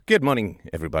Good morning,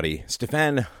 everybody.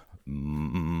 Stefan,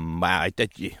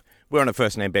 we're on a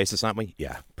first-name basis, aren't we?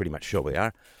 Yeah, pretty much sure we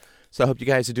are. So I hope you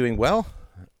guys are doing well.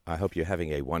 I hope you're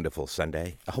having a wonderful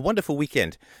Sunday, a wonderful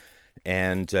weekend.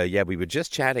 And, we were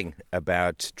just chatting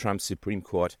about Trump's Supreme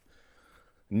Court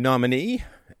nominee,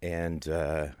 and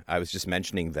I was just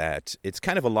mentioning that it's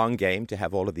kind of a long game to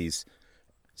have all of these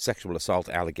sexual assault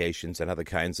allegations and other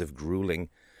kinds of grueling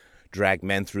drag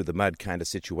men through the mud kind of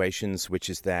situations, which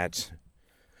is that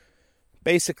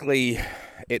basically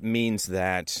it means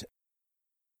that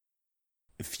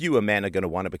fewer men are going to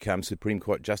want to become Supreme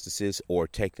Court justices or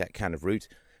take that kind of route,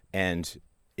 and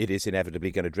it is inevitably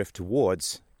going to drift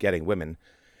towards getting women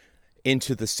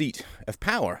into the seat of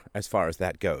power as far as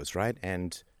that goes, right?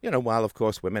 And, while, of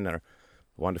course, women are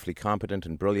wonderfully competent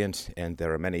and brilliant, and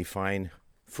there are many fine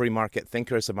free market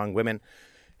thinkers among women,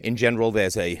 in general,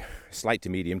 there's a slight to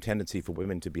medium tendency for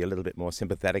women to be a little bit more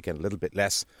sympathetic and a little bit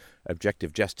less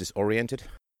objective justice oriented.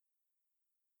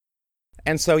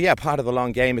 And so, part of the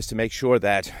long game is to make sure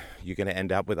that you're going to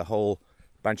end up with a whole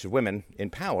bunch of women in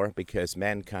power because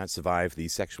men can't survive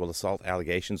these sexual assault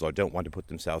allegations or don't want to put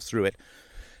themselves through it.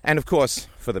 And of course,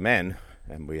 for the men,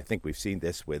 and I think we've seen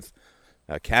this with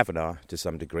Kavanaugh to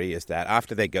some degree, is that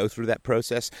after they go through that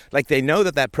process, they know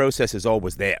that process is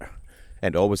always there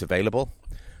and always available.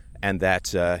 And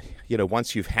that,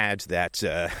 once you've had that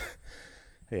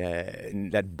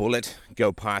bullet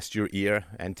go past your ear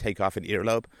and take off an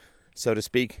earlobe, so to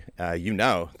speak, you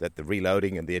know that the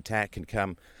reloading and the attack can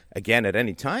come again at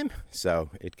any time.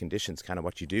 So it conditions kind of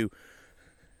what you do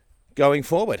going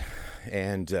forward.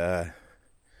 And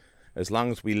as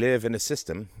long as we live in a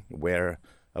system where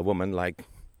a woman like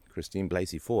Christine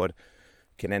Blasey Ford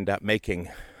can end up making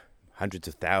hundreds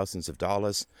of thousands of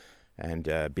dollars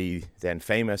and be then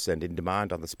famous and in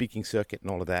demand on the speaking circuit and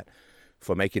all of that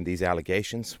for making these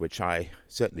allegations, which I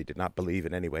certainly did not believe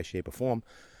in any way, shape, or form.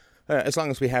 As long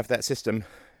as we have that system,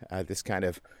 this kind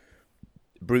of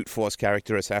brute force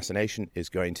character assassination is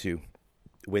going to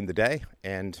win the day.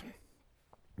 And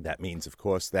that means, of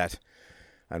course, that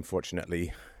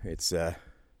unfortunately it's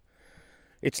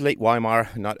late Weimar,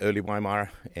 not early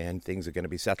Weimar, and things are going to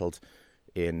be settled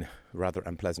in rather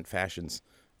unpleasant fashions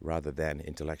rather than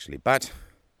intellectually. But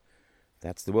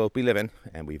that's the world we live in,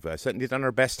 and we've certainly done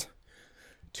our best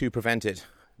to prevent it,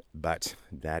 but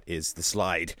that is the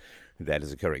slide that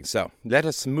is occurring. So let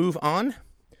us move on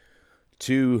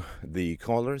to the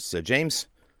callers. James,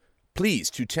 please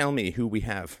to tell me who we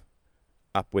have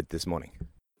up with this morning.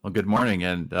 Well, good morning,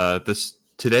 and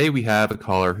today we have a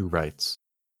caller who writes,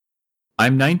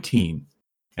 I'm 19,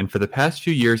 and for the past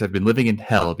few years I've been living in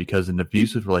hell because of an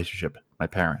abusive relationship with my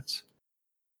parents.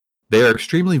 They are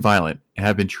extremely violent and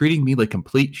have been treating me like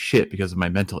complete shit because of my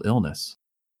mental illness.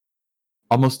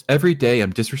 Almost every day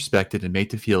I'm disrespected and made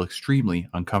to feel extremely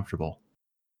uncomfortable.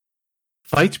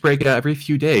 Fights break out every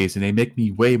few days and they make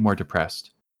me way more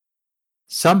depressed.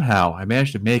 Somehow I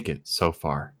managed to make it so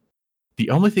far. The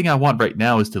only thing I want right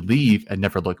now is to leave and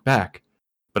never look back,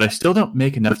 but I still don't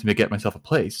make enough to get myself a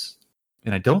place,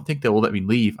 and I don't think they will let me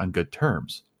leave on good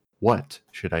terms. What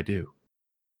should I do?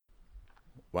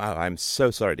 Wow, I'm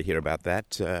so sorry to hear about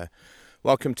that.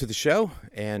 Welcome to the show.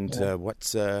 And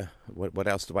what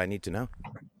else do I need to know?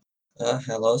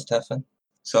 Hello, Stefan.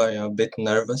 Sorry, I'm a bit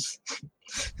nervous.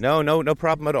 No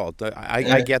problem at all.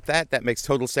 I get that. That makes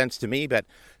total sense to me. But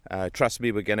trust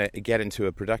me, we're going to get into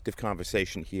a productive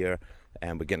conversation here,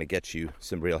 and we're going to get you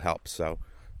some real help. So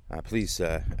please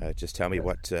just tell me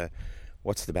what's the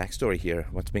backstory here.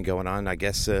 What's been going on, I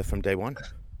guess, from day one?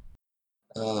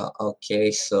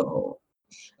 Okay, so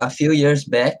a few years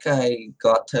back, I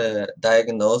got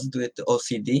diagnosed with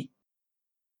OCD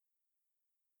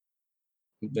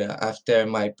after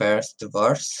my parents'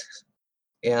 divorce.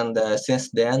 And since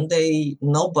then,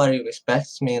 nobody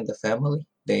respects me in the family.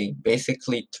 They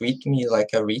basically treat me like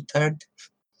a retard.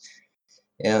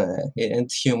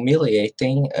 It's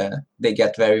humiliating. They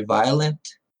get very violent.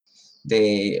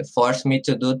 They force me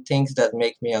to do things that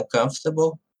make me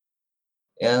uncomfortable.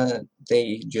 And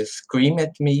they just scream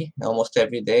at me almost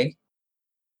every day.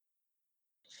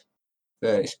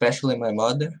 Especially my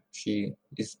mother. She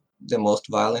is the most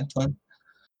violent one.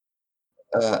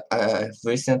 I've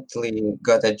recently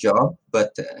got a job,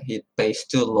 but it pays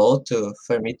too low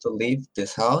for me to leave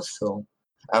this house. So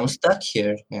I'm stuck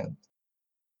here, and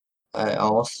I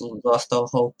almost lost all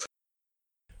hope.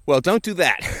 Well, don't do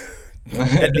that.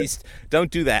 At least don't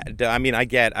do that. I mean, I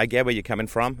get where you're coming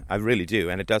from. I really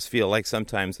do. And it does feel like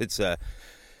sometimes it's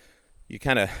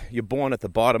you're born at the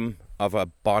bottom of a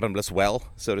bottomless well,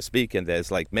 so to speak. And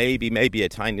there's maybe a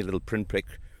tiny little pinprick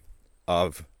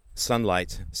of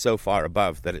sunlight so far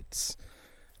above that it's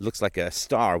looks like a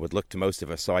star would look to most of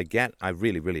us. So I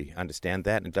really, really understand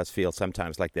that. And it does feel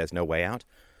sometimes like there's no way out.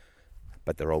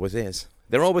 But there always is.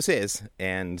 There always is.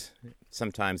 And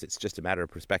sometimes it's just a matter of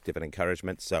perspective and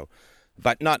encouragement. So,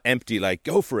 but not empty, like,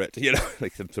 go for it,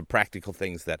 like some practical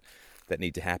things that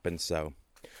need to happen. So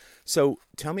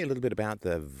tell me a little bit about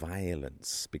the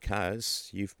violence, because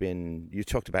you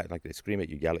talked about, like, they scream at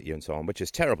you, yell at you, and so on, which is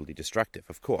terribly destructive,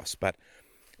 of course. But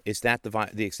is that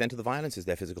the extent of the violence? Is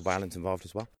there physical violence involved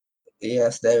as well?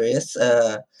 Yes, there is.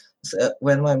 So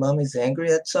when my mom is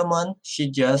angry at someone, she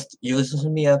just uses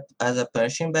me up as a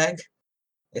punching bag,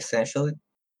 essentially.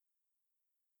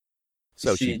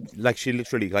 So she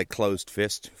literally, like, closed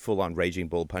fist, full on raging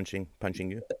bull punching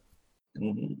you?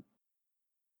 Mm,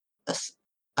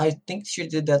 I think she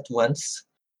did that once.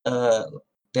 Uh,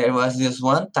 there was this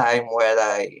one time where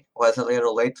I was a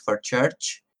little late for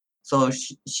church. So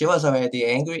she was already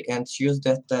angry and she used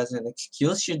that as an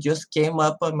excuse. She just came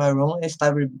up on my room and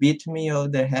started beating me over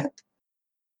the head.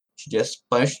 She just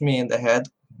punched me in the head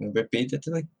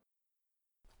repeatedly.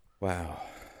 Wow.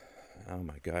 Oh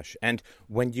my gosh. And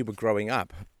when you were growing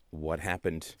up, what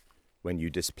happened when you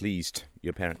displeased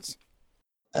your parents?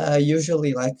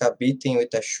 Usually like a beating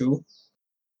with a shoe.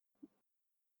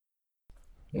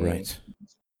 Right.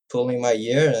 Pulling my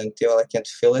ear until I can't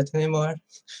feel it anymore.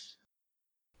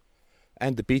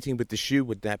 And the beating with the shoe,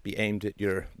 would that be aimed at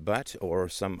your butt or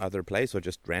some other place, or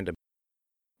just random?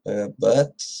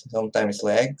 Butt, sometimes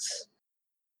legs.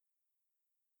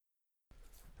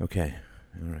 Okay.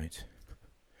 All right.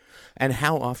 And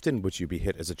how often would you be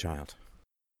hit as a child?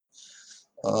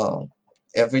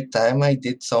 Every time I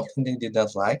did something they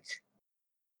didn't like.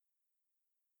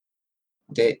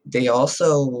 They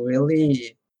also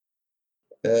really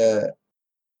how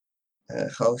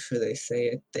should I say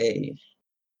it? They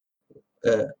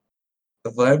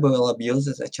verbal abuse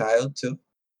as a child too.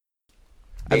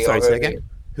 I'm sorry, say again?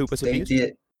 Who was They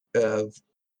abused? did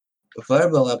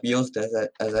verbal abuse as a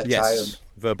Yes, child.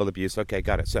 verbal abuse. Okay,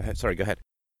 got it. So, sorry, go ahead.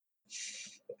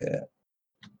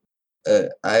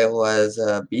 I was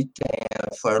beaten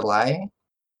for lying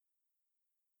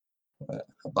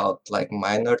about like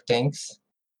minor things.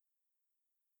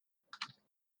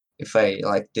 If I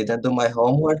like didn't do my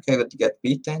homework, I would get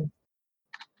beaten.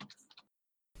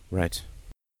 Right.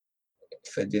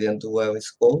 If I didn't do well in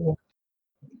school.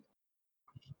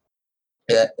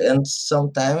 And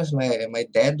sometimes my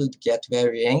dad would get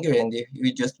very angry and he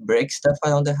would just break stuff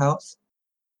around the house.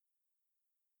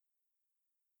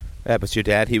 But your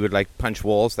dad, he would, like, punch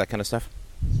walls, that kind of stuff?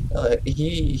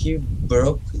 He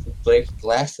break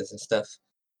glasses and stuff.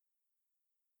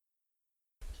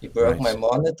 He broke my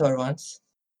monitor once.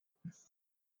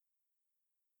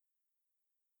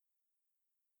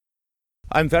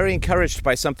 I'm very encouraged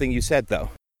by something you said, though.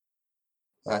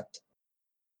 What?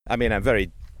 I mean, I'm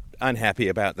very unhappy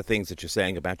about the things that you're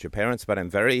saying about your parents, but I'm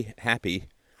very happy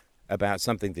about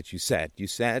something that you said. You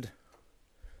said,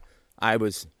 I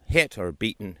was hit or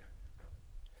beaten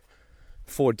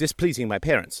for displeasing my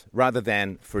parents rather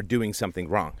than for doing something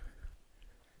wrong.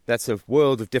 That's a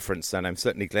world of difference, and I'm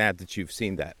certainly glad that you've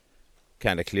seen that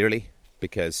kind of clearly,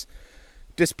 because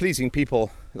displeasing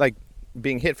people, like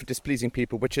being hit for displeasing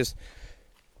people, which is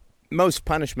most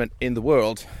punishment in the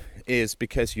world, is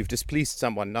because you've displeased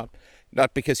someone, not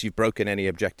because you've broken any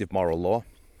objective moral law.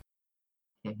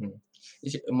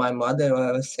 Mm-hmm. My mother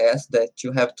always says that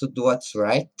you have to do what's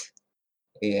right,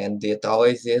 and it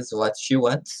always is what she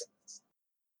wants.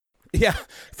 Yeah,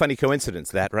 funny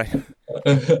coincidence that, right?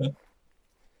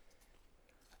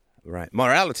 Right.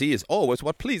 Morality is always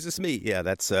what pleases me. Yeah,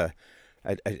 that's a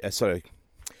sort of...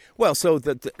 Well, so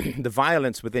the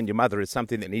violence within your mother is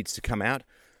something that needs to come out,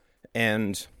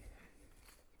 and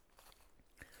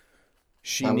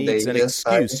she needs an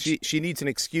excuse. She needs an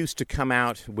excuse to come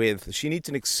out with. She needs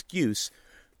an excuse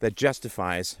that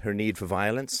justifies her need for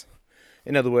violence.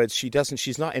 In other words,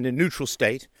 she's not in a neutral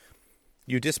state.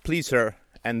 You displease her,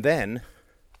 and then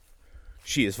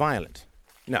she is violent.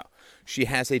 No, she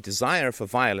has a desire for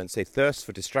violence, a thirst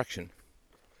for destruction.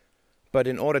 But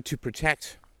in order to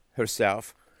protect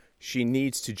herself, she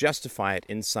needs to justify it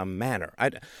in some manner.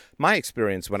 My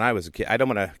experience when I was a kid, I don't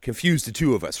want to confuse the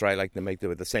two of us, right? Like to make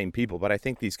them the same people, but I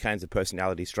think these kinds of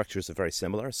personality structures are very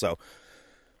similar. So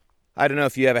I don't know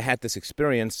if you ever had this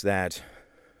experience that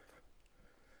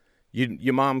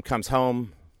your mom comes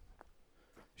home,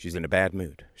 she's in a bad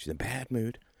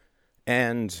mood.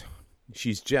 And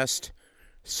she's just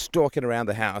stalking around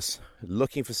the house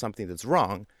looking for something that's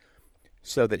wrong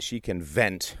so that she can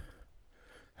vent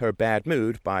her bad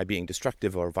mood by being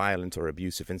destructive or violent or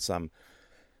abusive in some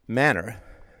manner.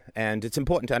 And it's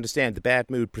important to understand the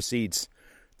bad mood precedes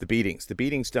the beatings. The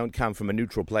beatings don't come from a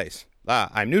neutral place.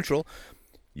 I'm neutral.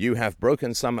 You have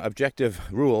broken some objective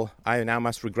rule. I now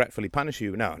must regretfully punish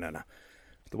you. No.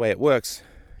 The way it works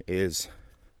is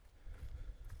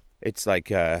it's like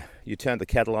you turn the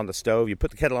kettle on the stove. You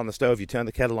put the kettle on the stove. You turn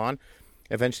the kettle on.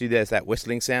 Eventually there's that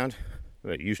whistling sound.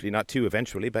 Well, usually not too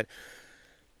eventually, but...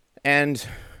 And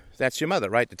that's your mother,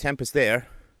 right? The temp is there.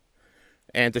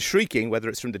 And the shrieking, whether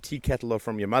it's from the tea kettle or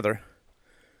from your mother,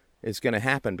 is going to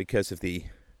happen because of the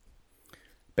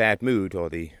bad mood or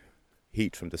the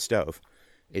heat from the stove.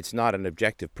 It's not an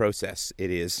objective process.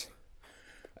 It is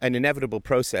an inevitable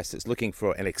process that's looking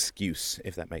for an excuse,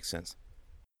 if that makes sense.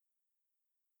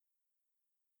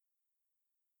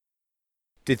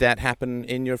 Did that happen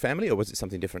in your family, or was it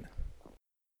something different?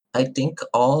 I think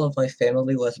all of my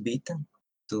family was beaten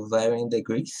to varying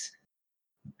degrees.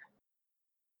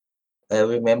 I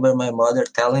remember my mother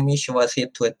telling me she was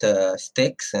hit with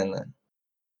sticks and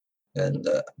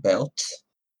belts.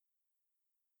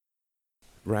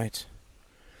 Right.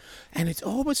 And it's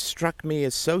always struck me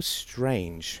as so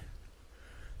strange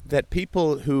that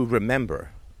people who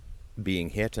remember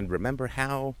being hit and remember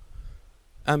how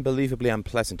unbelievably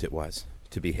unpleasant it was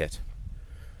to be hit,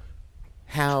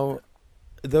 how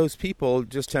those people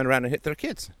just turn around and hit their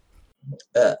kids.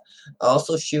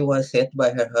 Also, she was hit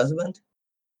by her husband.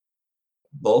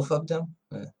 Both of them.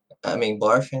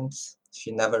 Boyfriends.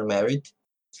 She never married.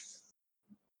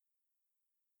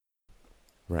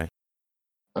 Right.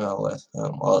 Was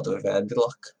out of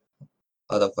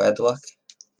wedlock.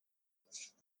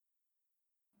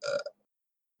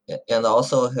 And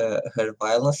also her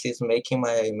violence is making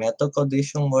my mental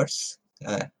condition worse.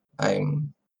 I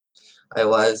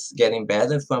was getting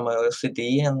better from my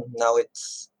OCD, and now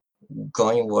it's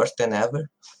going worse than ever.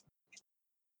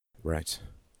 Right.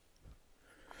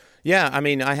 Yeah,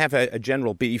 I have a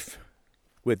general beef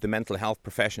with the mental health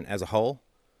profession as a whole,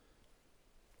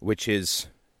 which is,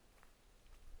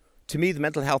 to me, the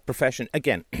mental health profession,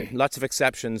 again, lots of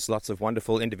exceptions, lots of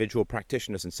wonderful individual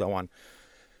practitioners and so on,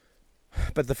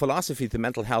 but the philosophy of the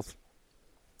mental health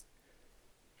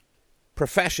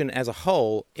profession as a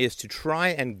whole is to try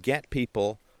and get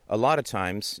people, a lot of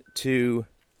times, to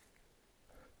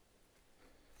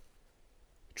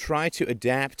try to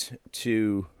adapt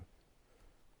to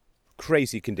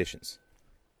crazy conditions,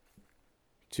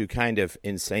 to kind of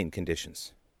insane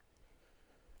conditions,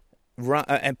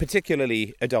 and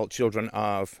particularly adult children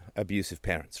of abusive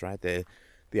parents, right? The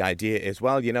idea is,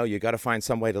 well, you got to find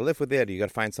some way to live with it, you got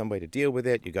to find some way to deal with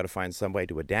it, you got to find some way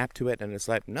to adapt to it, and it's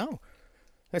like, no.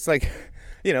 It's like,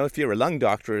 if you're a lung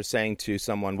doctor saying to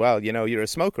someone, well, you're a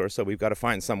smoker, so we've got to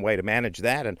find some way to manage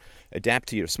that and adapt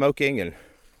to your smoking, and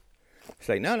it's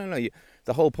like, no.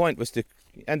 The whole point was to,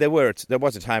 and there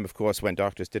was a time, of course, when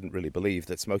doctors didn't really believe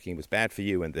that smoking was bad for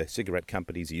you, and the cigarette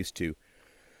companies used to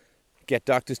get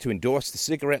doctors to endorse the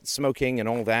cigarette smoking and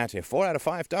all that. 4 out of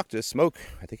 5 doctors smoke.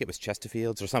 I think it was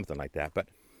Chesterfield's or something like that. But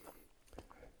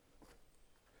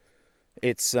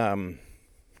it's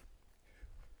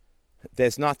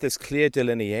there's not this clear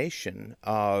delineation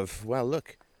of, well,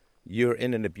 look, you're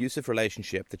in an abusive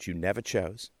relationship that you never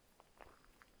chose.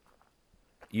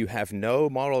 You have no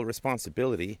moral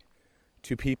responsibility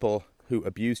to people who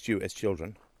abused you as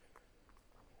children.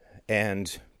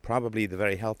 And probably the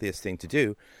very healthiest thing to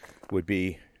do would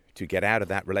be to get out of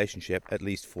that relationship, at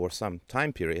least for some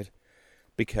time period,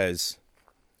 because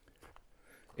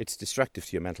it's destructive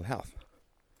to your mental health.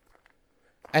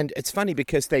 And it's funny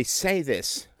because they say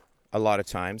this a lot of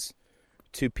times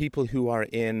to people who are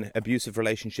in abusive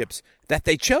relationships that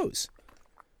they chose.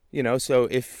 So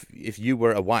if you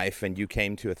were a wife and you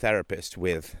came to a therapist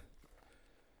with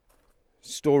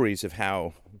stories of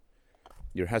how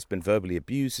your husband verbally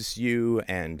abuses you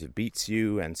and beats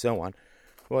you and so on,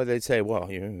 well, they'd say,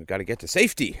 well, you've got to get to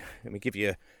safety. Let me give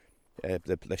you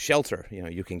the shelter,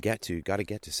 you can got to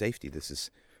get to safety. This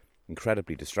is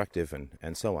incredibly destructive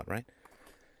and so on, right?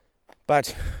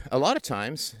 But a lot of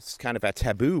times, it's kind of a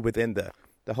taboo within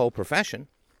the whole profession.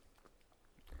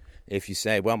 If you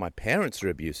say, well, my parents are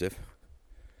abusive,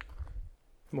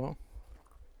 well,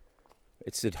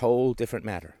 it's a whole different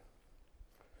matter.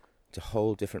 It's a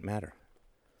whole different matter.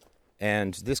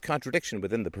 And this contradiction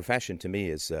within the profession, to me,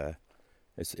 is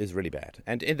really bad.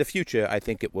 And in the future, I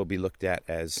think it will be looked at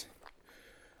as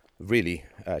really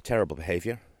terrible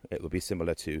behavior. It will be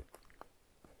similar to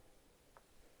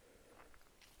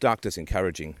doctors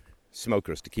encouraging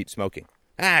smokers to keep smoking.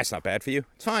 It's not bad for you.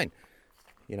 It's fine.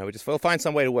 We'll find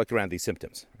some way to work around these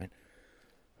symptoms, right?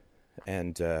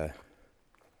 And the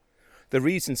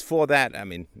reasons for that,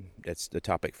 that's the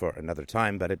topic for another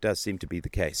time, but it does seem to be the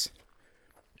case.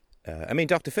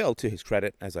 Dr. Phil, to his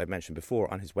credit, as I mentioned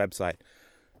before, on his website,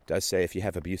 does say if you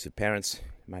have abusive parents,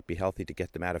 it might be healthy to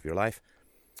get them out of your life.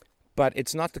 But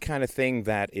it's not the kind of thing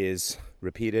that is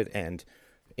repeated and,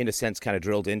 in a sense, kind of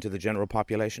drilled into the general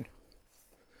population,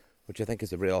 which I think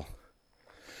is a real...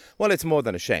 Well, it's more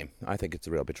than a shame. I think it's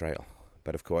a real betrayal.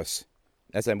 But of course,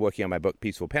 as I'm working on my book,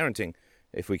 Peaceful Parenting,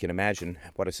 if we can imagine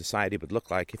what a society would look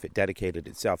like if it dedicated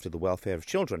itself to the welfare of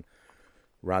children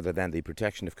rather than the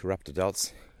protection of corrupt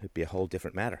adults, it'd be a whole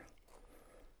different matter.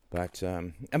 But,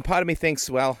 and part of me thinks,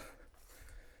 well,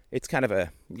 it's kind of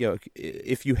a,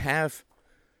 if you have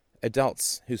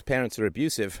adults whose parents are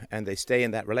abusive and they stay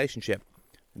in that relationship,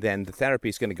 then the therapy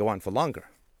is going to go on for longer,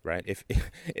 right? If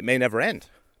it may never end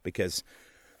because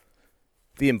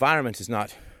the environment is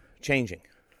not changing.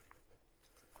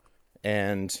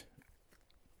 And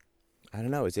I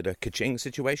don't know, is it a ka-ching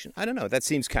situation? I don't know. That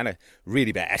seems kind of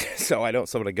really bad. So I don't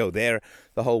sort of go there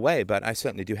the whole way, but I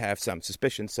certainly do have some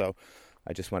suspicions. So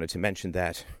I just wanted to mention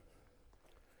that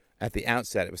at the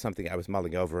outset. It was something I was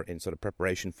mulling over in sort of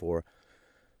preparation for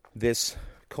this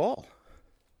call.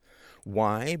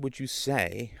 Why would you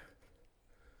say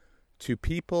to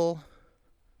people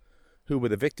who were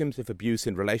the victims of abuse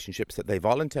in relationships that they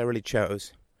voluntarily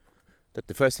chose that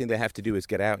the first thing they have to do is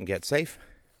get out and get safe?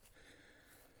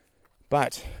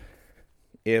 But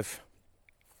if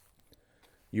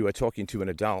you are talking to an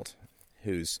adult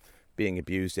who's being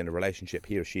abused in a relationship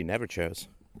he or she never chose,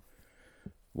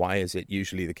 why is it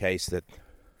usually the case that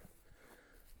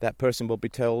that person will be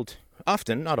told,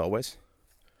 often, not always,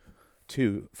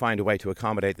 to find a way to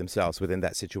accommodate themselves within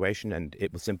that situation, and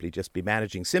it will simply just be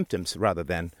managing symptoms rather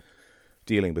than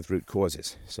dealing with root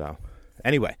causes? So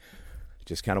anyway,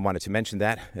 just kind of wanted to mention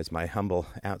that as my humble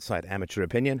outside amateur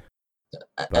opinion.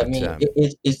 I mean,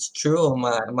 it's true.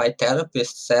 My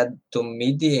therapist said to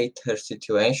mediate her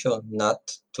situation, not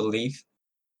to leave.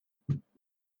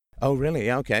 Oh,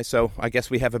 really? Okay, so I guess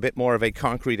we have a bit more of a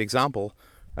concrete example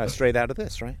straight out of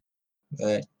this, right?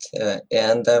 Right.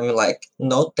 And I'm like,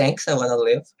 no thanks, I want to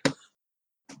live.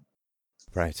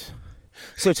 Right.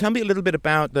 So tell me a little bit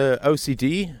about the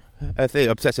OCD,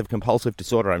 the obsessive compulsive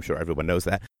disorder. I'm sure everyone knows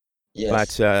that.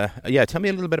 Yes. But yeah, tell me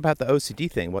a little bit about the OCD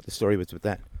thing, what the story was with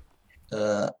that.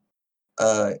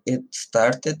 It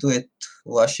started with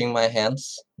washing my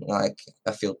hands like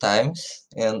a few times,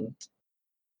 and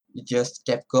it just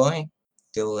kept going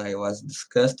till I was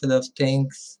disgusted of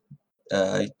things.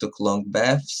 I took long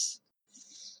baths.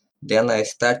 Then I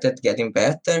started getting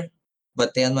better,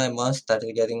 but then my mom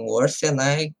started getting worse, and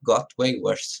I got way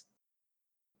worse.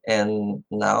 And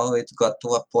now it got to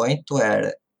a point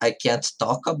where I can't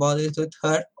talk about it with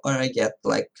her, or I get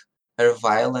like her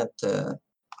violent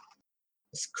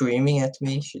screaming at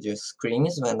me. She just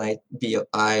screams when I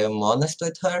am honest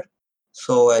with her.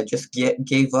 So I just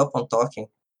gave up on talking.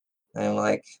 I'm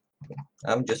like,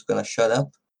 I'm just gonna shut up.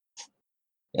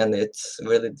 And it's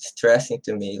really distressing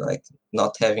to me, like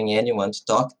not having anyone to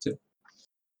talk to.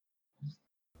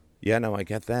 Yeah, no, I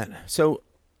get that. So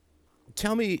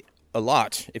tell me a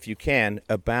lot, if you can,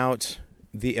 about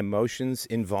the emotions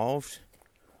involved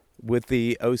with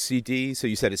the OCD. So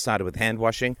you said it started with hand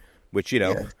washing, which,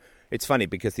 Yeah. It's funny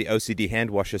because the OCD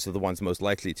hand washers are the ones most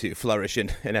likely to flourish in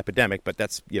an epidemic, but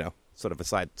that's, sort of a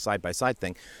side-by-side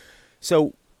thing.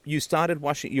 So you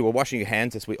were washing your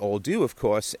hands, as we all do, of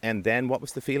course, and then what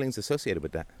was the feelings associated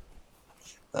with that?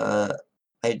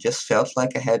 I just felt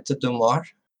like I had to do more.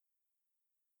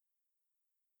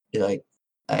 Like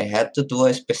I had to do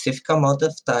a specific amount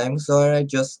of times, or I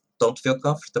just don't feel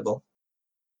comfortable.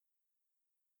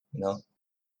 You know.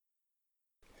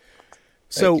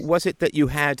 So Like, was it that you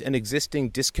had an existing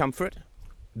discomfort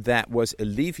that was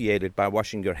alleviated by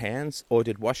washing your hands, or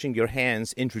did washing your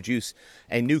hands introduce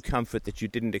a new comfort that you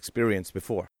didn't experience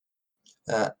before?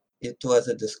 it was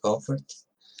a discomfort.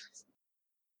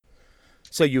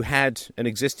 So you had an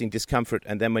existing discomfort,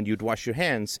 and then when you'd wash your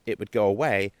hands, it would go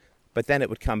away, but then it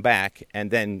would come back,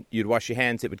 and then you'd wash your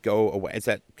hands, it would go away. Is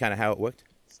that kind of how it worked?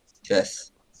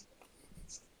 Yes.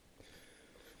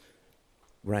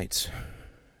 Right.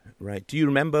 Right. Do you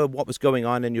remember what was going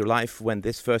on in your life when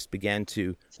this first began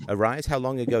to arise? How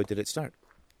long ago did it start?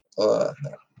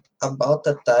 About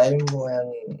the time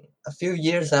when a few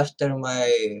years after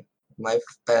my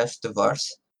parents'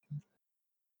 divorce,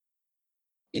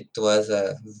 it was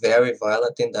a very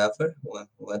violent endeavor.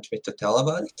 Want me to tell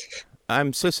about it?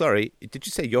 I'm so sorry. Did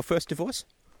you say your first divorce?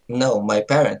 No, my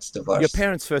parents' divorce. Your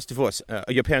parents' first divorce.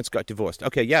 Your parents got divorced.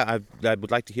 Okay, yeah, I would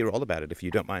like to hear all about it if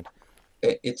you don't mind.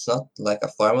 It's not like a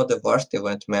formal divorce. They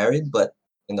weren't married, but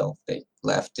they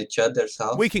left each other's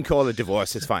house. We can call it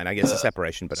divorce. It's fine. I guess a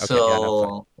separation, but okay. So yeah, no,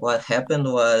 fine. what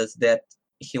happened was that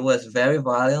he was very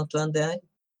violent one day,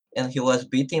 and he was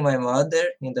beating my mother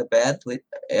in the bed with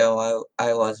while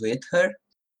I was with her.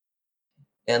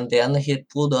 And then he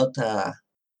pulled out a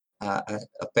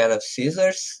pair of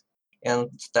scissors and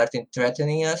started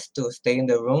threatening us to stay in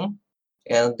the room.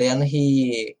 And then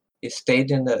he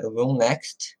stayed in the room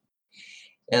next.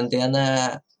 And then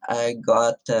I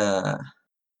got the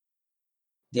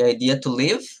idea to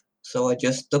leave. So I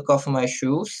just took off my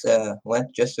shoes,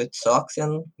 went just with socks,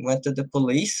 and went to the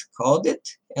police, called it,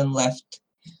 and left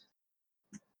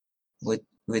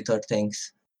with our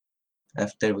things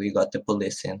after we got the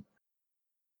police in.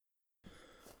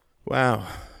 Wow.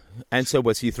 And so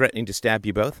was he threatening to stab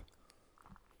you both?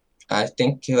 I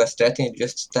think he was threatening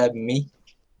just to stab me.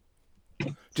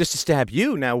 Just to stab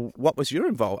you? Now, what was your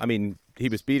involvement? I mean, he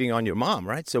was beating on your mom,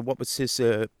 right? So what was his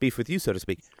beef with you, so to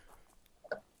speak?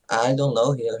 I don't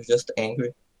know. He was just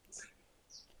angry.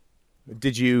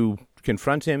 Did you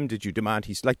confront him? Did you demand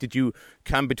did you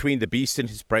come between the beast and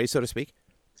his prey, so to speak?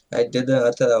 I didn't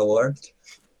utter a word.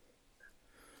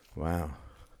 Wow.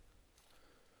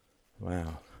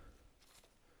 Wow.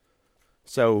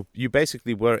 So you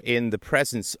basically were in the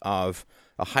presence of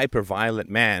a hyper-violent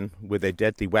man with a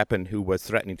deadly weapon who was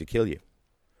threatening to kill you.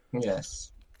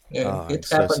 Yes. Yeah, Oh, it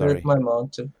happened with my mom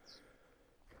too.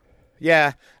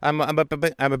 Yeah, I'm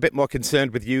a bit more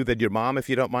concerned with you than your mom, if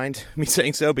you don't mind me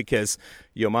saying so, because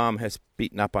your mom has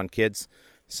beaten up on kids.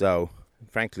 So,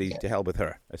 frankly, to hell with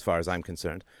her, as far as I'm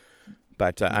concerned.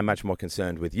 But I'm much more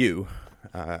concerned with you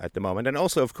at the moment. And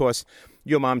also, of course,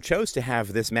 your mom chose to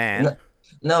have this man.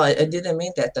 No, I didn't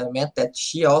mean that. I meant that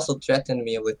she also threatened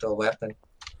me with a weapon.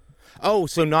 Oh,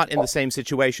 so not in the same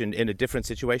situation, in a different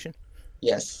situation?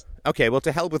 Yes. Okay, well,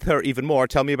 to hell with her even more.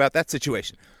 Tell me about that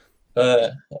situation.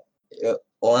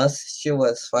 Once she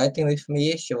was fighting with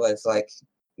me, she was like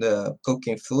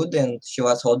cooking food, and she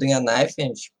was holding a knife,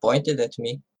 and she pointed at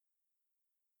me.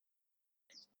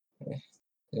 It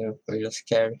was really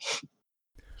scary.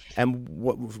 And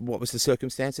what was the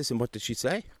circumstances, and what did she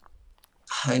say?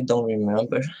 I don't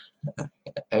remember.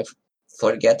 I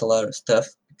forget a lot of stuff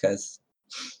because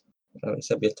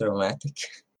it's a bit traumatic.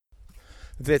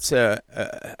 That's a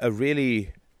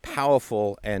really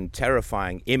powerful and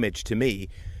terrifying image to me,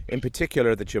 in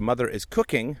particular that your mother is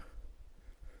cooking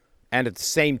and at the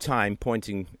same time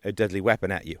pointing a deadly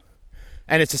weapon at you.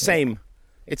 And it's the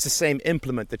same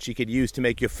implement that she could use to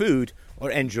make your food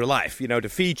or end your life, to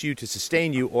feed you, to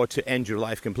sustain you, or to end your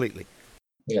life completely.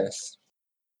 Yes.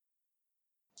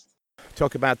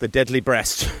 Talk about the deadly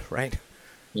breast, right?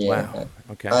 Yeah. Wow.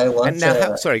 Okay. And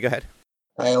now, sorry, go ahead.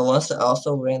 I once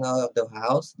also ran out of the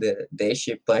house the day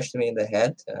she punched me in the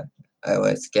head. I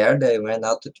was scared. I ran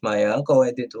out with my uncle.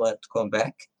 I didn't want to come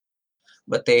back,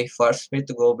 but they forced me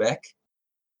to go back.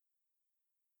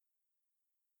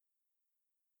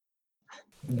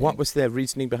 What was their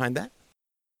reasoning behind that?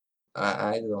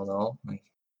 I don't know.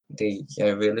 They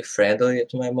are really friendly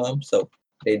with my mom, so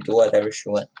they do whatever she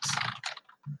wants.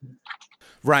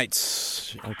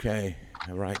 Right. Okay.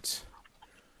 Right.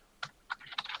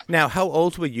 Now, how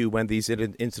old were you when these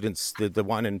incidents, the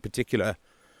one in particular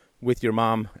with your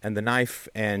mom and the knife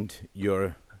and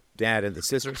your dad and the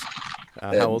scissors?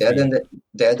 How old were you?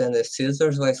 Dad and the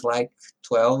scissors was like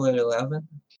 12 or 11.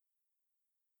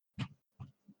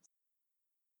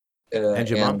 And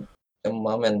your mom? And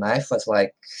mom and knife was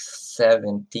like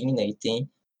 17, 18.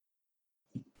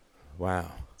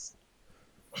 Wow.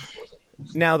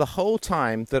 Now, the whole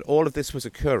time that all of this was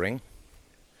occurring,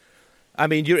 I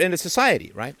mean, you're in a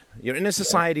society, right? You're in a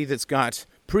society that's got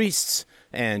priests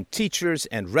and teachers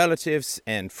and relatives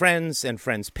and friends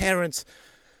parents.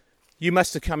 You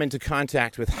must have come into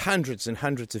contact with hundreds and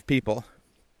hundreds of people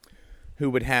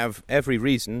who would have every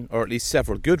reason, or at least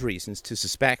several good reasons, to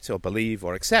suspect or believe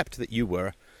or accept that you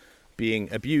were being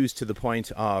abused to the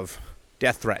point of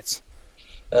death threats.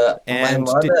 My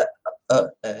mother,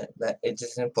 it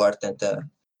is important.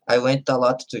 I went a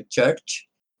lot to church,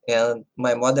 and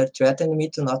my mother threatened me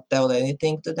to not tell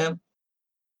anything to them.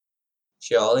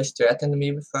 She always threatened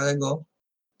me before I go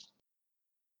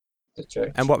to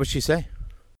church. And what would she say?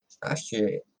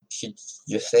 She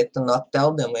just said to not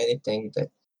tell them anything, that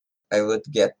I would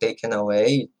get taken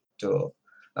away to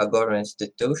a government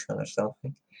institution or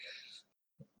something.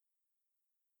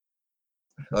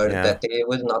 Or that they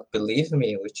would not believe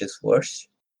me, which is worse.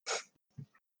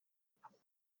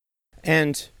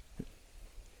 And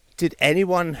did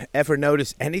anyone ever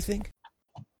notice anything?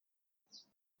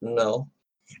 No.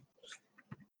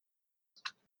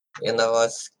 And I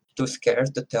was too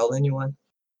scared to tell anyone.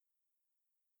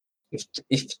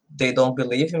 If they don't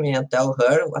believe me and tell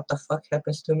her, what the fuck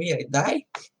happens to me? I die?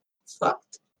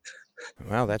 Fucked.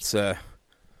 Well, that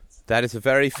is a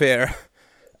very fair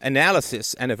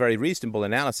analysis, and a very reasonable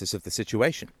analysis of the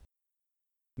situation,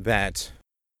 that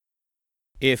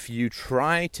if you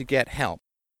try to get help,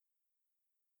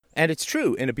 and it's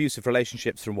true in abusive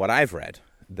relationships from what I've read,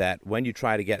 that when you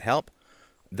try to get help,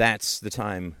 that's the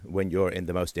time when you're in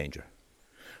the most danger.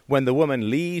 When the woman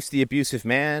leaves the abusive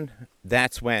man,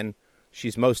 that's when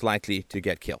she's most likely to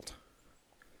get killed.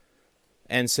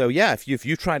 And so, yeah, if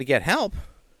you try to get help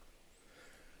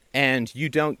and you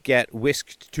don't get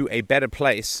whisked to a better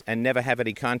place and never have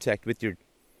any contact with your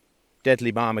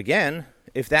deadly mom again,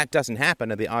 if that doesn't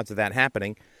happen, and the odds of that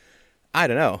happening, I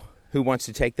don't know, who wants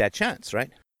to take that chance,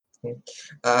 right?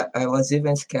 I was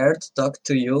even scared to talk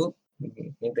to you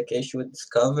in the case you would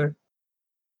discover.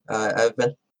 I've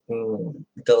been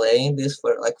delaying this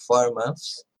for like 4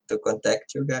 months to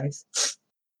contact you guys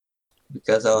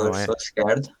because I was so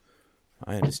scared.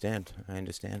 I understand.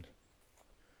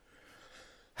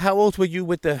 How old were you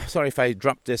with the, sorry if I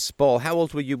dropped this ball, how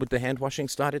old were you with the hand washing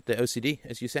started, the OCD,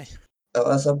 as you say? I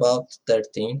was about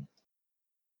 13.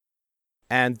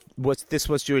 And this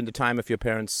was during the time of your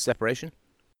parents' separation?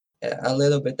 Yeah, a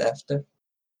little bit after.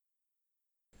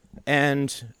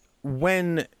 And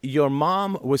when your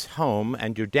mom was home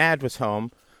and your dad was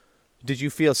home, did you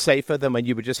feel safer than when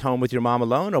you were just home with your mom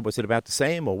alone, or was it about the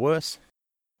same or worse?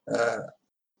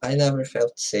 I never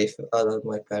felt safe out of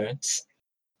my parents.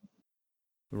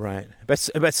 Right.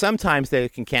 But sometimes they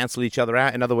can cancel each other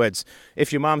out. In other words,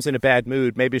 if your mom's in a bad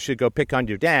mood, maybe you should go pick on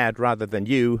your dad rather than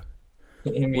you.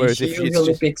 Whereas she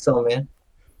usually picks on me.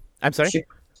 I'm sorry?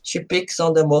 She picks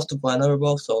on the most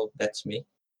vulnerable, so that's me.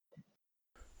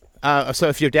 So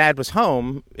if your dad was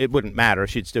home, it wouldn't matter.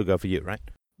 She'd still go for you, right?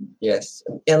 Yes.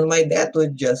 And my dad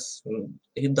would just,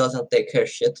 he doesn't take her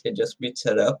shit. He just beats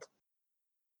her up.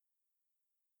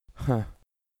 Huh.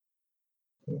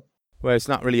 Well, it's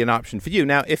not really an option for you.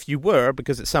 Now, if you were,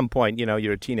 because at some point,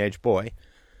 you're a teenage boy,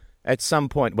 at some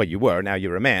point, well, you were, now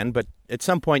you're a man, but at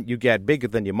some point you get bigger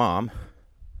than your mom.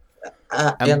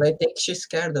 And I think she's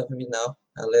scared of me now,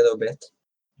 a little bit.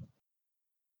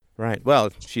 Right. Well,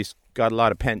 she's got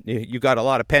you got a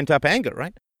lot of pent-up anger,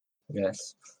 right?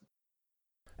 Yes.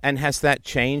 And has that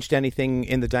changed anything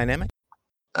in the dynamic?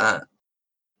 I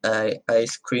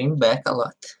scream back a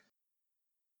lot.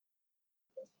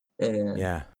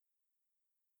 Yeah.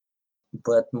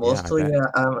 But mostly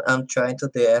I'm trying to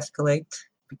de-escalate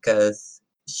because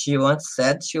she once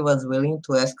said she was willing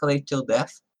to escalate till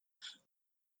death.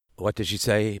 What did she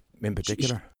say in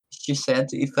particular? She said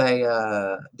if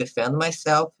I defend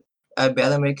myself, I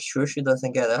better make sure she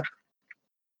doesn't get up.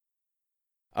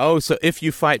 Oh, so if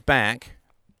you fight back,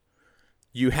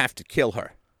 you have to kill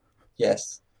her.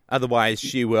 Yes. Otherwise,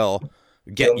 she will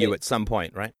get you at some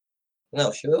point, right?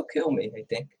 No, she will kill me, I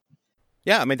think.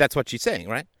 Yeah, I mean, that's what she's saying,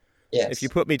 right? Yes. If you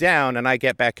put me down and I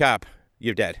get back up,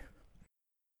 you're dead.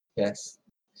 Yes.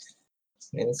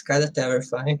 And it's kind of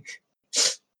terrifying.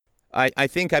 I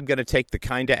think I'm going to take the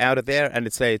kinda out of there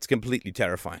and say it's completely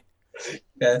terrifying.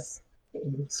 Yes.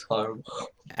 It's horrible.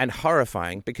 And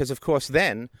horrifying because, of course,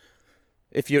 then,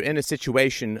 if you're in a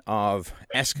situation of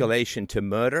escalation to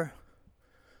murder,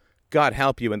 God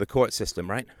help you in the court system,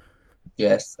 right?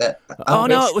 Yes. Oh,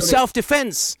 no, it was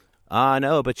self-defense.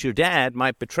 No, but your dad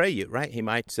might betray you, right? He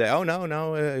might say, oh,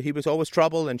 no, he was always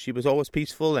trouble and she was always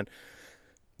peaceful and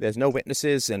there's no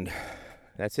witnesses and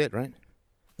that's it, right?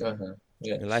 Uh-huh.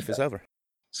 Yeah. Your life is over.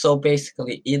 So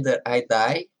basically, either I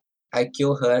die, I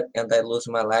kill her, and I lose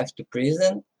my life to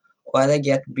prison, or I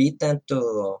get beaten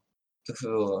to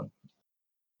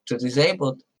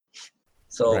disabled.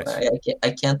 So right.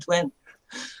 I can't win.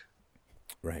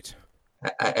 Right.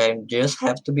 I just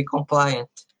have to be compliant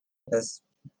as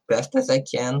best as I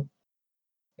can,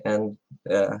 and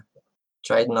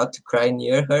try not to cry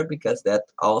near her because that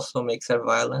also makes her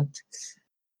violent.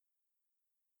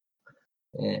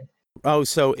 Yeah. Oh,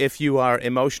 so if you are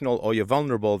emotional or you're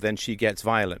vulnerable, then she gets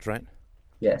violent, right?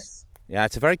 Yes. Yeah,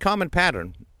 it's a very common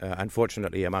pattern,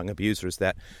 unfortunately, among abusers,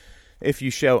 that if you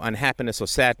show unhappiness or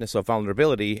sadness or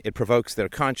vulnerability, it provokes their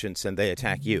conscience and they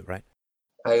attack you, right?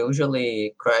 I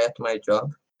usually cry at my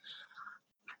job.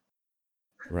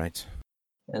 Right.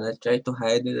 And I try to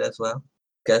hide it as well,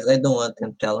 because I don't want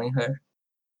them telling her.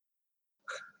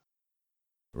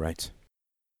 Right.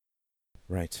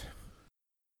 Right.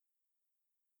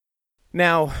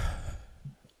 Now,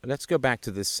 let's go back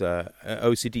to this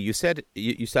OCD. You said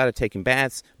you started taking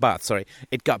baths.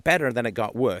 It got better and then it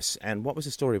got worse. And what was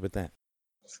the story with that?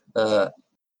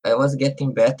 I was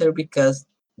getting better because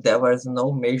there was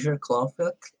no major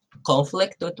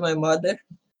conflict with my mother.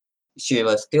 She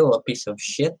was still a piece of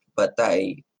shit, but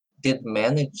I did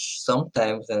manage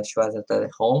sometimes when she wasn't at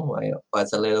home. I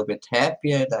was a little bit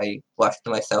happier. I watched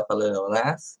myself a little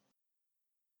less.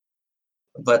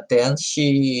 But then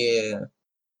she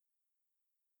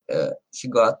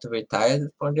got retired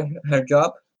from her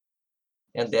job,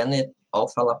 and then it all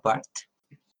fell apart.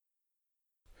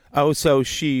 Oh, so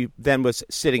she then was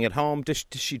sitting at home. Does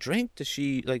she drink? Does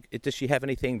she have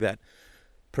anything that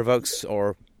provokes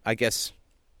or, I guess,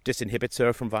 disinhibits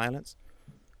her from violence?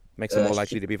 Makes her more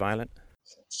likely to be violent?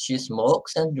 She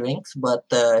smokes and drinks, but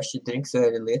she drinks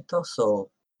very little, so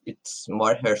it's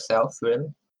more herself,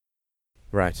 really.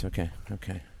 Right, okay.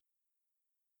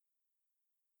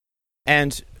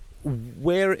 And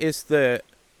where is the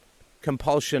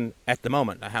compulsion at the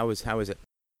moment? How is it?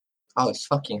 Oh, it's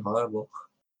fucking horrible.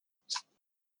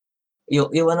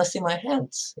 You wanna see my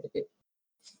hands?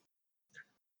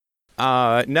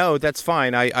 No, that's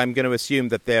fine. I'm going to assume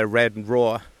that they're red and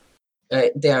raw.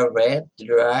 They are red,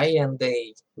 dry, and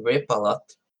they rip a lot.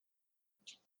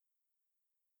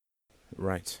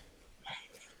 Right.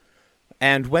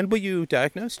 And when were you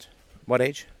diagnosed? What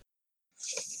age?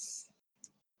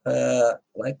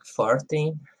 Like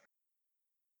 14.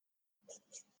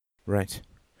 Right.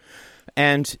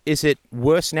 And is it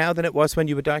worse now than it was when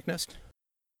you were diagnosed?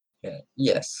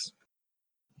 Yes.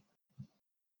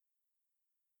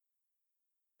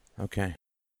 Okay.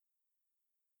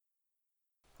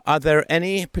 Are there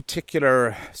any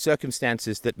particular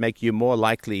circumstances that make you more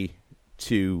likely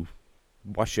to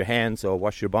wash your hands or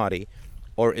wash your body?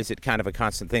 Or is it kind of a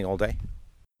constant thing all day?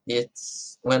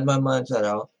 It's when my mom's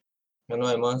around. When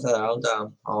my mom's around,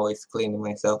 I'm always cleaning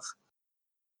myself.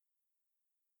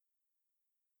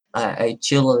 I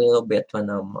chill a little bit when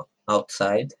I'm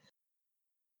outside.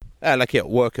 Like you're at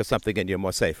work or something and you're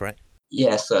more safe, right?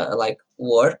 Yes, like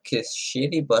work is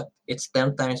shitty, but it's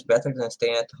 10 times better than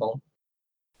staying at home.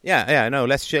 Yeah, no,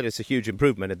 less shit is a huge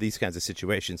improvement in these kinds of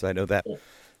situations. I know that.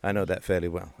 I know that fairly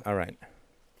well. All right.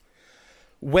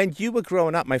 When you were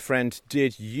growing up, my friend,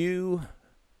 did you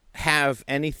have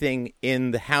anything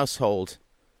in the household?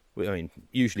 I mean,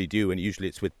 usually do, and usually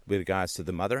it's with regards to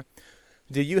the mother.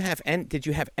 Did you have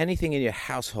anything in your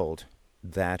household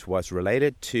that was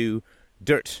related to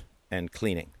dirt and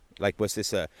cleaning? Like, was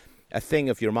this a thing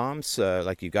of your mom's?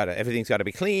 Like, everything's got to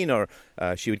be clean, or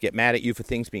she would get mad at you for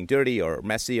things being dirty or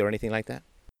messy or anything like that?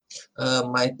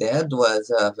 My dad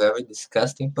was a very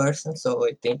disgusting person, so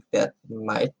I think that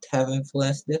might have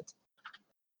influenced it.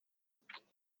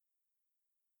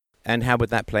 And how would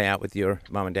that play out with your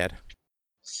mom and dad?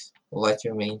 What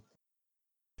you mean?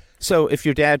 So if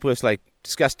your dad was like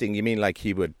disgusting, you mean like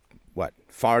he would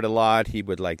fart a lot? He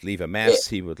would like leave a mess.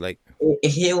 He would like.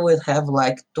 He would have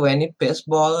like 20 piss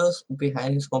bottles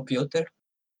behind his computer.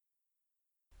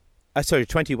 Sorry,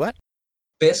 20 what?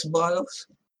 Piss bottles?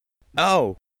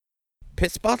 Oh,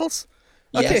 piss bottles?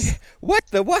 Okay, Yes.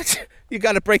 What? You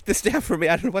got to break this down for me.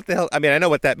 I don't know what the hell. I mean, I know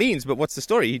what that means, but what's the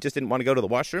story? He just didn't want to go to the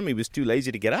washroom. He was too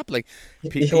lazy to get up. Like, He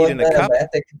peed was in a cup.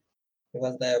 diabetic. He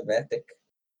was diabetic.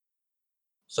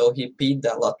 So he peed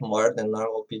a lot more than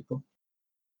normal people.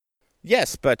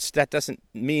 Yes, but that doesn't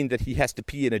mean that he has to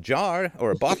pee in a jar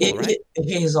or a bottle, right?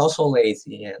 He is also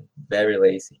lazy and very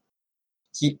lazy.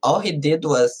 All he did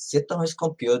was sit on his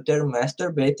computer,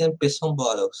 masturbate, and piss on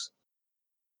bottles.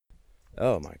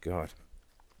 Oh my God.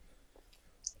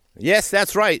 Yes,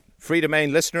 that's right,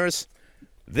 Freedomain listeners.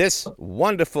 This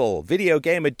wonderful video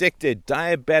game addicted,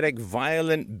 diabetic,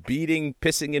 violent, beating,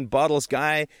 pissing in bottles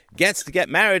guy gets to get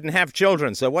married and have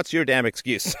children. So what's your damn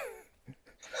excuse?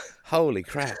 Holy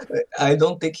crap. I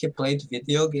don't think he played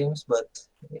video games, but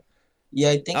yeah,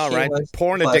 I think all he right. was...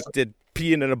 Porn addicted,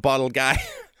 peeing in a bottle guy.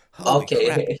 Holy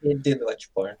crap. He did watch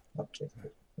porn. Okay,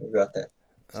 we got that.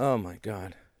 Oh my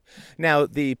God. Now,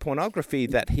 the pornography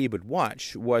that he would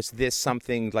watch, was this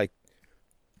something like,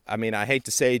 I mean, I hate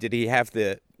to say, did he have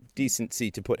the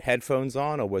decency to put headphones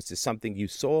on, or was this something you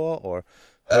saw or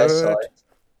heard? I saw it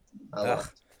a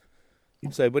lot.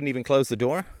 So he wouldn't even close the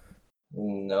door?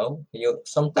 No,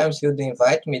 sometimes you'd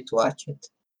invite me to watch it.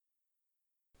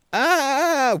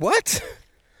 What?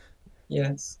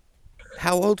 Yes.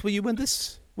 How old were you when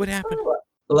this would happen?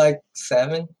 Like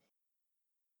 7.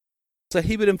 So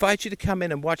he would invite you to come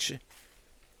in and watch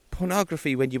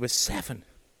pornography when you were 7?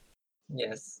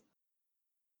 Yes.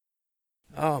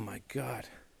 Oh my God.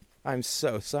 I'm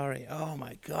so sorry. Oh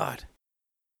my God.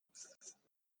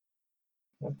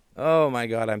 Oh my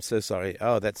God, I'm so sorry.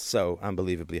 Oh, that's so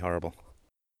unbelievably horrible.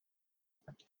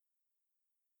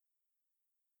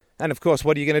 And of course,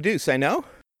 what are you going to do? Say no?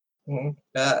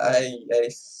 I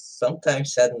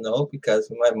sometimes said no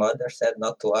because my mother said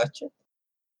not to watch it.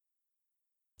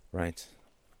 Right.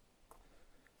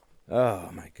 Oh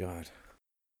my God.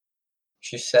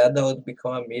 She said I would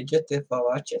become a midget if I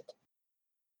watch it.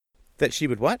 That she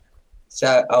would what?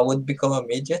 So I would become a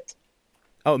midget.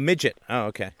 Oh, midget. Oh,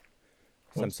 okay.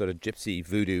 Some sort of gypsy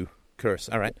voodoo curse.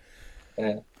 All right.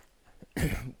 Yeah.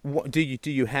 What, do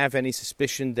you have any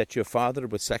suspicion that your father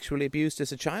was sexually abused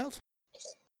as a child?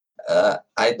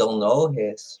 I don't know.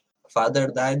 His father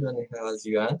died when he was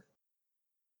young.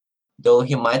 Though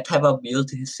he might have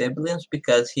abused his siblings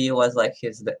because he was like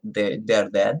their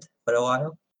dad for a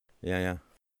while. Yeah.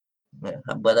 Yeah,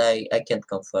 but I can't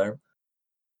confirm.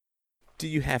 Do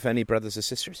you have any brothers or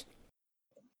sisters?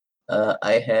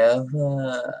 I have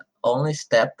only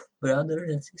step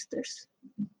brothers and sisters.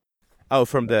 Oh,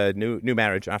 from the new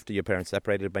marriage after your parents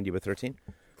separated when you were 13?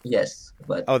 Yes,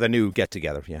 but Oh, the new get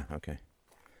together. Yeah, okay.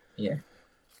 yeah.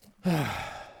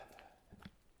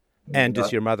 And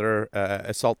does your mother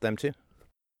assault them too?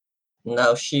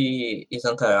 Now she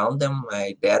isn't around them.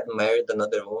 My dad married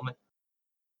another woman.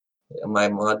 My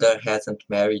mother hasn't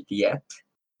married yet,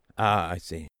 Ah, I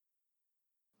see.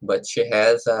 but she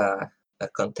has a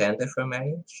contender for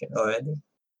marriage already.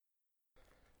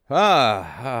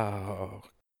 Oh.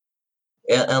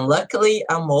 And luckily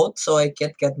I'm old, so I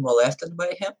can't get molested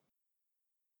by him.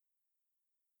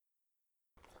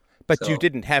 But you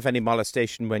didn't have any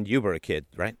molestation when you were a kid,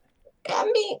 right? I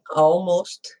mean,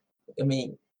 almost. I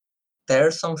mean,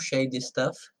 there's some shady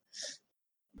stuff.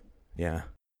 Yeah.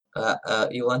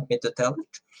 You want me to tell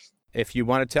it? If you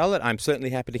want to tell it, I'm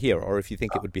certainly happy to hear, or if you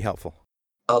think it would be helpful.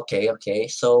 Okay.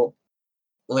 So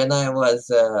when I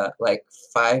was like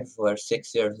 5 or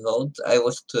 6 years old, I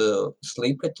was to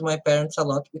sleep with my parents a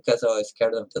lot because I was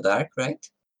scared of the dark, right?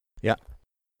 Yeah.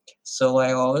 So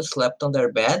I always slept on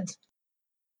their bed.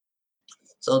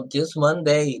 So this one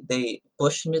day, they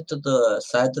pushed me to the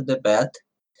side of the bed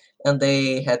and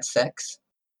they had sex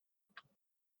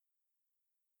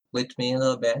with me in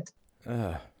the bed.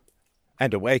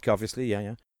 And awake, obviously,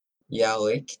 yeah. Yeah,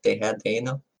 awake. They had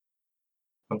anal.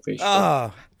 I'm pretty sure.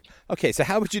 Oh, okay. So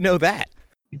how would you know that?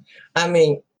 I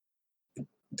mean,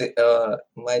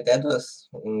 my dad was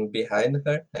behind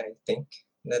her, I think.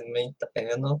 That made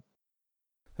anal.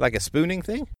 Like a spooning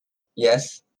thing?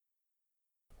 Yes.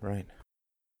 Right.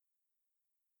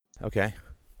 Okay.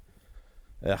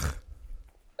 Ugh.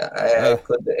 I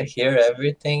could hear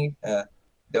everything.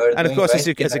 They were and of doing course,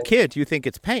 right as a kid, you think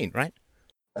it's pain, right?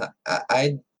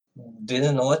 I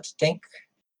didn't know what to think.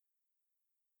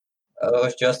 I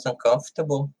was just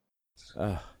uncomfortable.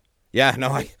 Yeah, no,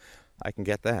 I can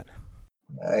get that.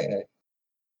 I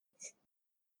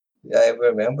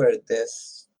remember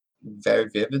this very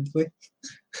vividly.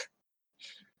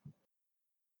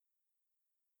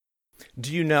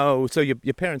 Do you know, so your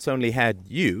parents only had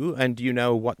you, and do you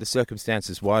know what the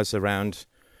circumstances was around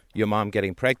your mom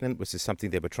getting pregnant? Was this something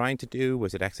they were trying to do?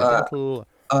 Was it accidental?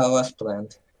 I was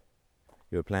planned.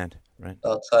 You were planned, right?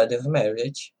 Outside of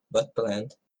marriage, but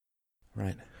planned.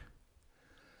 Right.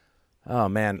 Oh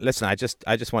man, listen, I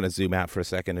just want to zoom out for a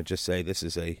second and just say this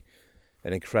is an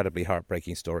incredibly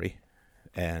heartbreaking story,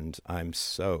 and I'm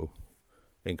so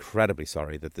incredibly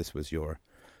sorry that this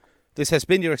has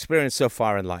been your experience so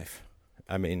far in life.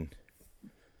 I mean,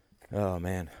 oh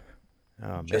man.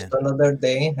 Just another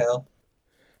day in hell.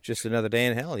 Just another day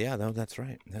in hell. Yeah, no, that's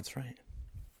right.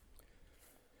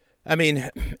 I mean,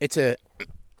 it's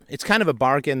kind of a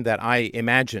bargain that I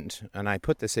imagined, and I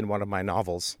put this in one of my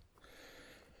novels.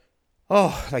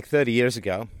 Like 30 years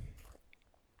ago,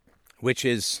 which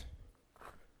is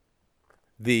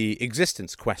the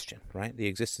existence question, right? The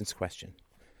existence question.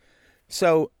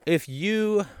 So if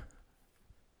you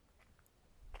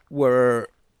were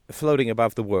floating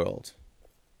above the world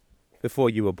before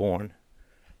you were born,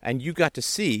 and you got to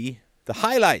see the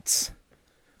highlights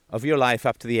of your life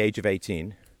up to the age of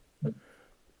 18,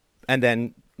 and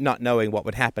then not knowing what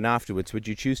would happen afterwards, would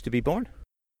you choose to be born?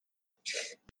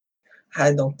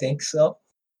 I don't think so.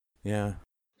 Yeah.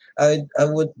 I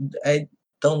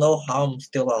don't know how I'm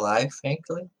still alive,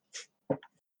 frankly.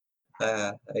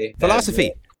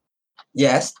 Philosophy.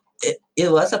 Yes,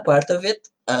 it was a part of it.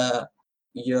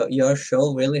 Your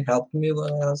show really helped me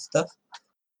with stuff.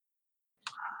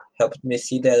 Helped me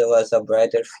see that there was a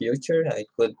brighter future. I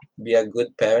could be a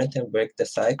good parent and break the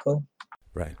cycle.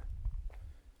 Right.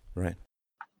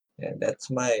 Yeah, that's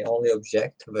my only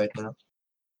objective right now.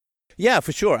 Yeah,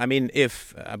 for sure. I mean,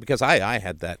 if because I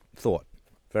had that thought,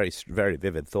 very, very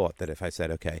vivid thought, that if I said,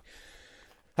 okay,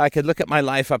 I could look at my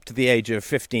life up to the age of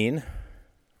 15,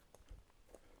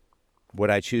 would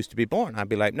I choose to be born? I'd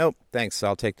be like, nope, thanks,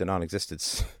 I'll take the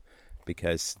non-existence,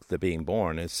 because the being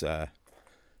born is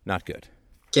not good.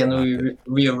 Can we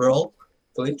re-roll,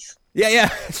 please? Yeah,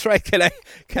 that's right.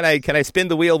 Can I spin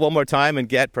the wheel one more time and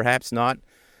get perhaps not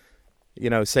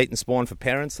Satan spawn for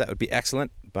parents, that would be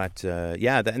excellent. But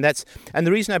and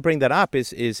the reason I bring that up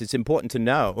is it's important to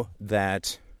know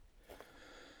that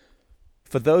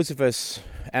for those of us,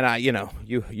 and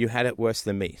you had it worse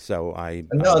than me, so I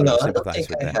No, I don't sympathize think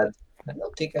with I that. had. I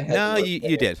don't think I had. No, worse you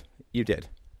than did. You did.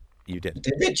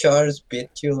 Did the Charles beat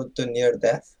you to near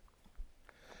death?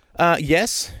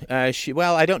 Yes. I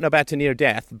don't know about to near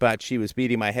death, but she was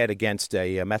beating my head against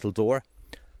a metal door,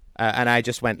 and I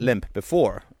just went limp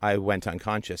before I went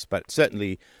unconscious. But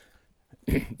certainly,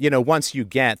 once you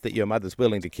get that your mother's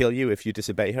willing to kill you if you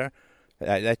disobey her,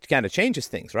 that kind of changes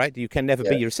things, right? You can never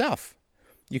be yourself.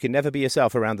 You can never be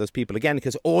yourself around those people again,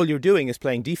 because all you're doing is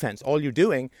playing defense. All you're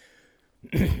doing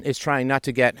is trying not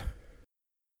to get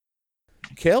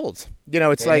killed.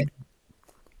 It's like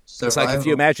if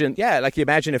you imagine,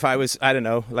 if I was, I don't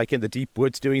know, like in the deep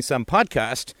woods doing some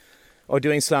podcast or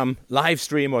doing some live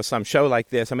stream or some show like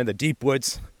this. I'm in the deep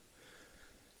woods,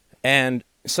 and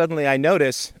suddenly I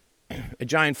notice a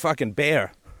giant fucking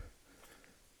bear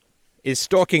is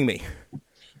stalking me. Do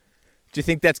you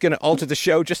think that's going to alter the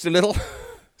show just a little?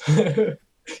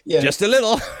 Yeah. Just a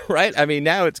little, right? I mean,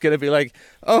 now it's going to be like,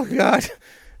 oh, God,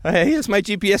 here's my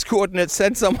GPS coordinates,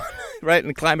 send someone, right,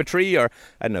 and climb a tree, or,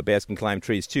 I don't know, bears can climb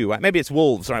trees too. Maybe it's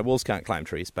wolves, right? Wolves can't climb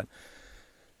trees, but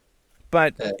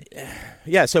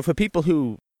so for people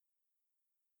who,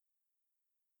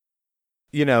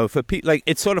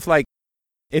 it's sort of like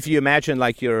if you imagine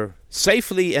like you're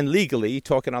safely and legally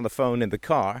talking on the phone in the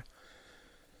car,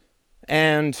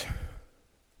 and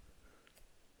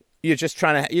you're just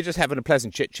having a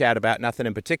pleasant chit chat about nothing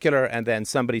in particular, and then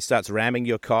somebody starts ramming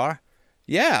your car.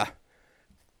 Yeah.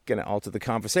 Gonna alter the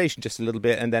conversation just a little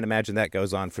bit, and then imagine that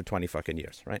goes on for 20 fucking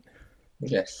years, right?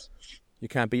 Yes. You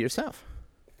can't be yourself.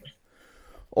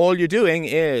 All you're doing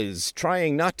is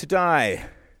trying not to die.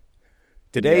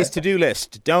 Today's to-do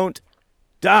list: don't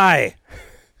die.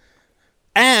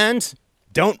 And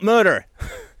don't murder.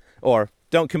 Or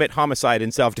don't commit homicide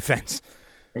in self-defense.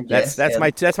 That's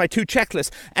my two checklists,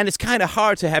 and it's kind of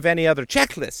hard to have any other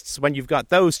checklists when you've got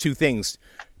those two things: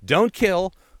 don't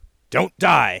kill, don't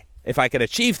die. If I could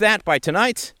achieve that by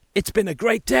tonight, it's been a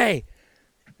great day.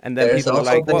 And then people are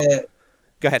like, "Well,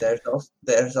 go ahead."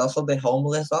 There's also the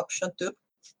homeless option too.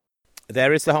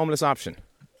 There is the homeless option.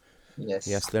 Yes.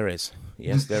 Yes, there is.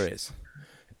 Yes, there is.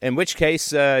 In which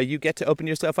case, you get to open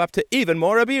yourself up to even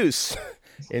more abuse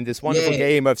in this wonderful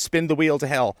game of spin the wheel to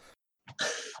hell.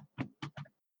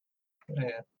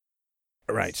 Yeah.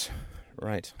 Right.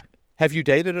 Have you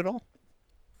dated at all?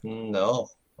 No,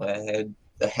 I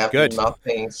have Good.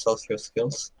 nothing social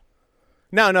skills.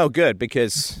 No, good,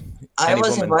 because I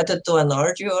was invited to an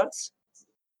orgy once.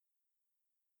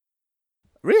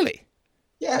 Really?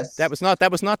 Yes. That was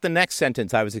not the next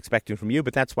sentence I was expecting from you,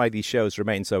 but that's why these shows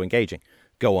remain so engaging.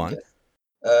 Go on.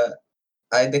 Yes.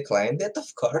 I declined it,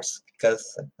 of course,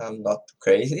 because I'm not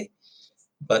crazy.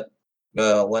 But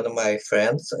one of my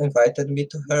friends invited me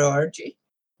to her orgy,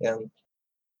 and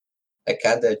I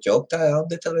kind of joked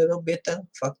around it a little bit and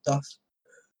fucked off.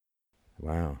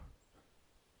 Wow.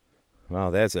 Well,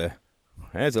 there's a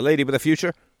lady with a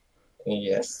future.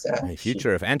 Yes. A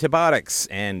future of antibiotics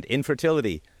and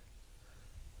infertility.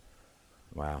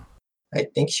 Wow. I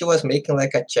think she was making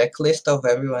like a checklist of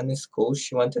everyone in school.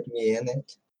 She wanted me in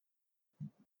it.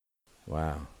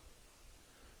 Wow.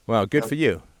 Well, good for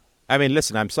you. I mean,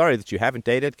 listen, I'm sorry that you haven't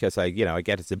dated, because I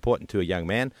get it's important to a young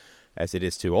man, as it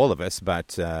is to all of us.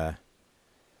 But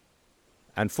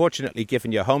unfortunately,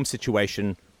 given your home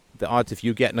situation, the odds of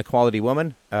you getting a quality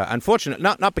woman, unfortunately,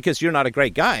 not because you're not a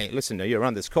great guy. Listen, you're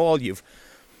on this call. You've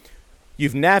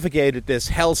navigated this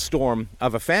hellstorm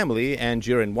of a family, and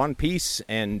you're in one piece,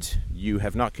 and you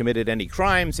have not committed any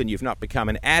crimes, and you've not become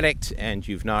an addict, and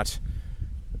you've not,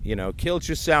 killed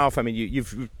yourself. I mean,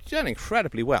 you've done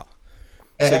incredibly well.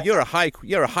 So you're a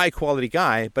high quality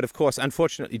guy, but of course,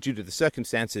 unfortunately, due to the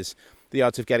circumstances, the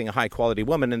odds of getting a high quality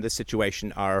woman in this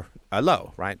situation are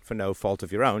low, right? For no fault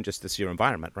of your own, just this your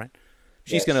environment, right?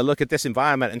 She's going to look at this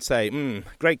environment and say,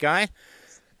 great guy.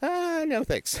 No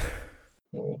thanks.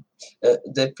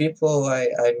 The people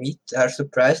I meet are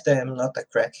surprised I am not a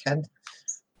crackhead.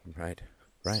 Right.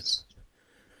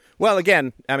 Well,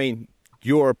 again, I mean,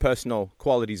 your personal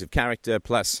qualities of character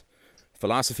plus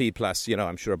philosophy plus,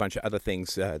 I'm sure a bunch of other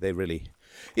things, they really,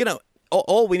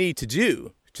 all we need to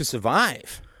do to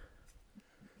survive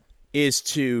is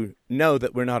to know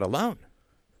that we're not alone.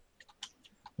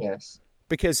 Yes.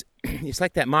 Because it's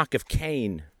like that mark of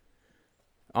Cain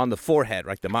on the forehead,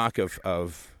 right? The mark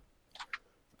of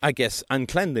I guess,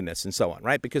 uncleanliness and so on,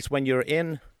 right? Because when you're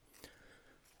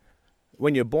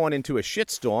born into a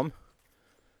shitstorm,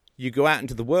 you go out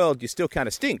into the world, you still kind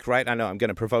of stink, right? I know I'm going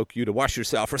to provoke you to wash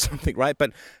yourself or something, right?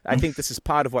 But I think this is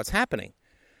part of what's happening,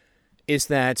 is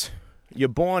that you're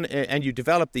born and you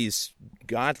develop these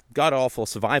god-awful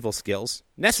survival skills,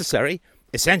 necessary,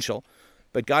 essential,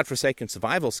 but God-forsaken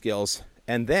survival skills,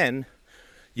 and then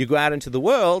you go out into the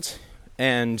world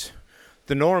and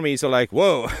the normies are like,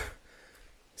 whoa,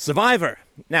 survivor.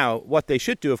 Now, what they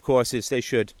should do, of course, is they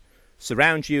should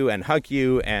surround you and hug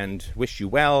you and wish you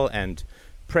well and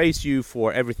praise you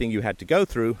for everything you had to go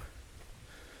through.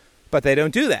 But they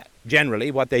don't do that.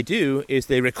 Generally, what they do is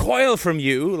they recoil from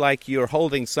you like you're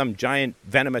holding some giant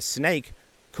venomous snake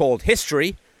called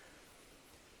history,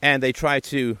 and they try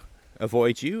to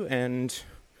avoid you and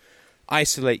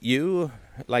isolate you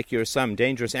like you're some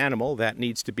dangerous animal that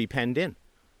needs to be penned in.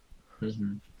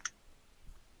 Mm-hmm.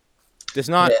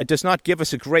 It does not give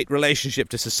us a great relationship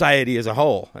to society as a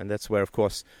whole, and that's where, of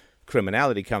course,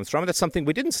 criminality comes from. And that's something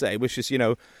we didn't say, which is,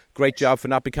 great job for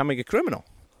not becoming a criminal.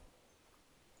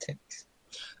 Thanks.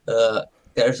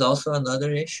 There's also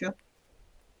another issue.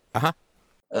 Uh-huh.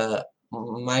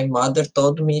 My mother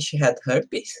told me she had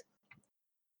herpes.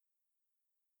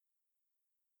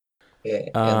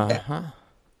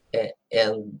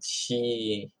 And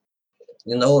she,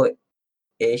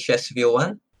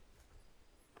 HSV1?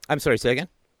 I'm sorry, say again?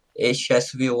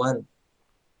 HSV1.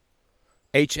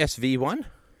 HSV1?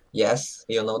 Yes,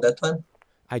 you know that one?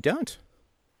 I don't.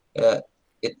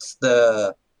 It's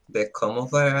the common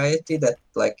variety that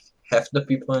like half the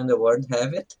people in the world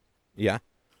have it. Yeah.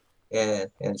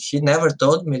 And she never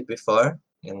told me before,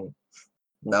 and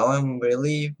now I'm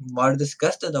really more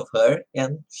disgusted of her,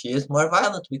 and she is more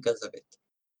violent because of it.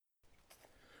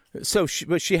 So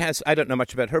she has, I don't know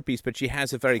much about herpes, but she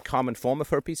has a very common form of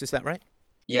herpes, is that right?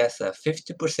 Yes,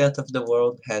 50% of the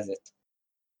world has it.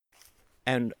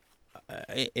 And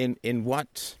in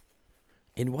what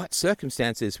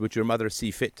circumstances would your mother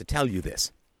see fit to tell you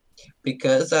this?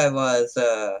 Because I was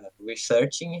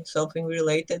researching something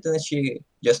related, and she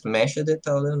just mentioned it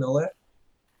out of nowhere.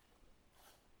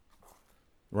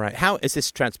 Right. How is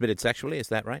this transmitted sexually? Is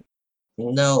that right?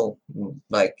 No,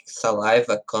 like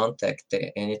saliva contact,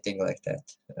 anything like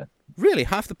that. Really?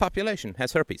 Half the population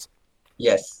has herpes?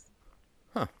 Yes.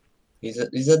 Huh.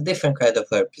 It's a different kind of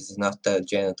herpes, it's not the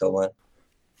genital one.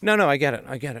 No, I get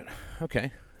it.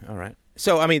 Okay. All right.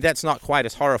 So, I mean, that's not quite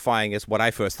as horrifying as what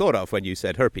I first thought of when you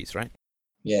said herpes, right?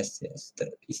 Yes.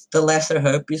 It's the lesser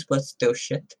herpes, but still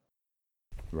shit.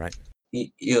 Right.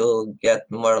 You'll get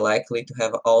more likely to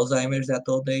have Alzheimer's at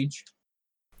old age.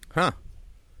 Huh.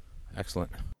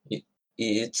 Excellent.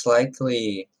 It's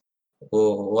likely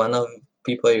one of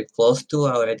people you're close to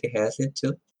already has it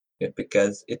too,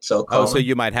 because it's so common. Oh, so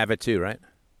you might have it too, right?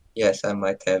 Yes, I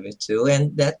might have it too,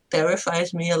 and that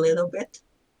terrifies me a little bit.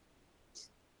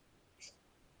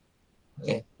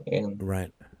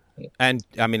 Right. And,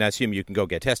 I mean, I assume you can go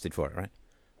get tested for it, right?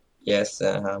 Yes,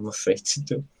 I'm afraid to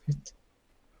do it.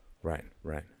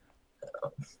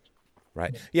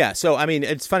 Right. Yeah, so, I mean,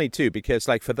 it's funny, too, because,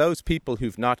 like, for those people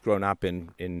who've not grown up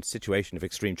in situation of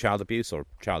extreme child abuse or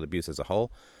child abuse as a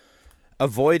whole,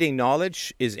 avoiding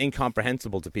knowledge is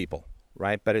incomprehensible to people,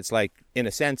 right? But it's like, in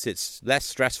a sense, it's less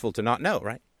stressful to not know,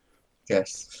 right?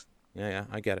 Yes. Yeah,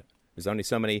 I get it. There's only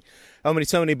so many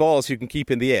balls you can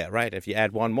keep in the air, right? If you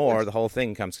add one more, the whole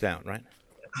thing comes down, right?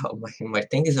 Oh, my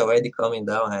thing is already coming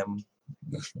down. I'm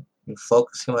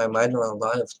focusing my mind on a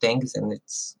lot of things, and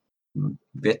it's a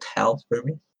bit hell for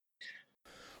me.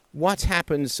 What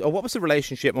happens, or what was the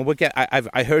relationship? And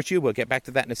I heard you, we'll get back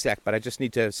to that in a sec, but I just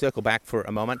need to circle back for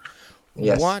a moment.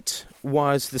 Yes. What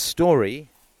was the story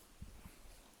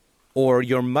or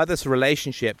your mother's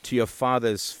relationship to your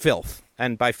father's filth?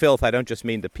 And by filth, I don't just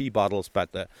mean the pee bottles,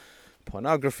 but the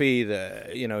pornography,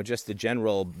 just the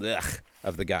general blech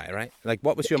of the guy, right? Like,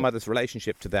 what was your mother's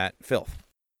relationship to that filth?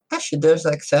 She just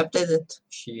accepted it.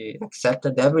 She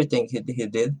accepted everything he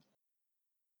did.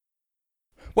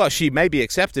 Well, she maybe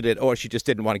accepted it, or she just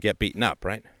didn't want to get beaten up,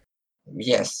 right?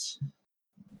 Yes.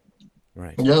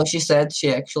 Right. No, she said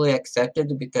she actually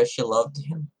accepted it because she loved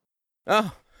him.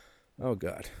 Oh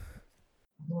God.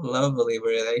 Lovely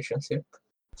relationship.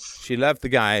 She loved the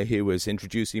guy who was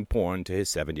introducing porn to his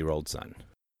 7-year-old son.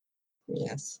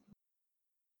 Yes.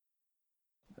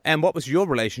 And what was your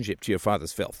relationship to your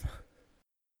father's filth?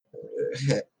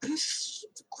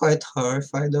 Quite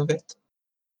horrified of it.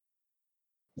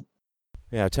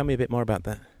 Yeah, tell me a bit more about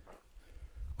that.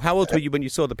 How old were you when you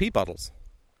saw the pee bottles?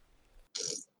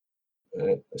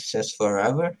 Since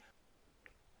forever.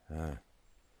 I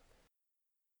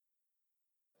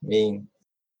mean,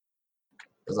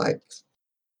 like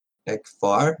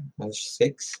 4 or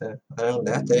 6, around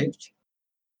that age.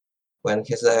 when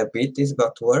his diabetes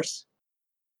got worse.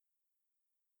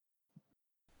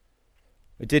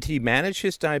 Did he manage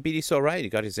his diabetes all right? He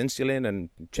got his insulin and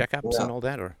checkups and No, all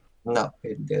that, or no,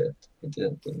 he didn't. He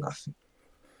didn't do nothing.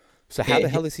 so? How the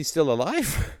He, hell is he still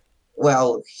alive?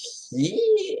 well,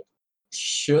 he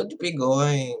should be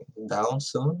going down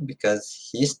soon because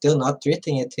he's still not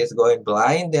treating it. He's going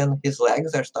blind and his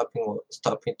legs are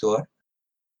stopping to work.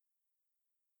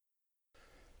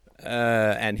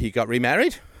 And he got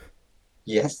remarried.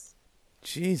 Yes,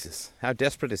 Jesus, how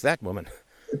desperate is that woman?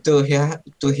 to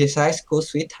his high school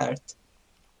sweetheart.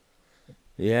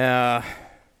 Yeah.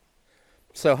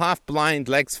 So half blind,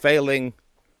 legs failing,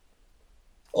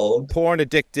 Old. porn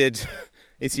addicted.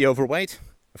 Is he overweight?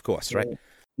 Of course, right?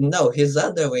 No, he's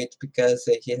underweight because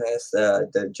he has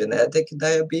the genetic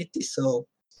diabetes. So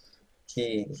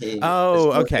he.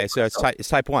 Oh, is okay. losing So it's muscle.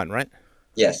 type 1, right?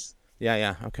 Yes.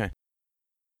 Yeah. Okay.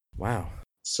 Wow.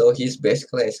 So he's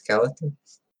basically a skeleton.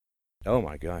 Oh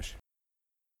my gosh.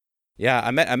 Yeah,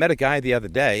 I met a guy the other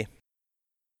day,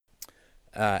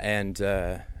 and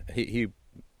he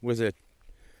was a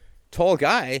tall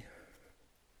guy,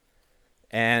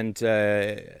 and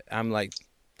I'm like,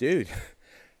 dude,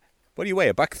 what do you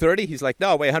weigh? $130? He's like,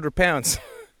 no, I weigh 100 pounds.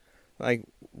 Like,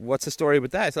 what's the story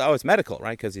with that? I said, oh, it's medical,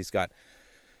 right? Because he's got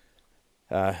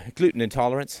gluten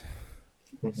intolerance,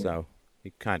 so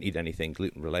he can't eat anything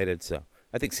gluten related. So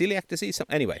I think celiac disease.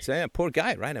 Anyway, so yeah, poor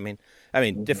guy, right? I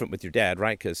mean, different with your dad,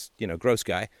 right? Because gross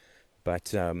guy, but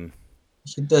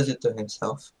He does it to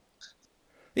himself.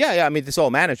 yeah. I mean, this is all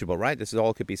manageable, right? This is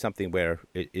all could be something where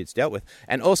it's dealt with.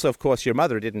 And also, of course, your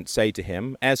mother didn't say to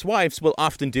him, as wives will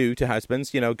often do to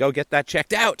husbands, go get that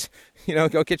checked out.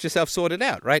 Go get yourself sorted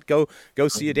out, right? Go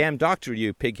see a damn doctor,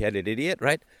 you pig-headed idiot,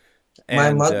 right? My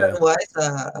And mother was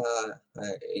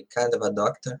a kind of a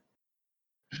doctor.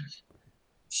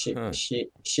 She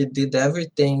did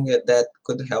everything that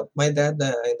could help my dad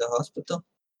in the hospital.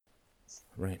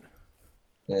 right.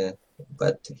 Yeah,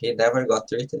 but he never got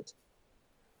treated.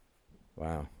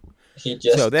 Wow. He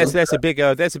just So there's took a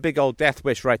big old death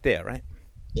wish right there, right?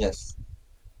 yes.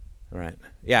 Right.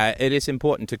 Yeah, it is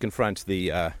important to confront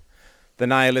the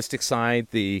nihilistic side,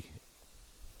 the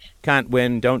can't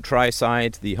win, don't try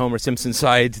side, the Homer Simpson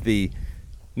side, the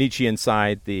Nietzschean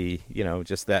side, the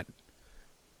just that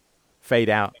fade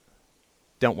out,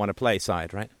 don't want to play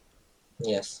side, right?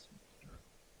 Yes.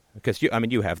 Because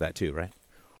you have that too, right?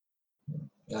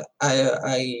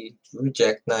 I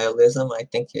reject nihilism. I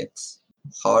think it's a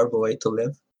horrible way to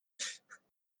live.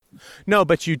 No,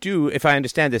 but you do, if I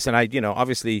understand this, and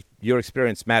obviously your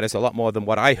experience matters a lot more than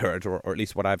what I heard, or at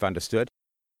least what I've understood.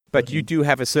 But you do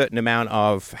have a certain amount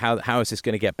of how is this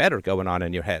going to get better going on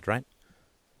in your head, right?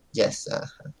 Yes.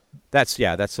 That's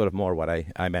sort of more what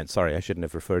I meant. Sorry, I shouldn't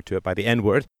have referred to it by the N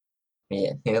word.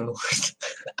 Yeah. And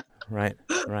Right.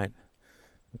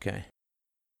 Okay.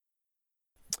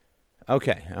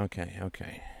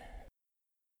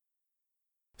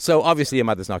 So obviously your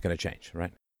mother's not going to change,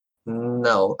 right?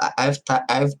 no, I've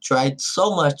tried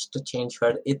so much to change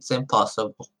her. It's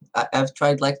impossible. I've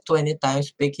tried like 20 times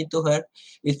speaking to her.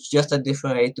 It's just a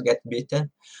different way to get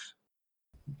beaten.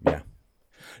 Yeah.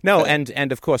 No, But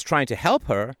and of course trying to help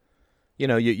her.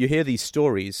 You hear these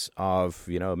stories of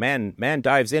man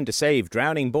dives in to save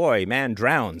drowning boy, man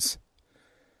drowns,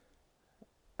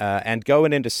 and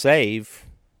going in to save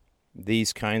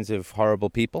these kinds of horrible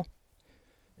people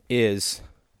is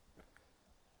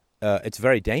it's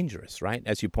very dangerous, right?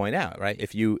 As you point out, right?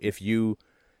 If you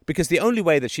because the only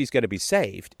way that she's going to be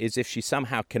saved is if she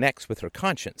somehow connects with her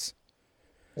conscience.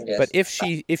 yes. But if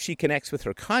she connects with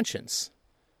her conscience,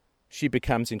 she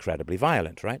becomes incredibly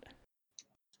violent, right?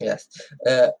 Yes.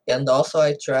 And also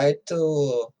I tried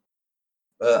to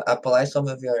apply some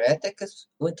of your ethics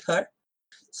with her.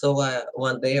 So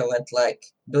one day I went like,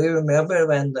 do you remember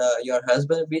when your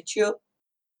husband beat you?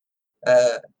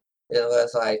 It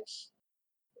was like,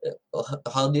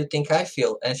 how do you think I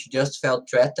feel? And she just felt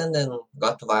threatened and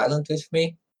got violent with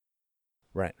me.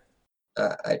 Right.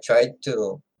 I tried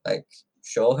to like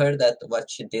show her that what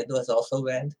she did was also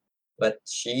bad, but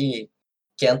she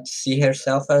can't see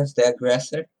herself as the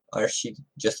aggressor, or she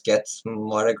just gets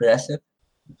more aggressive.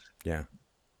 Yeah.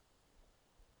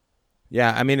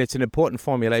 Yeah, I mean, it's an important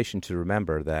formulation to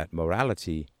remember that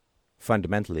morality,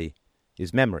 fundamentally,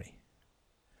 is memory.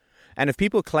 And if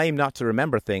people claim not to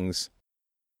remember things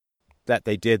that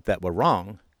they did that were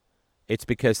wrong, it's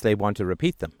because they want to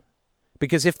repeat them.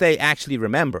 Because if they actually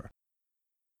remember,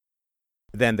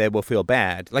 then they will feel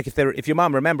bad. Like if your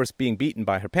mom remembers being beaten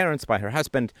by her parents, by her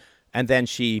husband, and then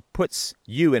she puts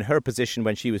you in her position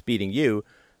when she was beating you,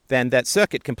 then that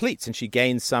circuit completes and she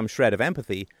gains some shred of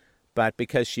empathy. But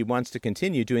because she wants to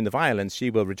continue doing the violence, she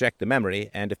will reject the memory.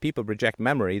 And if people reject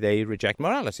memory, they reject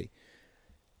morality.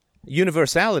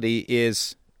 Universality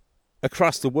is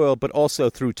across the world, but also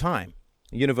through time.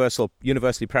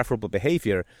 Universally preferable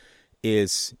behavior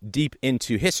is deep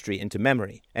into history, into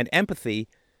memory. And empathy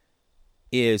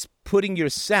is putting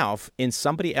yourself in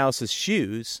somebody else's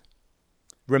shoes,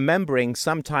 remembering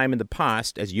some time in the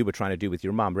past, as you were trying to do with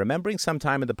your mom, remembering some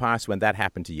time in the past when that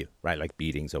happened to you, right? Like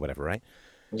beatings or whatever, right?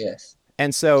 Yes.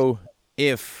 And so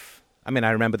I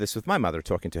remember this with my mother,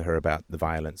 talking to her about the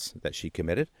violence that she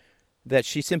committed, that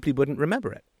she simply wouldn't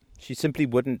remember it. She simply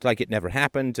wouldn't, like it never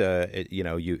happened.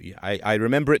 I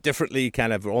remember it differently,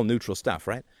 kind of all neutral stuff,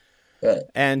 right?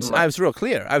 And I was real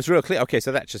clear. Okay,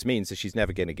 so that just means that she's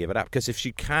never going to give it up. Because if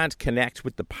she can't connect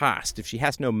with the past, if she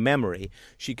has no memory,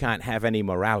 she can't have any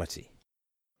morality.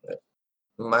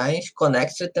 Mine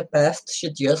connects with the past.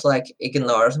 She just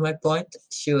ignores my point.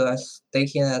 She was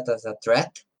taking it as a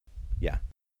threat. Yeah.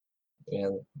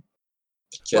 And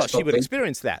well, she would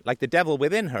experience that. Like the devil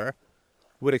within her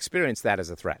would experience that as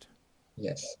a threat.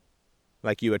 Yes.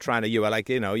 Like you'll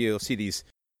see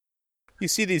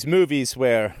these movies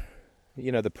where,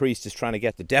 the priest is trying to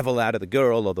get the devil out of the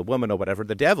girl or the woman or whatever.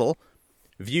 The devil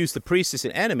views the priest as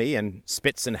an enemy and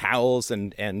spits and howls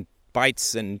and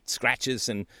bites and scratches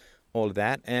and all of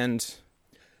that. And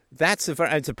it's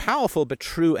a powerful but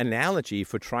true analogy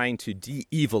for trying to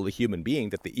de-evil the human being,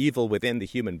 that the evil within the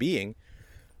human being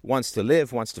wants to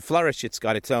live, wants to flourish. It's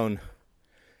got its own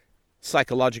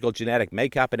psychological genetic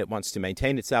makeup, and it wants to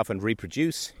maintain itself and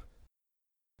reproduce.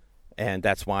 And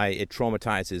that's why it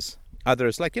traumatizes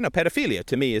others. Like, pedophilia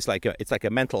to me is it's like a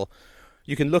mental,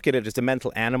 you can look at it as a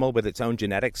mental animal with its own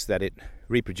genetics, that it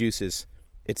reproduces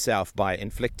itself by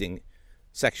inflicting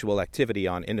sexual activity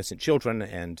on innocent children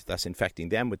and thus infecting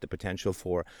them with the potential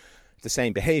for the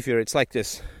same behavior. It's like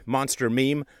this monster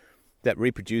meme that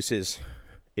reproduces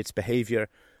its behavior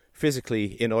physically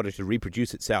in order to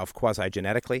reproduce itself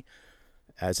quasi-genetically.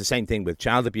 It's the same thing with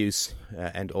child abuse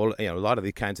and all, a lot of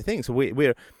these kinds of things. So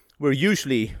we're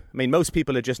usually, most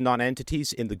people are just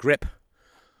non-entities in the grip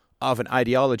of an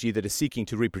ideology that is seeking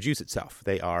to reproduce itself.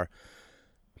 They are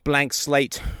blank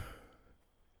slate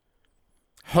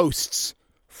hosts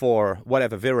for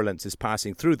whatever virulence is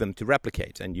passing through them to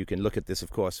replicate. And you can look at this,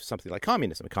 of course, something like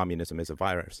communism. Communism is a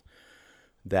virus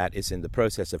that is in the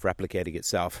process of replicating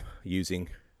itself using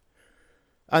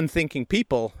unthinking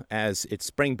people as its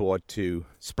springboard to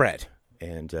spread.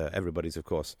 And everybody's, of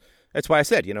course, that's why I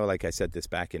said, like I said this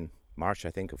back in March,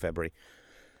 I think, or February.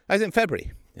 I was in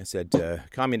February. I said,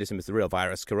 communism is the real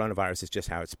virus. Coronavirus is just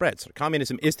how it spreads. So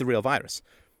communism is the real virus.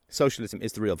 Socialism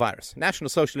is the real virus. National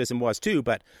Socialism was too,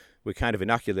 but we're kind of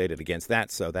inoculated against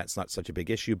that, so that's not such a big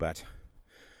issue. But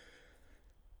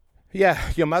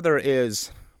yeah, your mother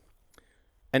is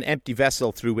an empty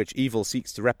vessel through which evil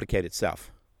seeks to replicate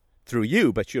itself. Through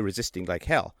you, but you're resisting like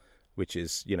hell, which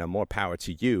is, more power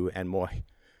to you and more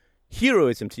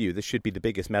heroism to you. This should be the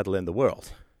biggest medal in the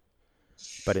world.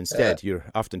 But instead, you're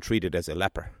often treated as a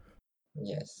leper.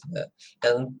 Yes.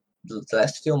 And the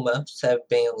last few months have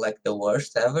been the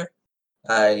worst ever.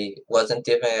 I wasn't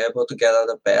even able to get out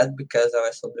of bed because I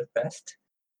was so depressed.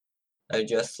 I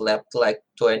just slept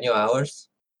 20 hours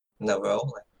in a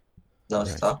row,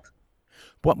 non-stop.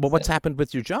 Right. What's happened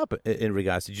with your job in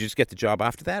regards? Did you just get the job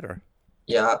after that, or?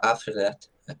 Yeah, after that.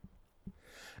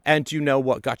 And do you know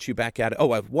what got you back out?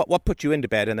 What put you into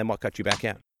bed, and then what got you back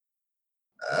out?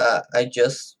 I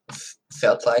just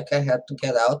felt like I had to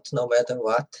get out no matter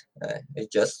what. I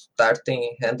just started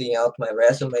handing out my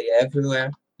resume everywhere,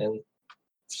 and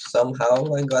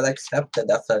somehow I got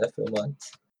accepted after a few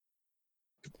months.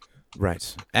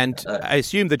 Right. And I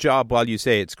assume the job, while you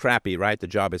say it's crappy, right, the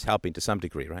job is helping to some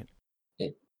degree, right?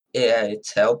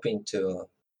 It's helping to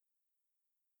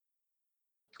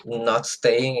not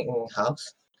staying in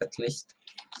house, at least.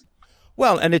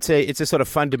 Well, and it's a sort of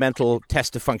fundamental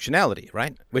test of functionality,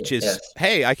 right? Which is, yes.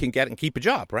 Hey, I can get and keep a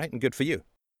job, right? And good for you.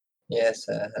 Yes,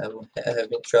 I'm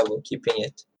having trouble keeping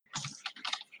it.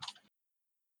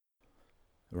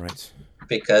 Right.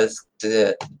 Because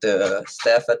the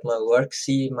staff at my work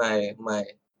see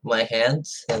my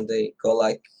hands, and they go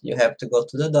you have to go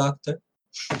to the doctor.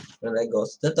 And I go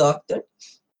to the doctor,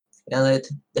 and it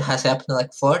has happened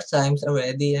 4 times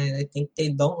already, and I think they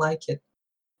don't like it.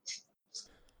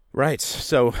 Right.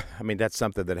 So, that's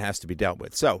something that has to be dealt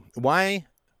with. So, why?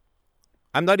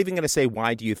 I'm not even going to say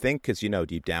why do you think, because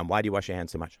deep down, why do you wash your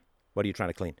hands so much? What are you trying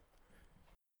to clean?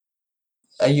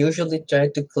 I usually try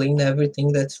to clean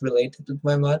everything that's related to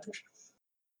my mother.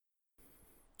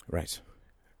 Right.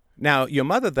 Now, your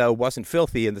mother, though, wasn't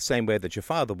filthy in the same way that your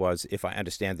father was, if I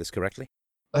understand this correctly.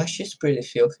 Well, she's pretty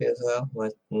filthy as well,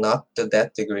 but not to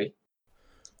that degree.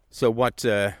 So what's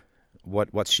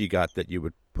she got that you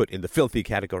would put in the filthy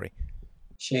category?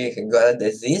 She got a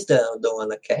disease that I don't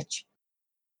want to catch.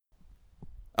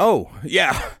 Oh,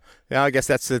 yeah. Yeah, I guess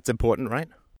it's important, right?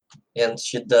 And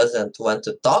she doesn't want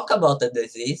to talk about the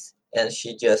disease, and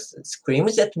she just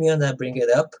screams at me when I bring it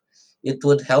up. It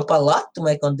would help a lot to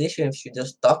my condition if she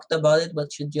just talked about it,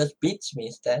 but she just beats me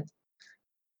instead.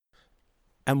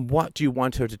 And what do you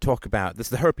want her to talk about? This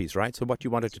is the herpes, right? So what do you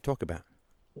want her to talk about?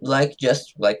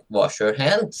 Just wash your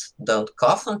hands, don't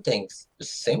cough on things,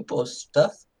 simple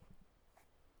stuff.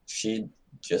 She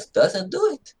just doesn't do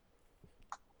it.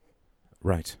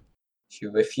 Right. She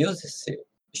refuses to.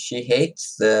 She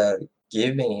hates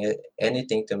giving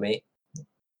anything to me.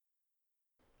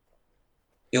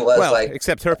 It was well,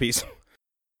 except herpes.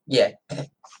 Yeah.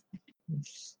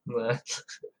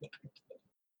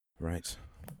 Right.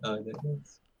 Oh,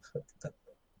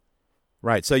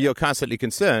 right. So you're constantly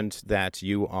concerned that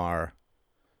you are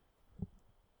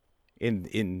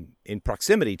in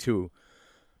proximity to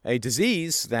a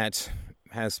disease that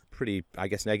has pretty, I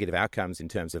guess, negative outcomes in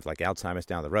terms of like Alzheimer's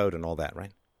down the road and all that,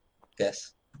 right?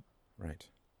 Yes. Right.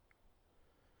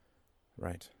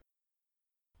 Right.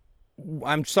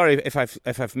 I'm sorry if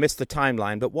I've missed the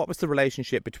timeline, but what was the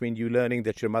relationship between you learning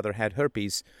that your mother had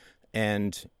herpes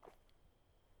and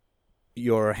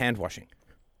your hand washing?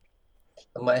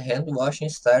 My hand washing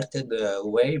started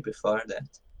way before that.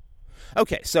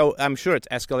 Okay, so I'm sure it's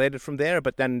escalated from there,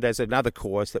 but then there's another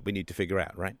cause that we need to figure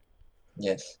out, right?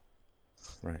 Yes.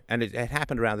 Right. And it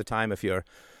happened around the time of your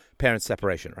parents'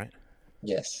 separation, right?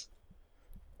 Yes.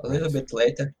 A little bit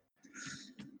later.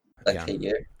 A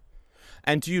year.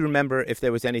 And do you remember if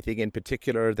there was anything in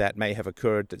particular that may have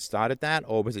occurred that started that?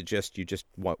 Or was it just you just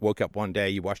woke up one day,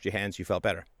 you washed your hands, you felt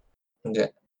better? Yeah.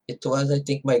 It was, I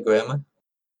think, my grandma.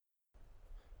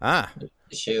 Ah.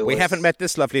 We haven't met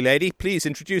this lovely lady. Please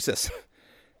introduce us.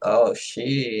 Oh,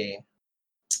 she's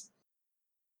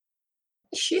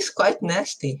quite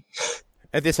nasty.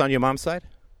 Is this on your mom's side?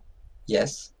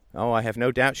 Yes. Oh, I have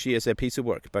no doubt she is a piece of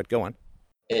work, but go on.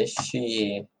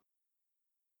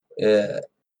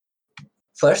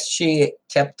 First, she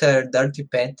kept her dirty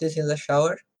panties in the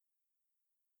shower.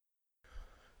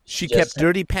 She kept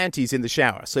dirty panties in the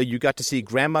shower, so you got to see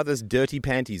grandmother's dirty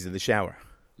panties in the shower.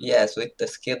 Yes, with the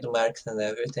skid marks and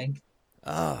everything.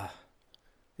 Ah.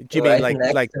 Do you mean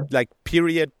like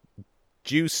period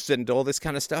juice and all this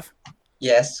kind of stuff?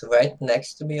 Yes, right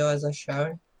next to me was a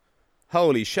shower.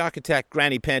 Holy shark attack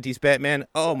granny panties, Batman.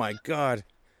 Oh my god.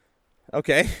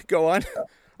 Okay, go on.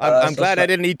 I'm glad I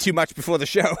didn't eat too much before the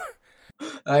show.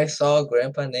 I saw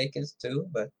Grandpa naked too,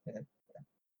 but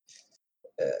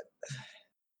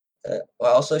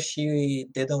also she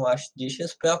didn't wash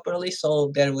dishes properly,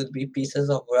 so there would be pieces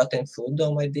of rotten food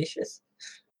on my dishes.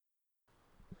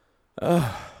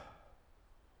 Oh.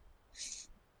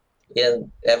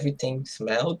 And everything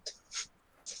smelled.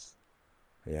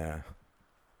 Yeah.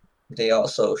 They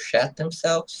also shat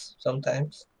themselves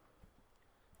sometimes.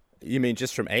 You mean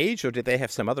just from age, or did they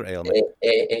have some other ailment?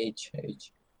 Age.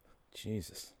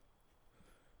 Jesus.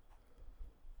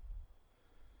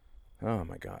 Oh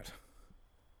my god.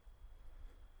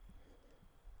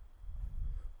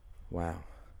 Wow.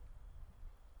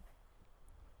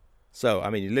 So, I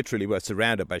mean, you literally were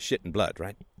surrounded by shit and blood,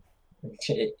 right?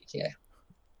 Yeah.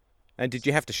 And did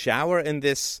you have to shower in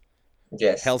this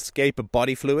hellscape of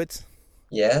body fluids?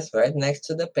 Yes, right next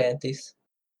to the panties.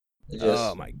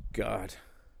 Oh my god.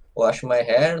 Wash my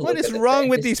hair. What is wrong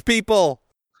with these people?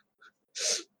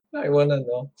 I wanna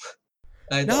know.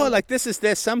 No, like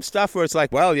there's some stuff where it's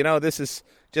like, well, you know, this is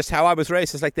just how I was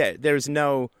raised. It's like there's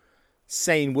no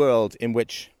sane world in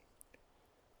which,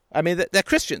 I mean, they're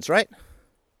Christians, right?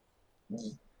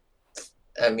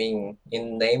 I mean,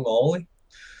 in name only.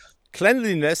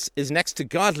 Cleanliness is next to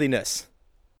godliness.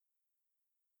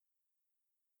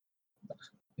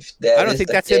 I don't think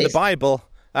that's in the Bible.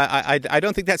 I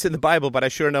don't think that's in the Bible, but I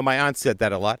sure know my aunt said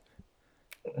that a lot.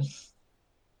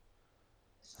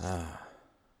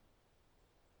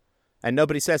 And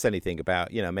nobody says anything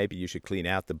about, you know, maybe you should clean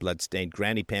out the blood-stained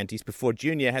granny panties before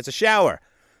Junior has a shower.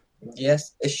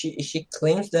 Yes, she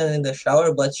cleans them in the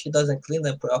shower, but she doesn't clean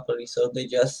them properly, so they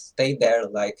just stay there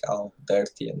like all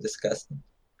dirty and disgusting.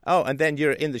 Oh, and then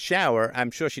you're in the shower. I'm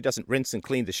sure she doesn't rinse and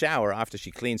clean the shower after she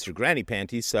cleans her granny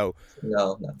panties, so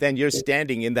no. Then you're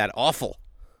standing in that awful.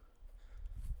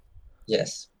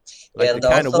 Yes. Like and the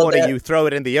kind of water you throw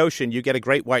it in the ocean, you get a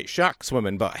great white shark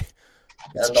swimming by.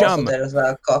 It's and chum. Also there's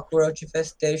a cockroach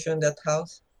infestation in that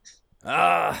house.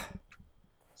 Ah.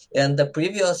 And the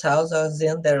previous house I was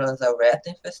in, there was a rat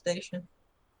infestation.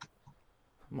 Oh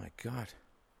my god.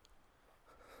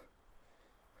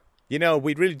 You know,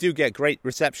 we really do get great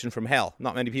reception from hell.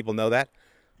 Not many people know that,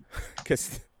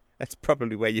 because that's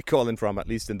probably where you're calling from, at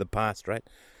least in the past, right?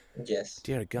 Yes.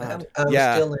 Dear God. I'm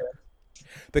Yeah. still there.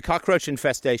 The cockroach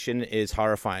infestation is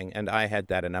horrifying, and I had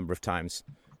that a number of times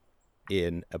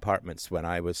in apartments when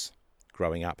I was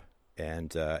growing up,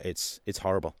 and it's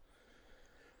horrible.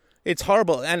 It's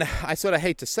horrible, and I sort of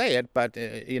hate to say it, but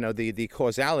the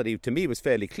causality to me was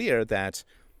fairly clear that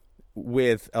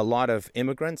with a lot of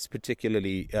immigrants,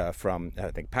 particularly from I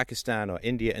think Pakistan or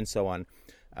India and so on,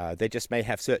 they just may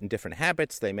have certain different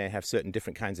habits. They may have certain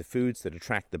different kinds of foods that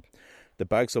attract the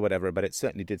bugs or whatever. But it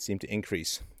certainly did seem to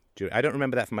increase. I don't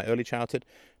remember that from my early childhood,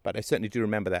 but I certainly do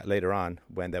remember that later on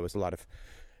when there was a lot of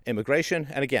immigration.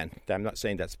 And again, I'm not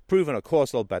saying that's proven or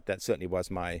causal, but that certainly was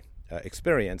my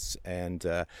experience. And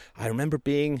I remember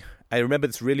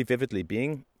this really vividly,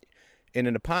 being in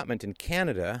an apartment in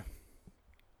Canada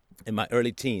in my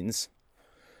early teens.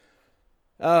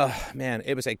 Oh, man,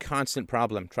 it was a constant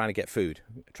problem trying to get food.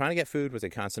 Trying to get food was a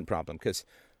constant problem because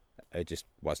it just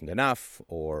wasn't enough,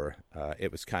 or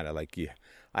it was kind of like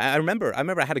I remember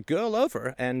I had a girl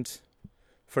over and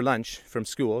for lunch from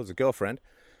school as a girlfriend,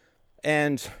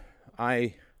 and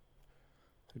I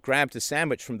grabbed a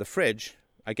sandwich from the fridge.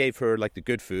 I gave her like the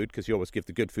good food, because you always give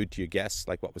the good food to your guests,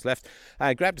 like what was left.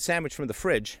 I grabbed a sandwich from the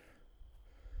fridge,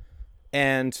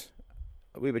 and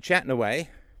we were chatting away.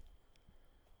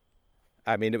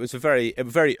 I mean, it was a very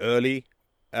early,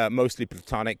 mostly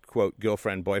platonic, quote,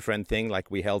 girlfriend-boyfriend thing.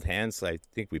 Like, we held hands. I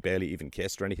think we barely even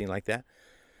kissed or anything like that.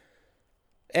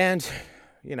 And,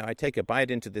 I take a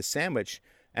bite into this sandwich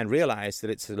and realize that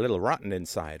it's a little rotten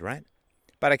inside, right?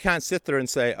 But I can't sit there and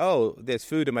say, oh, there's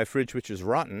food in my fridge which is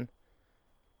rotten.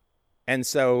 And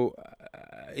so,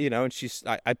 and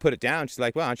I put it down. She's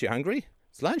like, well, aren't you hungry?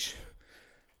 It's lunch.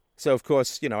 So, of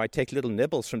course, I take little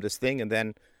nibbles from this thing, and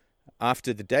then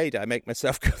after the date, I make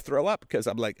myself throw up because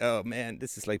I'm like, oh, man,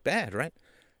 this is like bad, right?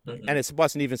 Mm-hmm. And it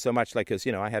wasn't even so much like, because,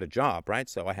 I had a job, right?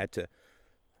 So I had to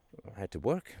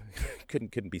work.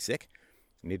 couldn't be sick.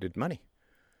 Needed money.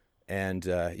 And,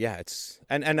 I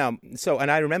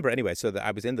remember anyway, so that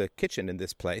I was in the kitchen in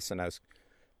this place, and I was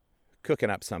cooking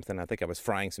up something. I think I was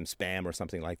frying some Spam or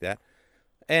something like that.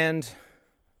 And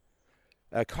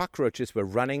cockroaches were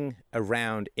running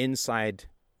around inside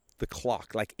the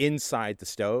clock, like inside the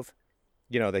stove.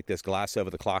 Like there's glass over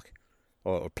the clock,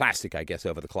 or plastic, I guess,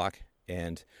 over the clock.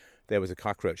 And there was a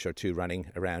cockroach or two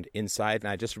running around inside. And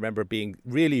I just remember being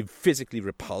really physically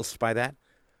repulsed by that,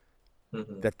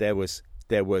 that there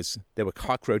were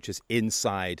cockroaches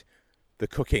inside the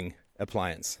cooking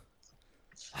appliance.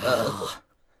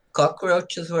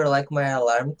 Cockroaches were like my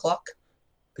alarm clock,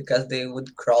 because they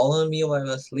would crawl on me while I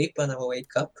was asleep and I would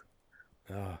wake up.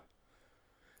 Oh.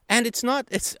 And it's not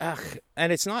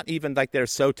even like they're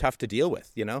so tough to deal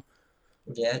with, Yeah.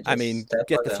 I mean,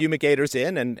 get the fumigators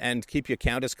in and keep your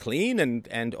counters clean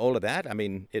and all of that. I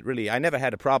mean, I never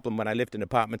had a problem when I lived in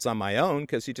apartments on my own,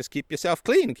 because you just keep yourself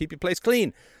clean and keep your place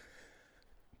clean.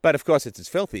 But of course, it's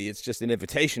filthy. It's just an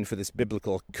invitation for this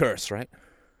biblical curse, right?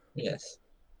 Yes.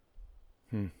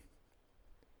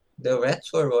 The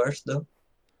rats were worse, though.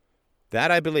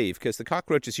 That I believe, because the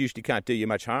cockroaches usually can't do you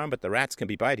much harm, but the rats can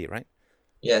be bitey, right?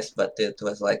 Yes, but it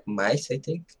was like mice, I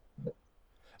think.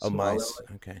 Oh, mice.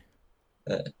 Okay.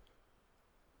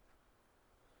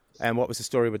 And what was the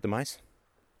story with the mice?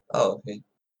 Oh,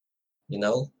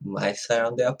 mice are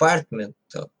on the apartment,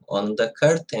 on the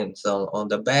curtains, on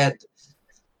the bed.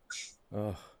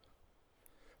 Oh.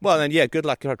 Well, then, yeah, good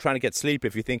luck trying to get sleep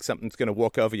if you think something's going to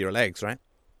walk over your legs, right?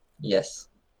 Yes.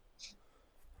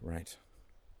 Right.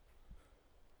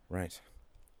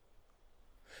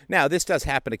 Now, this does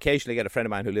happen occasionally. I got a friend of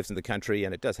mine who lives in the country,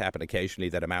 and it does happen occasionally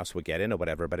that a mouse would get in or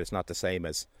whatever, but it's not the same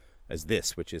as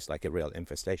this, which is like a real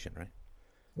infestation, right?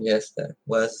 Yes, there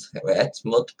was rats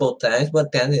multiple times,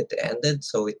 but then it ended,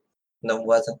 so it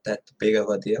wasn't that big of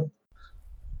a deal.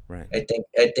 Right.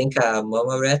 I think a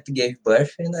mama rat gave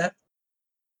birth in there.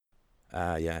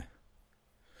 Yeah.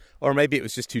 Or maybe it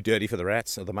was just too dirty for the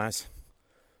rats or the mice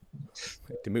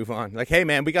to move on. Like, hey,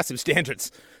 man, we got some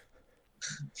standards.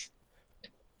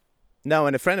 No,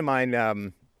 and a friend of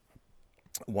mine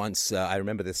once, I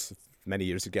remember this many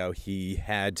years ago, he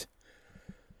had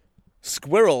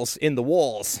squirrels in the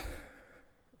walls,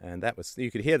 and you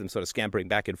could hear them sort of scampering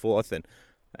back and forth, and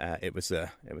it was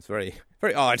very,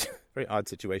 very odd, very odd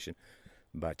situation.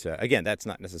 But again, that's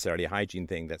not necessarily a hygiene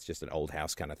thing. That's just an old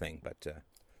house kind of thing. But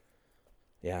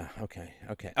yeah, okay,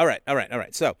 all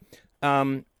right. So,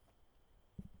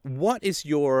 what is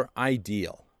your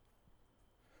ideal?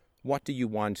 What do you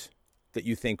want that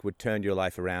you think would turn your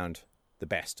life around the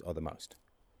best or the most?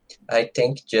 I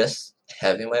think just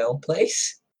having my own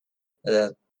place. Uh,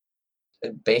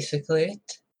 Basically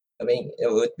it. I mean,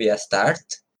 it would be a start.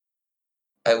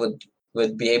 I would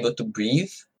be able to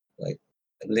breathe, like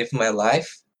live my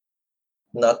life,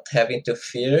 not having to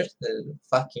fear the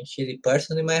fucking shitty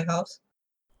person in my house.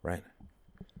 Right.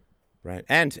 Right.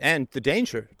 And the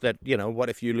danger that, what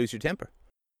if you lose your temper?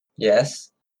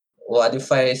 Yes. What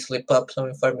if I slip up some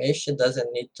information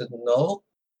doesn't need to know?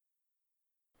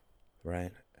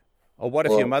 Right. Or what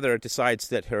if your Well, mother decides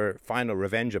that her final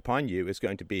revenge upon you is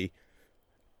going to be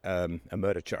a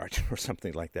murder charge or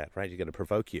something like that, right? You're going to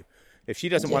provoke you. If she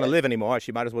doesn't want to yeah, live anymore,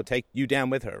 she might as well take you down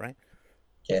with her, right?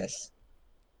 yes,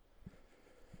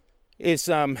 Is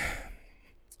and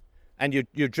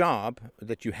your job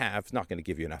that you have is not going to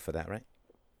give you enough for that, right?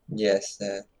 yes.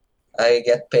 I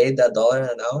get paid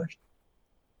 $1 an hour.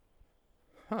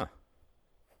 Huh.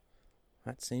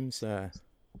 That seems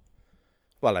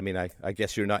well, I mean, I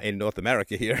guess you're not in North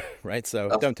America here, right?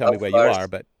 So don't tell me Of where you are, course.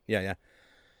 but yeah.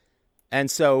 And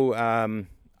so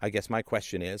I guess my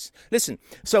question is, listen,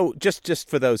 so just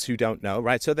for those who don't know,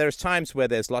 right? So there's times where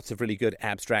there's lots of really good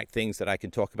abstract things that I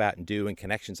can talk about and do and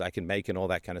connections I can make and all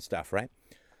that kind of stuff, right?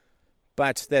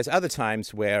 But there's other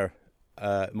times where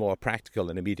more practical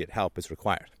and immediate help is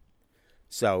required.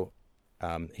 So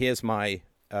here's my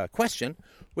question,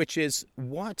 which is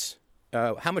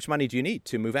how much money do you need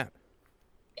to move out?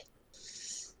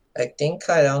 I think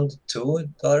around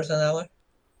 $2 an hour.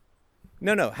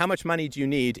 No. How much money do you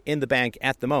need in the bank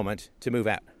at the moment to move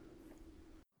out?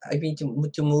 I mean, to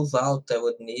move out, I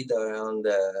would need around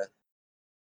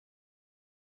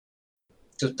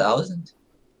 2,000.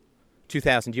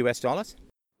 2,000 US dollars?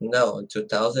 No,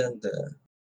 2,000.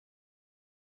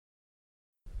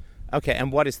 Okay,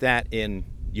 and what is that in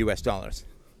US dollars?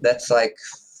 That's like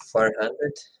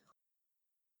 400.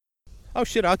 Oh,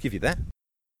 shit, I'll give you that.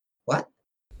 What?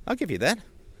 I'll give you that.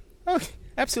 Oh,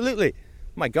 absolutely.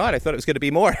 My God, I thought it was going to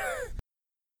be more.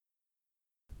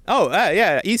 Oh,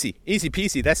 yeah, easy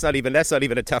peasy. That's not even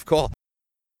a tough call.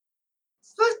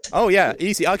 What? Oh, yeah,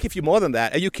 easy. I'll give you more than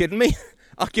that. Are you kidding me?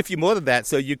 I'll give you more than that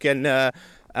so you can,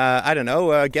 I don't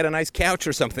know, get a nice couch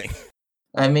or something.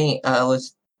 I mean, I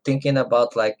was thinking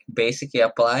about like basic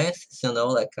appliances,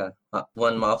 like a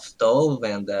one-mouth stove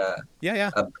and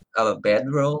Yeah. a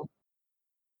bedroll.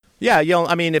 Yeah,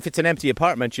 I mean, if it's an empty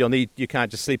apartment, you can't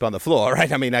just sleep on the floor,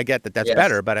 right? I mean, I get that that's Yes,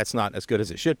 better, but it's not as good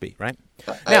as it should be, right?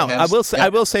 I Now, have. I will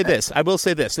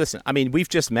say this. Listen, I mean, we've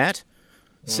just met,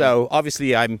 so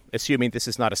obviously I'm assuming this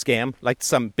is not a scam, like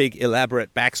some big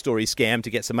elaborate backstory scam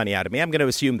to get some money out of me. I'm going to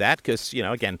assume that because,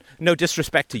 again, no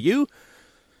disrespect to you,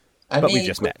 I but we've mean,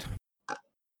 just met.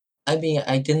 I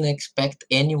didn't expect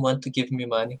anyone to give me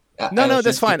money. I No, was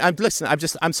that's just fine.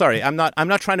 I'm sorry. I'm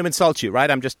not trying to insult you, right?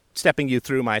 I'm just stepping you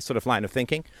through my sort of line of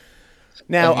thinking. I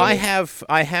Now, mean,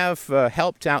 I have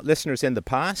helped out listeners in the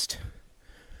past,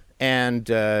 and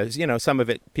some of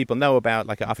it people know about,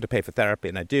 like I offer to pay for therapy,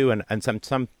 and I do, and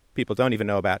some people don't even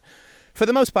know about. For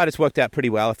the most part, it's worked out pretty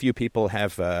well. A few people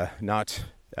have not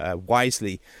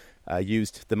wisely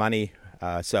used the money,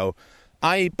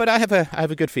 but I have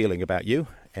a good feeling about you,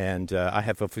 and I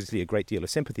have obviously a great deal of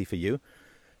sympathy for you.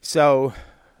 So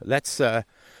let's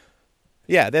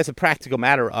there's a practical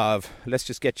matter of let's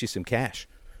just get you some cash.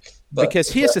 but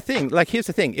Because here's the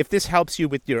thing. If this helps you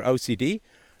with your OCD,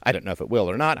 I don't know if it will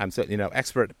or not. I'm certainly no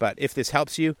expert, but if this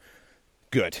helps you,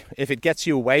 good. If it gets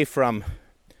you away from,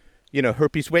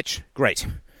 herpes witch, great.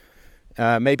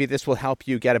 Maybe this will help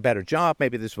you get a better job.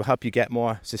 Maybe this will help you get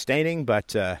more sustaining.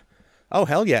 But oh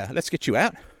hell yeah, let's get you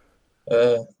out.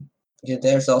 uh,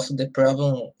 there's also the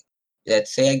problem.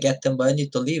 Let's say I get the money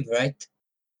to leave, right?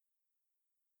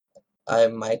 I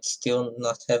might still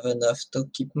not have enough to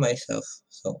keep myself,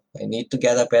 so I need to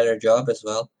get a better job as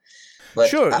well. But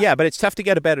Sure, yeah, but it's tough to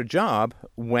get a better job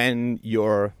when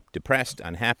you're depressed,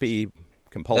 unhappy, uh,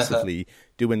 compulsively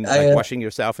doing I like washing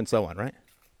yourself and so on, right?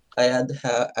 I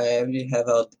already have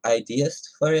ideas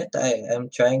for it. I am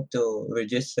trying to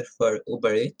register for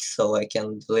Uber Eats so I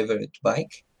can deliver it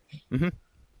bike. Mm-hmm.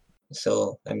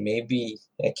 So maybe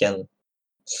I can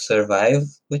survive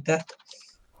with that.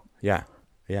 Yeah,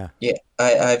 yeah, Yeah,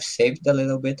 I've saved a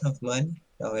little bit of money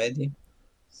already.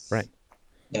 right,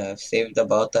 Yeah, I've saved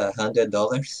about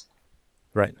 $100.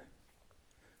 right,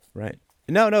 right.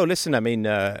 No. Listen, I mean,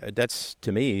 that's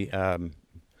to me,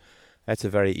 that's a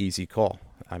very easy call.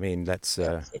 I mean, let's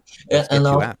And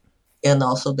get you out. and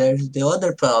also there's the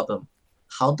other problem.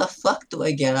 How the fuck do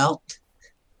I get out?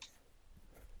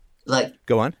 Like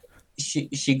Go on.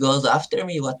 she goes after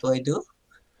me. What do I do?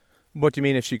 What do you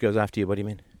mean if she goes after you? What do you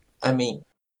mean? I mean,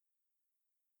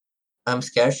 I'm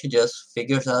scared she just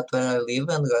figures out where I live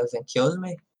and goes and kills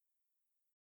me.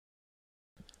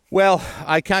 Well,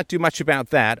 I can't do much about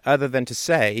that other than to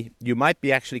say you might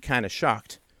be actually kind of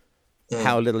shocked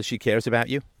how little she cares about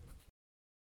you.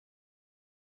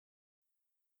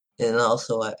 And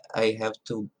also, I have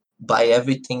to buy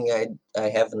everything I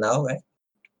have now, right?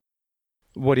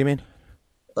 What do you mean?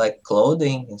 Like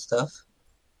clothing and stuff.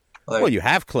 Or, Well, you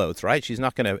have clothes, right? Is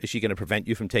she gonna prevent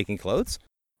you from taking clothes?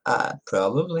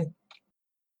 probably.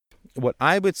 What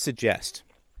I would suggest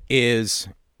is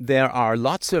there are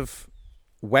lots of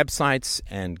websites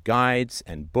and guides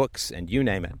and books and you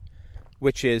name it,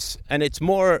 and it's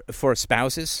more for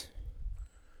spouses.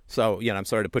 So, I'm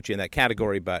sorry to put you in that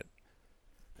category, but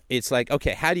it's like,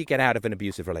 okay, how do you get out of an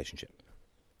abusive relationship?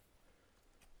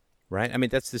 Right? I mean,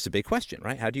 this is a big question,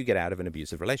 right? How do you get out of an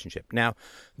abusive relationship? Now,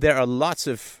 there are lots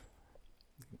of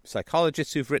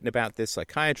psychologists who've written about this,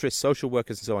 psychiatrists, social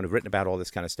workers, and so on, who've written about all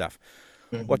this kind of stuff.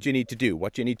 Mm-hmm. What you need to do,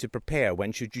 what you need to prepare,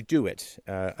 when should you do it?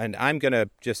 And I'm going to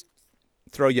just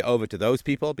throw you over to those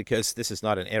people because this is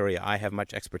not an area I have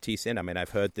much expertise in. I mean, I've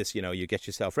heard this, you get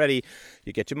yourself ready,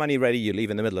 you get your money ready, you leave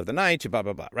in the middle of the night, blah,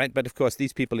 blah, blah, right? But of course,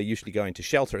 these people are usually going to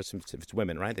shelters. If it's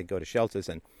women, right? They go to shelters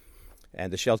and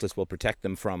the shelters will protect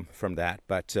them from that.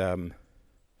 But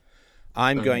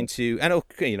I'm going to, and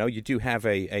okay, you do have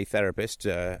a therapist,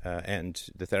 and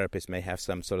the therapist may have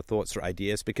some sort of thoughts or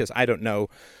ideas because I don't know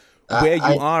where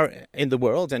you are in the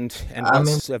world and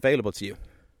what's available to you.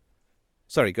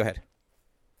 Sorry, go ahead.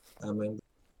 Oh,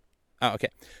 okay.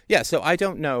 Yeah, so I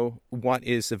don't know what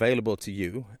is available to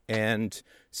you, and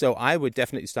so I would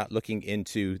definitely start looking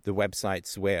into the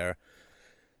websites where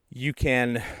you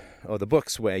can, or the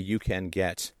books where you can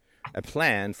get a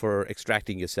plan for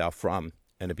extracting yourself from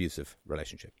an abusive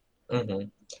relationship. Mm-hmm.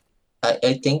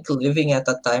 I think living at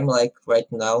a time like right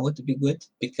now would be good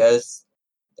because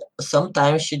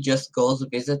sometimes she just goes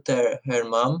visit her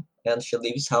mom and she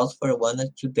leaves house for 1 or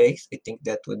 2 days. I think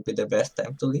that would be the best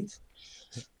time to leave.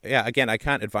 Yeah, again, I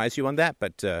can't advise you on that,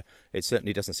 but it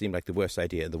certainly doesn't seem like the worst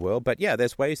idea in the world. But yeah,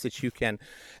 there's ways that you can.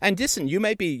 And listen, you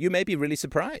may be really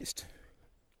surprised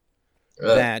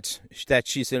that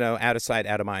she's out of sight,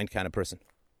 out of mind kind of person.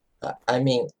 I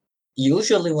mean,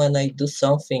 usually when I do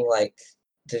something like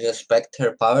disrespect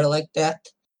her power like that,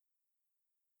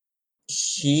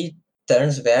 she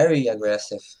turns very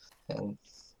aggressive. And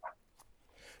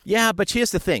yeah, but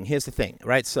here's the thing,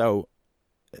 right? So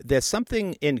there's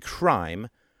something in crime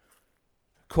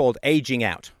called aging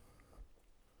out,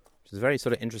 which is a very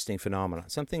sort of interesting phenomenon.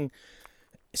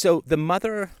 So the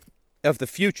mother of the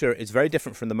future is very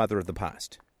different from the mother of the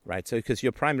past, right? So because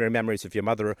your primary memories of your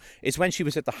mother is when she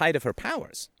was at the height of her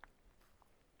powers.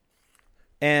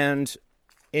 And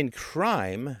in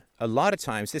crime, a lot of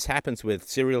times this happens with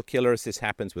serial killers, this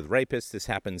happens with rapists, this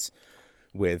happens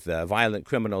with violent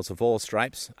criminals of all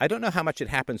stripes. I don't know how much it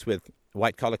happens with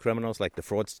white-collar criminals like the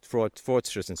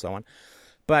fraudsters and so on.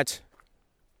 But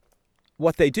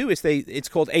what they do is it's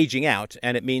called aging out,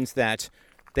 and it means that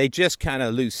they just kind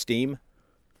of lose steam.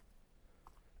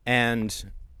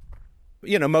 And,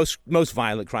 most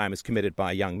violent crime is committed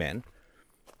by young men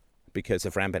because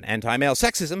of rampant anti-male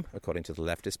sexism, according to the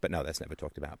leftists. But no, that's never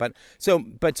talked about. But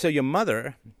so your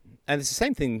mother, and it's the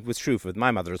same thing was true for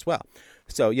my mother as well.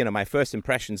 So, my first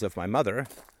impressions of my mother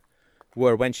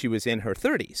were when she was in her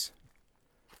 30s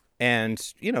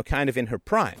and, kind of in her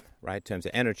prime, right, in terms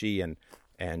of energy and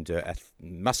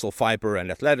muscle fiber and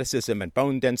athleticism and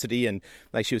bone density. And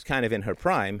like she was kind of in her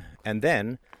prime. And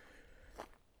then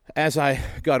as I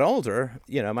got older,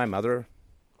 my mother,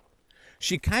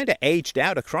 she kind of aged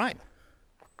out of crime.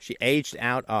 She aged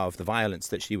out of the violence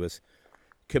that she was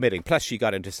committing. Plus, she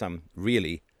got into some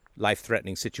really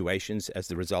life-threatening situations as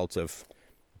the result of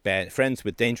bad friends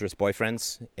with dangerous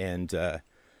boyfriends. And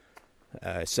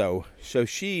so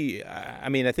she,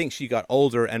 I think she got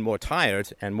older and more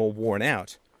tired and more worn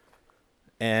out.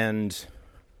 And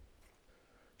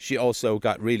she also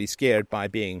got really scared by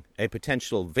being a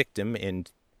potential victim in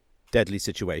deadly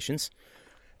situations.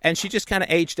 And she just kind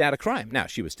of aged out of crime. Now,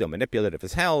 she was still manipulative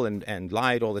as hell and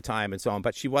lied all the time and so on,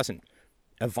 but she wasn't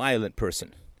a violent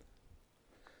person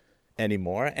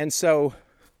anymore. And so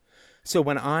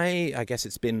when I guess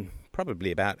it's been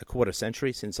probably about a quarter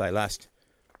century since I last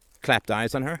clapped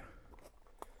eyes on her.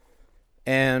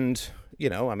 And,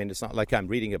 it's not like I'm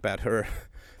reading about her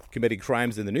committing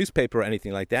crimes in the newspaper or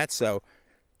anything like that. So,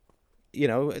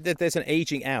 there's an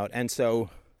aging out. And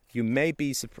so you may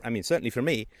be, certainly for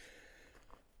me,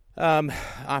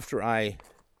 after I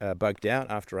bugged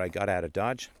out, after I got out of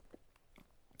Dodge,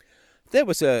 there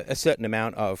was a certain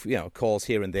amount of, calls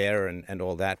here and there and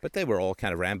all that, but they were all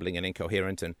kind of rambling and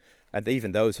incoherent, and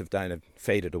even those have kind of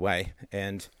faded away.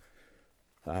 And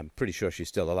I'm pretty sure she's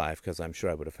still alive because I'm sure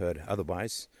I would have heard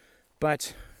otherwise.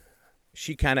 But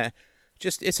She kind of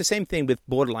just, it's the same thing with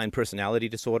borderline personality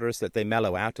disorders, that they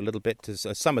mellow out a little bit.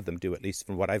 Some of them do, at least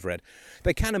from what I've read.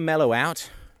 They kind of mellow out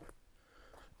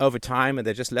over time, and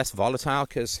they're just less volatile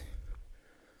because,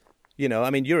 you know, I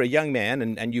mean, you're a young man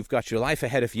and you've got your life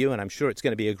ahead of you, and I'm sure it's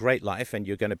going to be a great life, and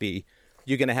you're going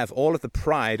to have all of the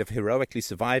pride of heroically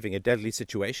surviving a deadly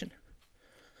situation.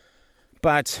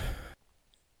 But,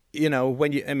 you know,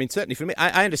 certainly for me,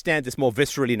 I understand this more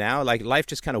viscerally now. Like, life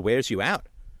just kind of wears you out.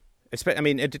 I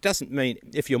mean, it doesn't mean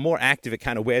if you're more active, it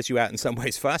kind of wears you out in some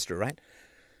ways faster, right?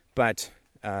 But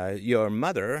your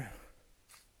mother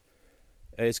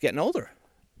is getting older,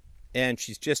 and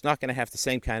she's just not going to have the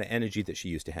same kind of energy that she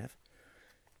used to have.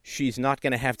 She's not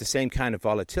going to have the same kind of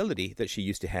volatility that she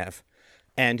used to have.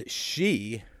 And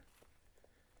she,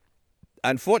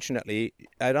 unfortunately,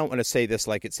 I don't want to say this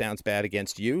like it sounds bad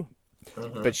against you,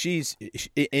 but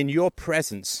in your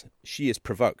presence, she is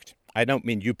provoked. I don't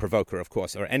mean you provoke her, of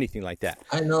course, or anything like that.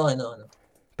 I know.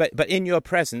 But in your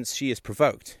presence, she is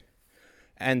provoked.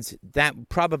 And that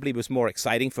probably was more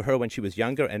exciting for her when she was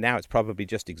younger, and now it's probably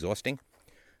just exhausting.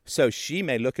 So she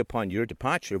may look upon your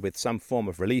departure with some form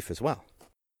of relief as well.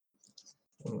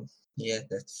 Yeah,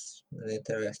 that's an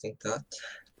interesting thought.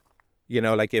 You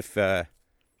know, like if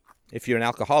you're an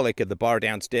alcoholic and the bar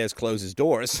downstairs closes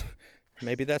doors,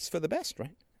 maybe that's for the best,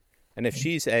 right? And if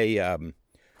she's a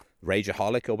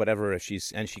rageaholic or whatever, she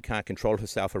can't control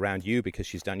herself around you because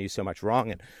she's done you so much wrong,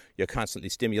 and you're constantly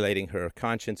stimulating her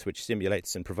conscience, which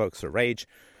stimulates and provokes her rage.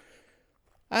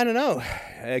 I don't know.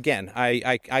 Again,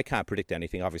 I can't predict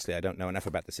anything. Obviously, I don't know enough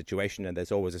about the situation, and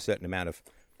there's always a certain amount of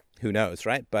who knows,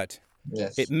 right? But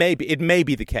yes, it may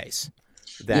be the case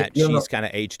that she's kind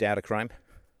of aged out of crime.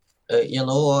 You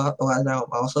know what I'm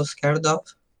also scared of?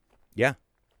 Yeah.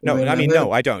 No,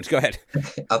 no, I don't. Go ahead.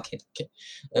 Okay.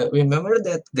 Remember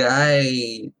that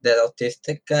guy, that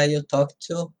autistic guy you talked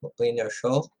to in your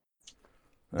show?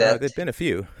 There've been a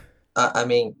few. I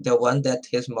mean, the one that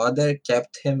his mother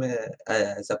kept him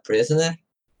as a prisoner?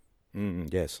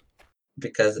 Yes.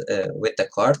 Because with the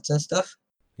courts and stuff?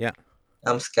 Yeah.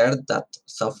 I'm scared that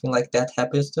something like that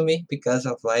happens to me because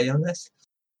of my illness.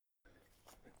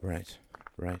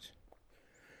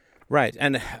 Right,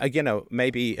 and you know,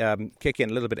 maybe kick in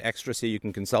a little bit extra so you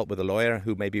can consult with a lawyer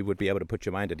who maybe would be able to put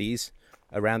your mind at ease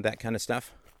around that kind of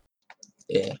stuff.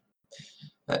 Yeah.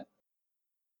 I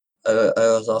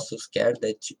was also scared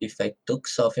that if I took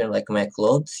something like my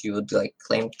clothes, you would like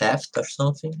claim theft or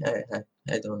something.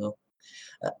 I don't know.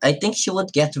 I think she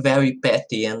would get very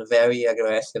petty and very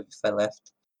aggressive if I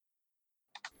left.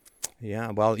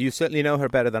 Yeah, well, you certainly know her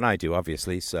better than I do,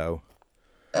 obviously, so...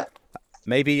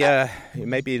 Maybe I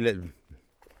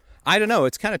don't know.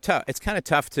 It's kind of tough. It's kind of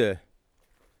tough to.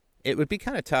 It would be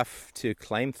kind of tough to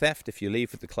claim theft if you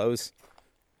leave with the clothes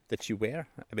that you wear.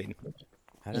 I mean,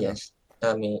 I don't know.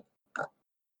 I mean,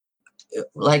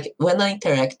 like when I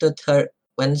interact with her,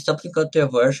 when something got to a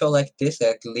virtual like this,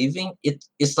 like leaving,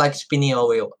 it's like spinning a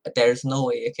wheel. There's no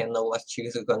way I can know what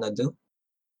she's gonna do.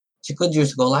 She could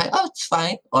just go like, "Oh, it's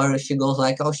fine," or she goes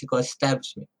like, "Oh, she goes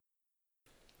stabs me."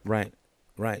 Right.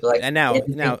 Like, and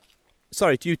now,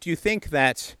 sorry. Do you think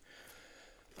that?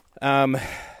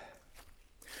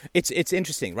 It's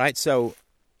interesting, right? So,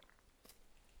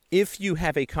 if you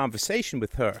have a conversation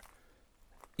with her,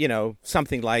 you know,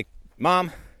 something like,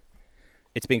 "Mom,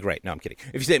 it's been great." No, I'm kidding.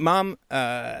 If you say, "Mom,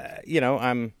 you know,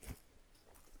 I'm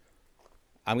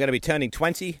going to be turning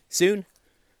 20 soon.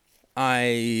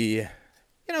 I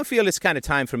feel it's kind of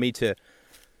time for me to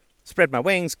spread my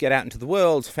wings, get out into the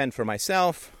world, fend for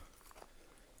myself,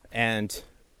 and,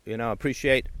 you know,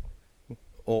 appreciate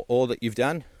all that you've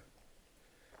done.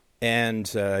 And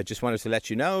just wanted to let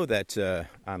you know that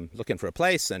I'm looking for a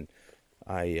place, and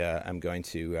I'm going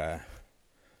to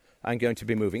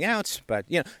be moving out." But,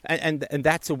 you know, and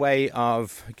that's a way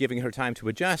of giving her time to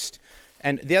adjust.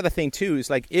 And the other thing too is,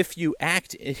 like, if you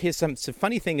act, it's a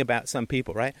funny thing about some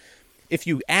people, right? If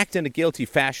you act in a guilty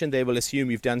fashion, they will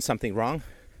assume you've done something wrong.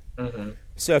 Mm-hmm.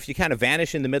 So if you kind of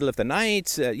vanish in the middle of the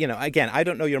night, you know, again, I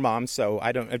don't know your mom, so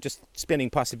I'm just spinning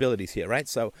possibilities here, right?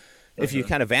 So if you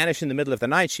kind of vanish in the middle of the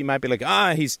night, she might be like,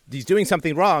 he's doing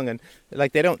something wrong. And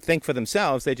like, they don't think for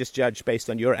themselves. They just judge based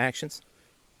on your actions.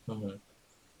 Mm-hmm.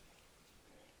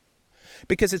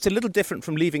 Because it's a little different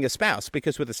from leaving a spouse,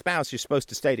 because with a spouse, you're supposed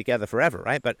to stay together forever,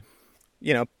 right? But,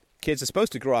 you know, kids are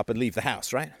supposed to grow up and leave the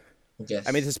house, right? Yes.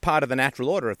 I mean, this is part of the natural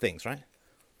order of things, right?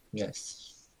 Yes.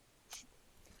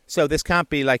 So this can't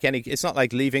be like it's not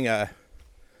like leaving a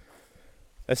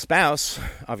spouse,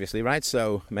 obviously, right?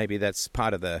 So maybe that's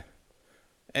part of the,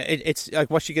 it's like,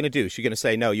 what's she going to do? She's going to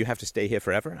say, "No, you have to stay here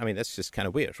forever"? I mean, that's just kind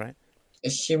of weird, right?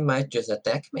 She might just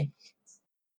attack me.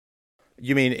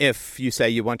 You mean if you say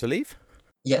you want to leave?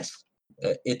 Yes.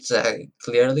 It's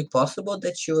clearly possible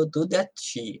that she will do that.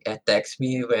 She attacks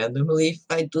me randomly if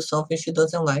I do something she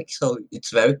doesn't like. So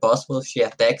it's very possible if she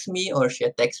attacks me or she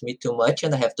attacks me too much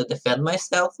and I have to defend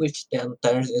myself, which then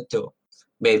turns into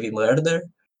maybe murder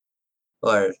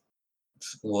or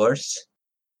worse.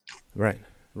 Right,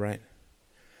 right.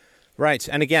 Right,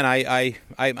 and again,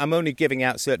 I'm only giving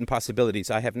out certain possibilities.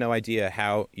 I have no idea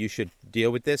how you should deal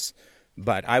with this,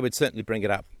 but I would certainly bring it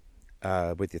up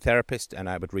with your therapist, and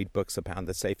I would read books about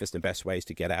the safest and best ways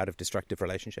to get out of destructive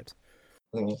relationships.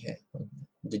 Okay.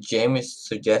 The James is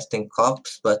suggesting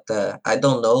cops, but I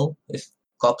don't know if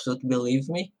cops would believe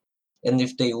me. And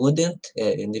if they wouldn't,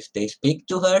 and if they speak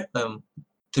to her, I'm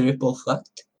triple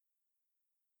fucked.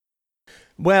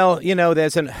 Well,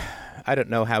 I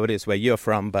don't know how it is where you're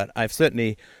from, but I've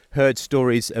certainly heard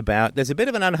stories about there's a bit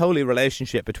of an unholy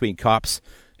relationship between cops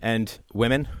and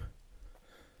women,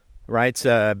 right?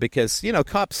 Because,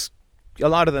 cops, a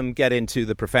lot of them get into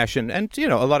the profession and,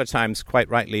 a lot of times quite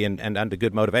rightly and under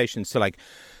good motivations to like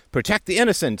protect the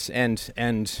innocent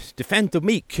and defend the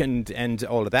meek and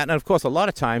all of that. And of course, a lot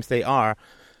of times they are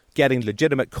getting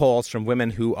legitimate calls from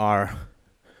women who are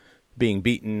being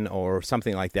beaten or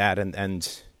something like that.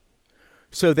 And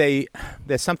so there's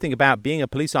something about being a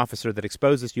police officer that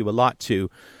exposes you a lot to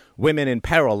women in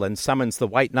peril and summons the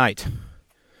white knight.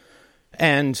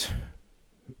 And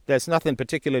there's nothing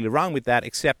particularly wrong with that,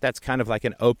 except that's kind of like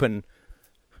an open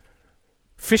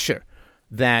fissure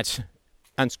that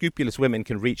unscrupulous women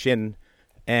can reach in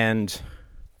and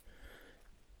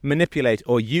manipulate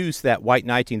or use that white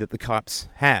knighting that the cops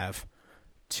have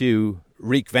to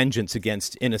wreak vengeance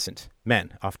against innocent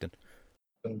men, often.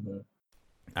 Mm-hmm.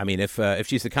 I mean, if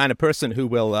she's the kind of person who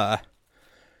will,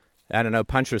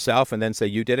 punch herself and then say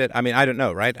you did it. I mean, I don't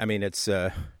know, right? I mean, it's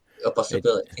A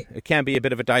possibility. it can be a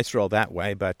bit of a dice roll that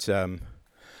way, but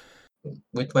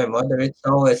With my mother, it's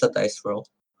always a dice roll.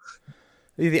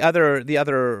 the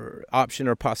other option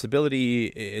or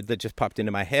possibility that just popped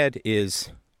into my head is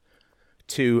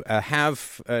to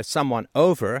have someone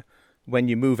over when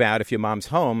you move out if your mom's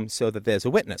home, so that there's a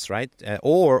witness, right?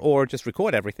 Or just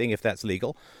record everything if that's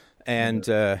legal, and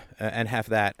have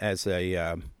that as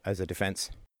a defense.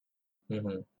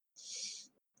 Mm-hmm.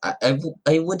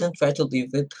 I wouldn't try to live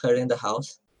with her in the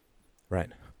house. Right.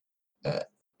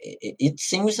 It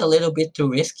seems a little bit too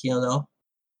risky,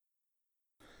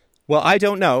 Well, I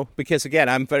don't know, because again,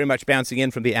 I'm very much bouncing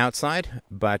in from the outside,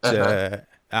 but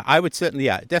I would certainly,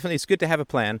 definitely, it's good to have a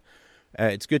plan.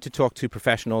 It's good to talk to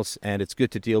professionals, and it's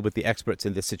good to deal with the experts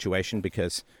in this situation,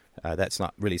 because that's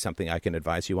not really something I can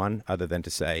advise you on, other than to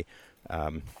say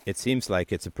it seems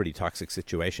like it's a pretty toxic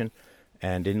situation.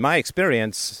 And in my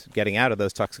experience, getting out of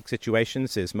those toxic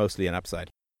situations is mostly an upside.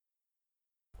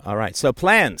 All right, so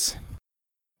plans.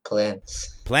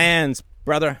 Plans,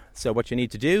 brother. So what you need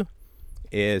to do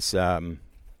is, we'll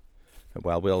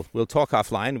talk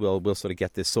offline. We'll sort of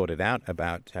get this sorted out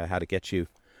about how to get you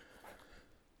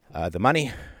the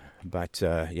money. But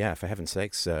for heaven's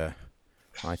sakes,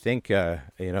 I think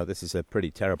this is a pretty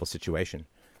terrible situation.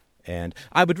 And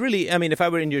I would really, if I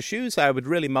were in your shoes, I would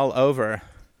really mull over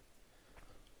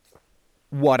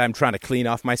what I'm trying to clean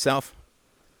off myself.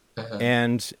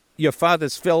 And your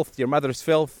father's filth, your mother's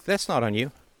filth, that's not on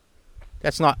you.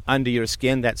 That's not under your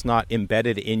skin. That's not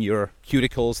embedded in your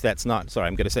cuticles. That's not, sorry,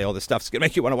 I'm going to say all this stuff's going to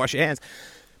make you want to wash your hands.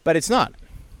 But it's not.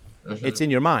 It's in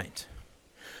your mind.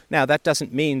 Now, that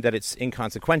doesn't mean that it's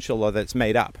inconsequential or that it's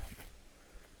made up.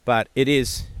 But it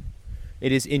is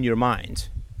in your mind.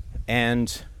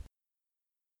 And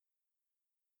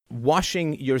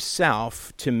washing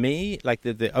yourself, to me, like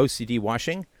the OCD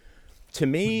washing, to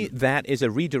me, that is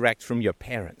a redirect from your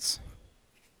parents.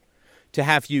 To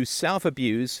have you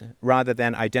self-abuse rather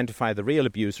than identify the real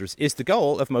abusers is the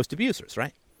goal of most abusers,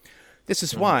 right? This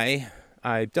is why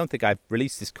I don't think I've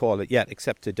released this call yet,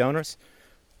 except to donors.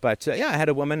 But I had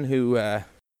a woman who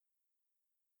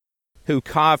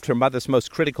carved her mother's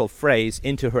most critical phrase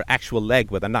into her actual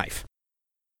leg with a knife.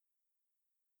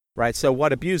 Right, so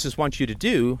what abusers want you to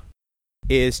do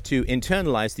is to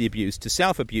internalize the abuse, to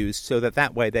self-abuse, so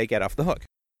that way they get off the hook.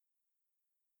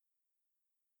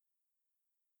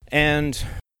 And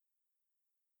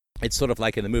it's sort of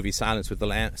like in the movie Silence of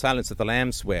the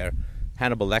Lambs, where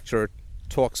Hannibal Lecter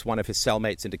talks one of his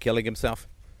cellmates into killing himself,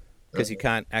 because he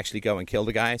can't actually go and kill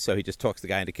the guy, so he just talks the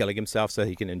guy into killing himself so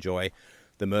he can enjoy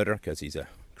the murder, because he's a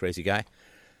crazy guy.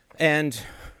 And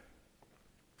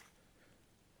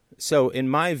so in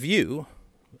my view,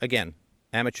 again,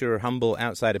 amateur, humble,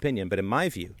 outside opinion, but in my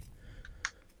view,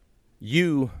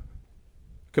 you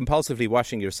compulsively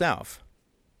washing yourself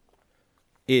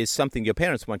is something your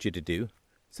parents want you to do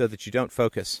so that you don't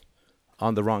focus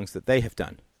on the wrongs that they have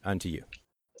done unto you.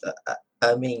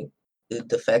 I mean,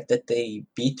 the fact that they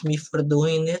beat me for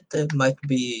doing it might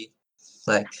be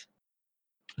like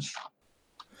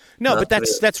No, not but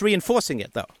real. that's reinforcing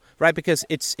it, though, right? Because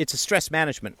it's a stress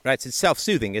management, right? It's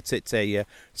self-soothing. It's a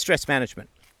stress management,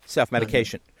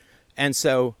 self-medication. And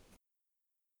so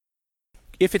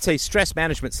if it's a stress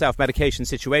management, self-medication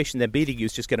situation, then beating you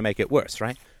is just going to make it worse,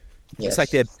 right? Yes.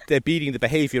 It's like they're beating the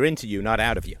behavior into you, not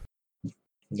out of you.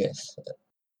 Yes.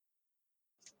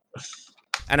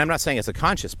 And I'm not saying it's a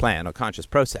conscious plan or conscious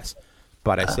process,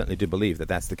 but I certainly do believe that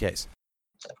that's the case.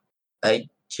 I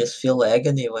just feel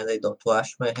agony when I don't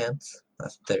wash my hands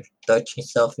after touching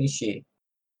something she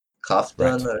coughed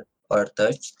Right. on or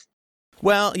touched.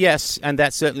 Well, yes, and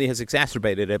that certainly has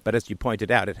exacerbated it, but as you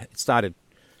pointed out, it started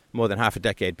more than half a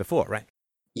decade before, right?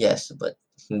 Yes, but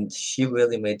she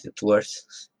really made it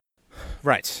worse.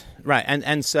 Right.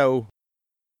 And so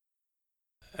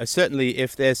certainly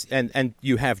if there's, and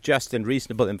you have just and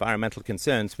reasonable environmental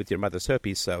concerns with your mother's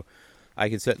herpes, so I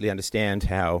can certainly understand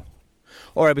how,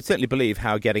 or I would certainly believe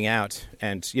how getting out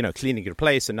and, cleaning your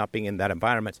place and not being in that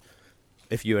environment,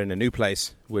 if you're in a new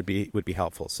place, would be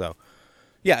helpful. So,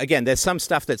 yeah, again, there's some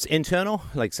stuff that's internal,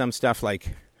 like some stuff like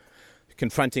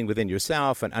confronting within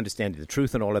yourself and understanding the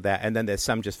truth and all of that, and then there's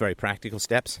some just very practical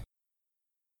steps.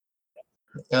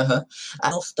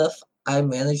 All stuff I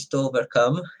managed to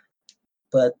overcome,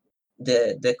 but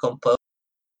the compulsion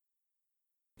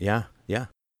Yeah.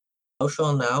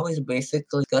 now is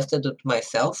basically disgusted with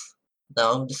myself.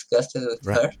 Now I'm disgusted with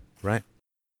her. Right.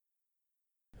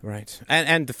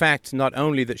 And the fact not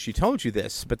only that she told you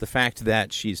this, but the fact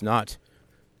that she's not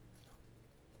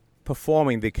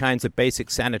performing the kinds of basic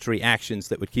sanitary actions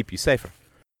that would keep you safer.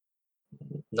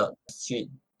 No, she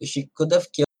could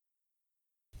have killed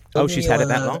Oh, me she's had it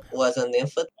that when I long? was an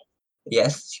infant.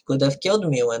 Yes, she could have killed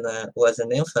me when I was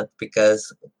an infant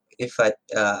because if I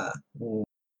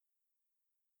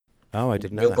Oh, I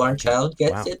didn't know that. newborn child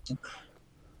gets Wow. it.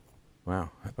 Wow.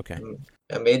 Okay.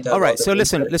 I made that. All right. So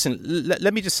listen.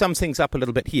 Let me just sum things up a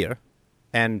little bit here,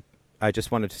 and I just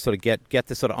wanted to sort of get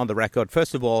this sort of on the record.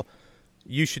 First of all,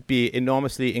 you should be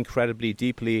enormously, incredibly,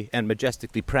 deeply, and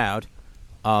majestically proud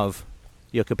of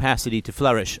your capacity to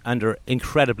flourish under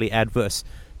incredibly adverse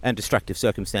and destructive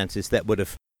circumstances that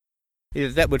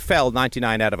would fell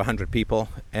 99 out of 100 people,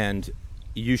 and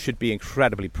you should be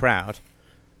incredibly proud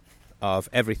of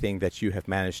everything that you have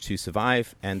managed to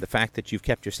survive, and the fact that you've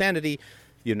kept your sanity.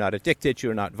 You're not addicted,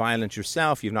 you're not violent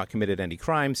yourself, you've not committed any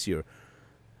crimes, you're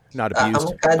not abused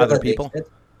I'm kind other of people.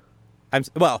 addicted.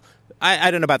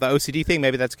 I don't know about the OCD thing.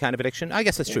 Maybe that's a kind of addiction. I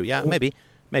guess that's true. Yeah, maybe.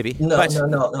 No, But,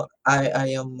 no. I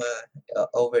am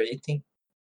overeating.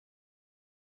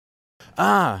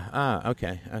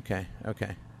 Okay.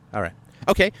 All right.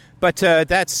 Okay, but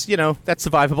that's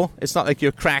survivable. It's not like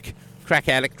you're crack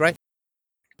addict, right?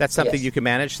 That's something Yes. you can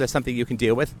manage. That's something you can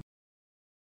deal with.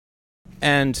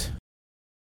 And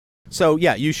so,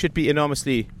 yeah, you should be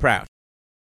enormously proud.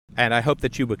 And I hope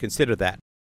that you would consider that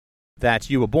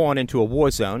you were born into a war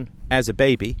zone as a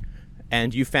baby,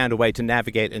 and you found a way to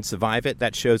navigate and survive it.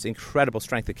 That shows incredible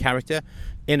strength of character,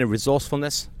 inner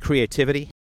resourcefulness, creativity.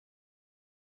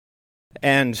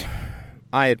 And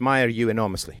I admire you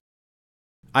enormously.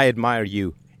 I admire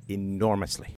you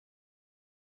enormously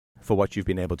for what you've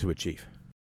been able to achieve.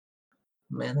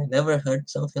 Man, I never heard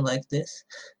something like this.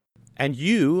 And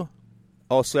you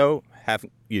also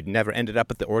you'd never ended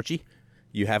up at the orgy.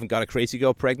 You haven't got a crazy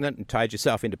girl pregnant and tied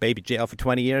yourself into baby jail for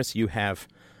 20 years. You have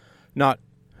not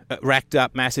racked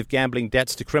up massive gambling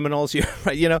debts to criminals.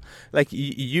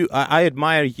 I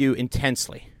admire you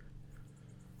intensely.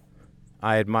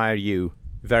 I admire you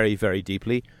very, very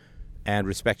deeply and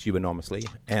respect you enormously.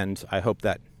 And I hope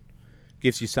that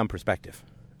gives you some perspective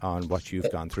on what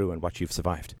you've gone through and what you've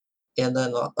survived. And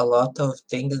then a lot of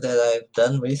things that I've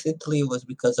done recently was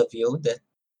because of you, that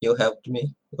you helped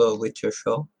me with your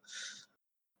show.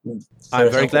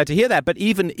 I'm very glad to hear that. But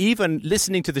even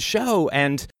listening to the show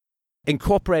and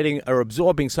incorporating or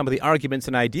absorbing some of the arguments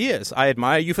and ideas, I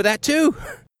admire you for that too.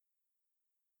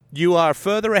 You are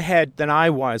further ahead than I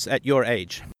was at your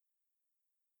age.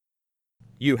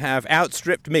 You have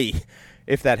outstripped me,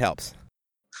 if that helps.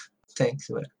 Thanks,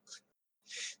 man.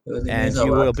 And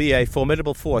you will be a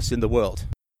formidable force in the world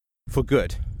for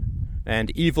good.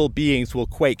 And evil beings will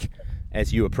quake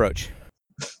as you approach.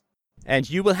 And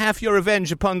you will have your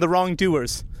revenge upon the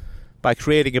wrongdoers by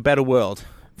creating a better world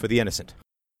for the innocent.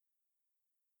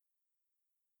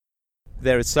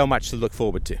 There is so much to look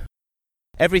forward to.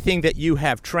 Everything that you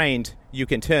have trained, you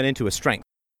can turn into a strength.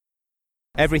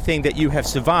 Everything that you have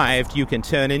survived, you can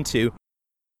turn into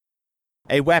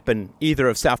a weapon either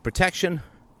of self-protection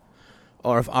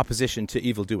or of opposition to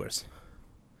evildoers.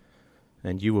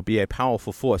 And you will be a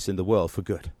powerful force in the world for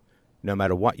good, no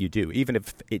matter what you do. Even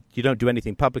if you don't do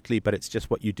anything publicly, but it's just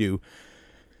what you do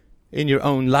in your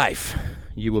own life.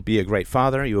 You will be a great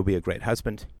father, you will be a great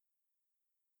husband,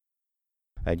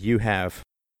 and you have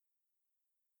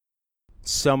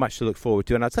so much to look forward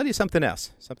to. And I'll tell you something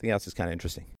else. Something else is kind of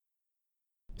interesting.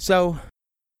 So,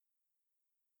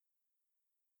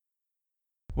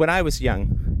 when I was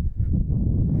young,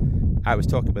 I was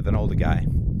talking with an older guy,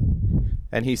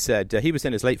 and he said, he was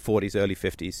in his late 40s, early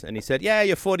 50s, and he said, yeah,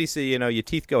 your 40s, your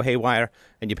teeth go haywire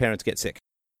and your parents get sick.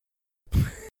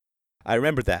 I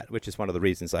remember that, which is one of the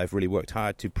reasons I've really worked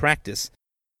hard to practice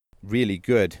really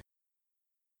good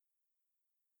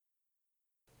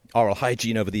oral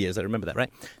hygiene over the years. I remember that, right?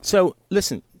 So,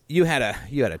 listen, you had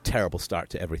a terrible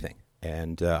start to everything,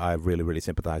 and I really, really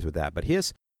sympathize with that. But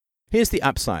here's the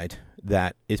upside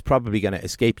that is probably going to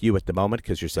escape you at the moment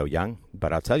because you're so young.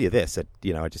 But I'll tell you this, that,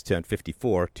 I just turned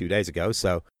 54 2 days ago,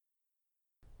 so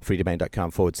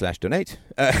freedomain.com/donate.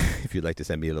 If you'd like to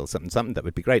send me a little something, that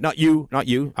would be great. Not you.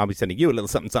 I'll be sending you a little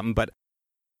something, but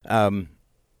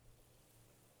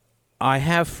I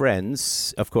have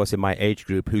friends, of course, in my age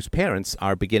group whose parents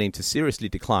are beginning to seriously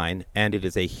decline, and it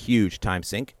is a huge time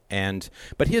sink.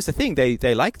 But here's the thing,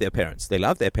 they like their parents. They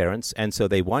love their parents, and so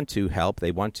they want to help.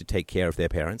 They want to take care of their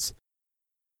parents.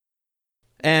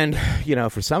 And,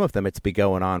 for some of them, it's been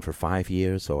going on for 5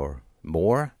 years or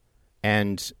more,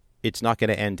 and it's not going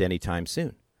to end anytime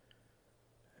soon.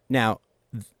 Now,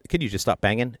 can you just stop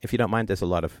banging, if you don't mind? There's a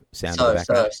lot of sound in the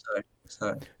background.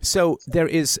 Sorry. So there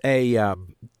is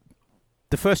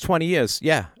the first 20 years,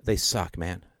 yeah, they suck,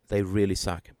 man. They really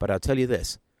suck. But I'll tell you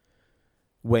this.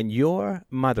 When your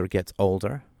mother gets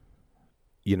older,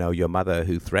 your mother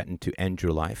who threatened to end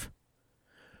your life,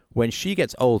 when she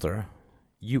gets older,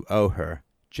 you owe her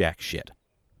jack shit.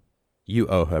 You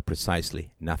owe her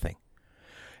precisely nothing.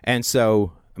 And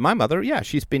so my mother, yeah,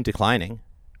 she's been declining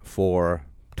for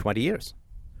 20 years.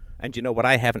 And what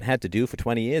I haven't had to do for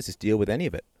 20 years is deal with any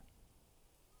of it.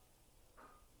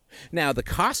 Now, the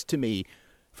cost to me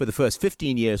for the first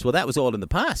 15 years, well, that was all in the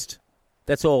past.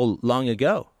 That's all long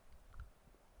ago.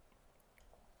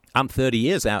 I'm 30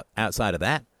 years outside of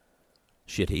that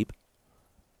shit heap.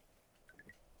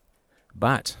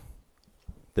 But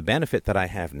the benefit that I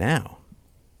have now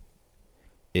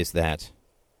is that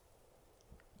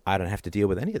I don't have to deal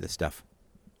with any of this stuff.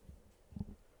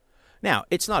 Now,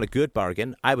 it's not a good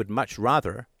bargain. I would much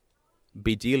rather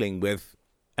be dealing with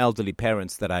elderly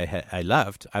parents that I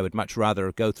loved. I would much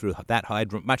rather go through that.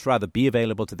 I'd much rather be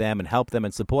available to them and help them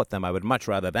and support them. I would much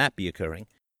rather that be occurring.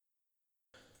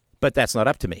 But that's not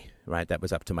up to me, right? That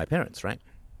was up to my parents, right?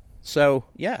 So,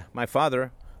 yeah, my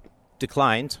father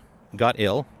declined, got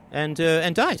ill, and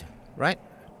died, right?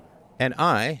 And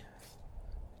I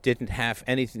didn't have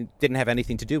anything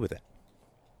to do with it.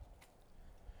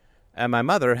 And my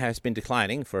mother has been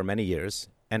declining for many years,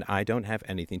 and I don't have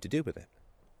anything to do with it.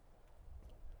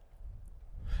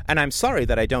 And I'm sorry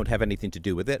that I don't have anything to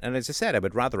do with it. And as I said, I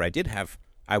would rather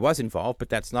I was involved, but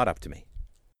that's not up to me.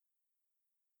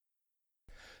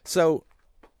 So,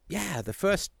 yeah,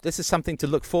 this is something to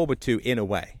look forward to in a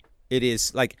way. It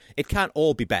is like, it can't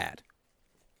all be bad,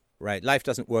 right? Life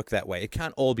doesn't work that way. It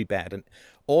can't all be bad. And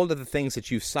all of the things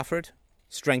that you've suffered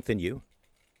strengthen you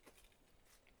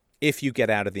if you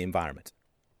get out of the environment.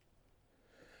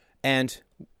 And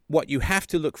what you have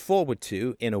to look forward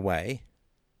to, in a way,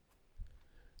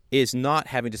 is not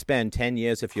having to spend 10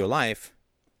 years of your life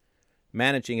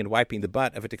managing and wiping the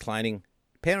butt of a declining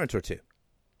parent or two.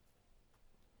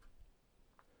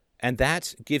 And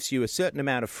that gives you a certain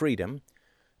amount of freedom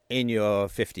in your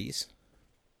 50s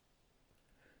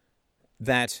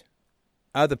that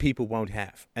other people won't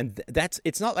have. And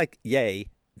it's not like, yay,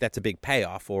 that's a big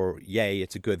payoff, or yay,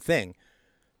 it's a good thing.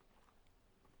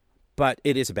 But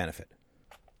it is a benefit.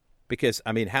 Because,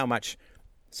 how much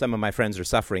some of my friends are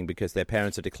suffering because their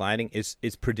parents are declining is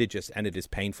prodigious, and it is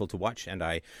painful to watch, and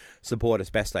I support as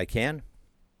best I can.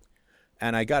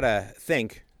 And I gotta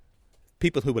think,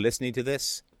 people who are listening to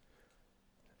this,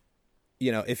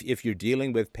 if you're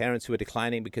dealing with parents who are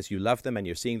declining because you love them and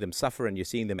you're seeing them suffer and you're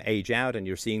seeing them age out and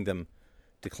you're seeing them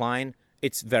decline,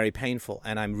 it's very painful,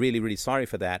 and I'm really, really sorry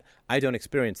for that. I don't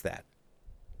experience that.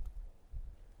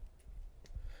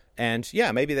 And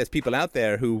yeah, maybe there's people out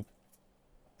there who,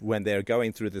 when they're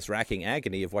going through this racking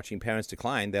agony of watching parents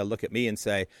decline, they'll look at me and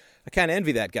say, I can't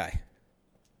envy that guy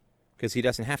because he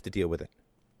doesn't have to deal with it.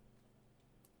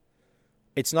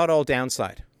 It's not all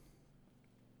downside.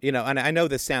 And I know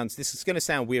this is going to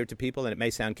sound weird to people, and it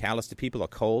may sound callous to people or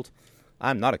cold.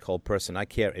 I'm not a cold person. I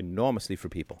care enormously for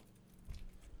people.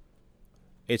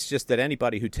 It's just that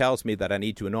anybody who tells me that I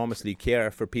need to enormously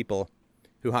care for people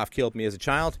who half killed me as a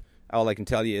child, all I can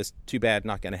tell you is too bad,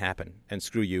 not going to happen, and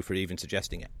screw you for even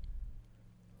suggesting it.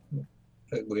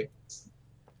 I agree.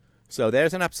 So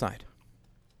there's an upside.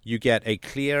 You get a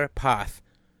clear path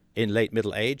in late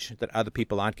middle age that other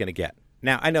people aren't going to get.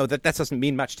 Now, I know that doesn't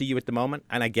mean much to you at the moment,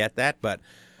 and I get that, but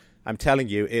I'm telling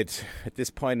you, at this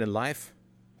point in life,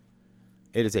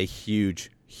 it is a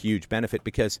huge, huge benefit,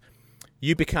 because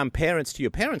you become parents to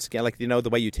your parents. Like, you know, the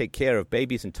way you take care of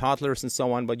babies and toddlers and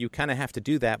so on, well, you kind of have to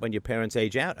do that when your parents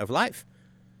age out of life.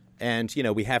 And, you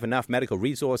know, we have enough medical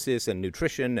resources and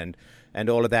nutrition and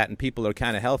all of that, and people are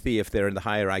kind of healthy if they're in the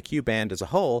higher IQ band as a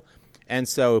whole. And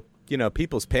so, you know,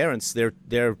 people's parents, they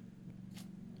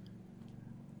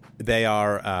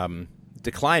are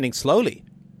declining slowly.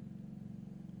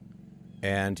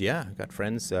 And, yeah, I've got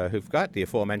friends who've got the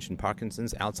aforementioned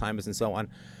Parkinson's, Alzheimer's, and so on.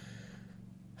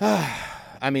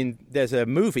 I mean, there's a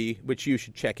movie which you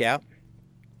should check out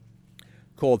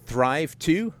called Thrive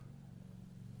 2.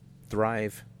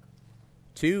 Thrive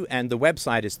 2. And the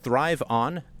website is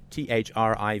ThriveOn,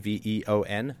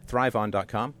 ThriveOn,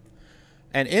 thriveon.com.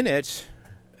 And in it,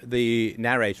 the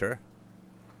narrator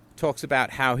talks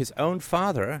about how his own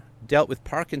father dealt with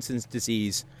Parkinson's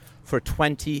disease for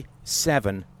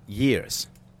 27 years.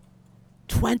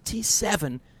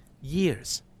 27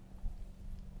 years.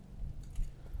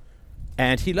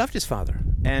 And he loved his father.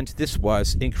 And this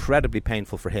was incredibly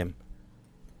painful for him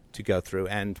to go through.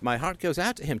 And my heart goes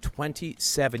out to him.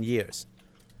 27 years.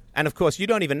 And of course, you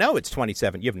don't even know it's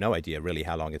 27. You have no idea really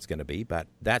how long it's going to be. But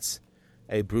that's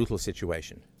a brutal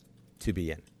situation to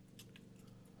be in.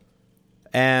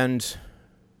 And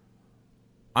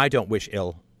I don't wish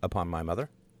ill upon my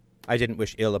mother. I didn't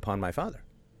wish ill upon my father.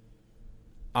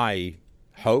 I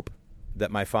hope that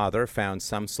my father found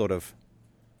some sort of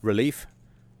relief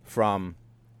from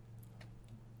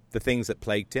the things that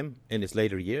plagued him in his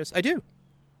later years. I do.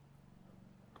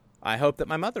 I hope that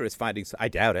my mother is finding... I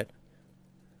doubt it,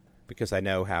 because I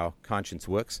know how conscience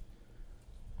works.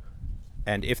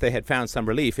 And if they had found some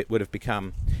relief, it would have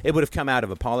come out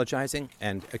of apologizing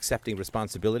and accepting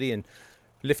responsibility and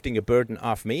lifting a burden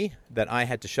off me that I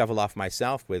had to shovel off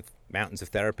myself with mountains of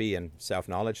therapy and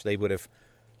self-knowledge. They would have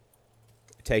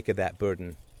taken that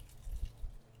burden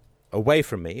away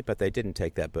from me, but they didn't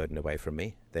take that burden away from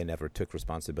me. They never took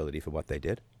responsibility for what they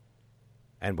did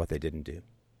and what they didn't do.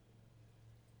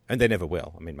 And they never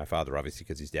will. I mean, my father, obviously,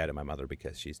 because he's dead, and my mother,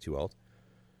 because she's too old.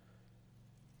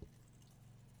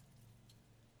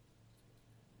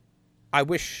 I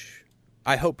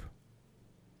hope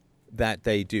that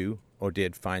they do or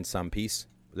did find some peace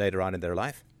later on in their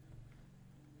life.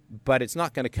 But it's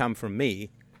not going to come from me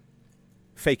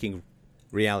faking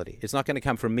reality. It's not going to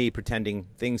come from me pretending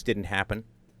things didn't happen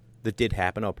that did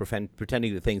happen, or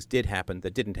pretending that things did happen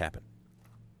that didn't happen.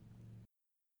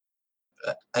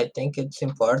 I think it's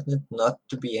important not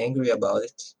to be angry about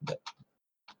it.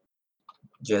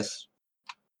 Just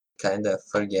kind of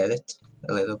forget it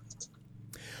a little bit.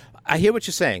 I hear what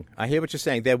you're saying.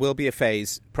 There will be a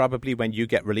phase, probably when you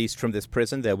get released from this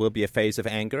prison, there will be a phase of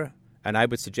anger. And I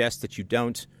would suggest that you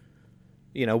don't,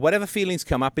 whatever feelings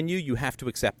come up in you, you have to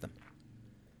accept them.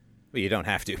 Well, you don't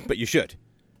have to, but you should,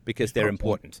 because they're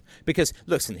important. Because,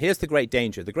 listen, here's the great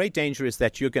danger. The great danger is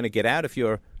that you're going to get out of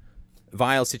your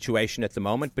vile situation at the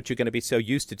moment, but you're going to be so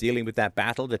used to dealing with that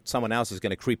battle that someone else is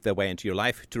going to creep their way into your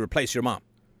life to replace your mom.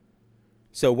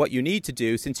 So what you need to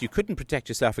do, since you couldn't protect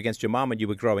yourself against your mom when you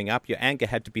were growing up, your anger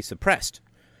had to be suppressed.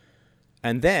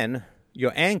 And then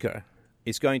your anger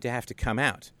is going to have to come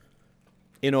out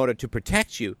in order to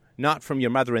protect you, not from your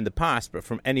mother in the past, but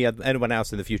from anyone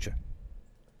else in the future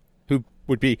who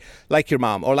would be like your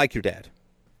mom or like your dad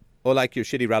or like your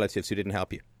shitty relatives who didn't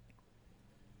help you.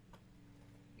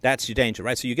 That's your danger,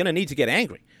 right? So you're going to need to get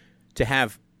angry to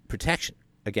have protection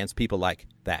against people like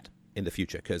that in the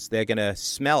future, because they're going to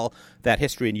smell that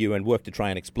history in you and work to try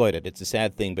and exploit it. It's a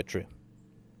sad thing, but true.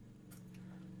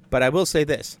 But I will say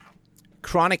this.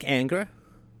 Chronic anger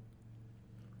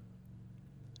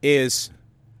is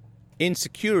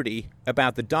insecurity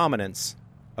about the dominance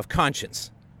of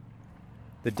conscience.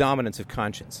 The dominance of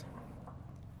conscience.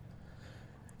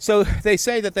 So they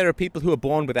say that there are people who are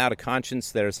born without a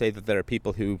conscience. They say that there are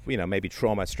people who, maybe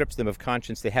trauma strips them of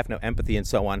conscience. They have no empathy and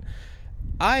so on.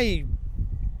 I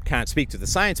can't speak to the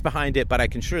science behind it, but I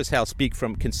can sure as hell speak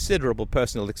from considerable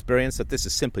personal experience that this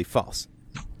is simply false.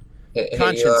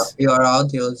 Conscience. Your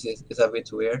audio is a bit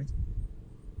weird.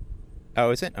 Oh,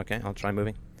 is it? Okay, I'll try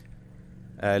moving.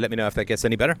 Let me know if that gets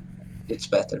any better. It's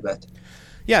better.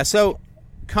 Yeah, so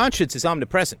conscience is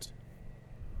omnipresent.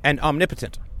 and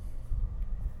omnipotent.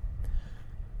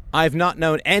 I've not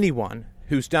known anyone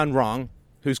who's done wrong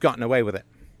who's gotten away with it.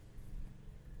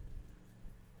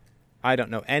 I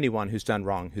don't know anyone who's done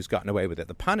wrong who's gotten away with it.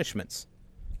 The punishments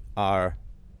are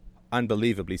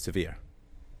unbelievably severe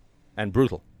and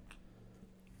brutal.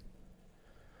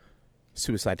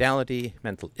 Suicidality,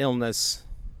 mental illness,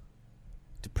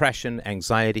 depression,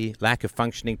 anxiety, lack of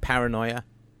functioning, paranoia.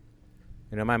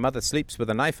 You know, my mother sleeps with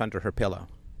a knife under her pillow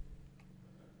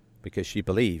because she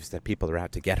believes that people are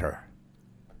out to get her.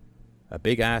 A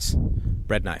big-ass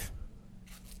bread knife.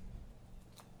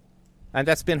 And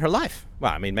that's been her life.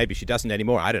 Well, I mean, maybe she doesn't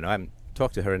anymore. I don't know. I haven't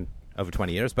talked to her in over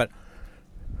 20 years, but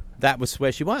that was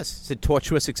where she was. It's a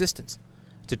tortuous existence.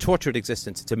 It's a tortured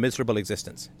existence. It's a miserable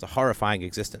existence. It's a horrifying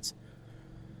existence.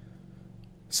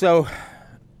 So,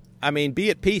 I mean, be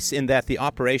at peace in that the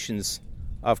operations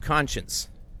of conscience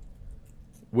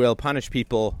will punish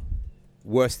people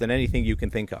worse than anything you can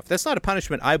think of. That's not a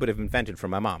punishment I would have invented for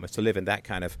my mom, is to live in that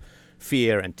kind of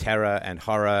fear and terror and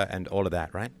horror and all of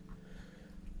that, right?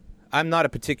 I'm not a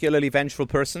particularly vengeful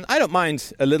person. I don't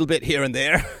mind a little bit here and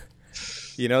there.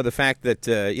 You know, the fact that,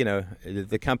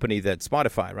 the company that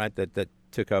Spotify, right, that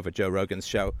took over Joe Rogan's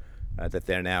show, that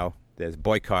there's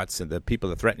boycotts and the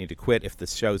people are threatening to quit if the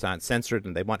shows aren't censored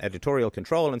and they want editorial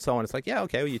control and so on. It's like, yeah,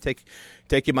 okay, well, you take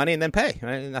your money and then pay.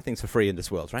 Right? Nothing's for free in this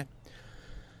world, right?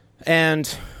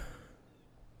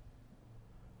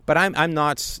 But I'm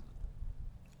not...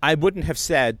 I wouldn't have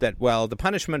said that, well, the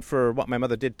punishment for what my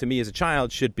mother did to me as a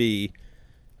child should be,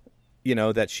 you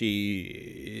know, that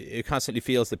she constantly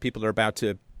feels that people are about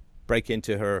to break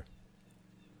into her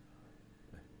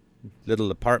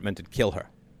little apartment and kill her.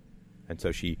 And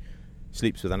so she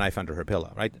sleeps with a knife under her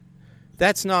pillow, right?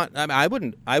 That's not, I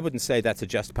wouldn't say that's a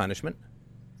just punishment,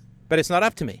 but it's not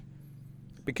up to me,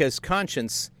 because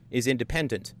conscience is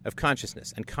independent of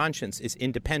consciousness, and conscience is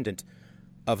independent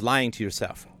of lying to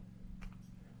yourself.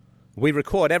 We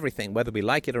record everything, whether we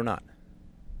like it or not.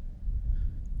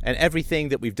 And everything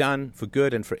that we've done for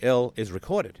good and for ill is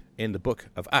recorded in the book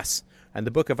of us. And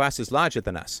the book of us is larger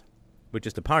than us. We're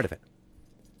just a part of it.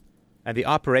 And the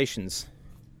operations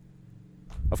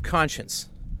of conscience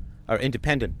are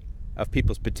independent of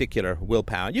people's particular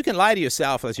willpower. You can lie to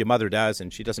yourself as your mother does,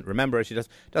 and she doesn't remember.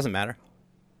 Doesn't matter.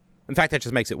 In fact, that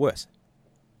just makes it worse.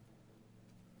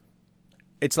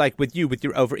 It's like with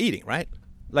your overeating, right?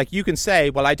 Like you can say,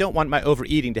 well, I don't want my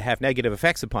overeating to have negative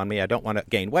effects upon me. I don't want to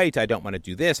gain weight. I don't want to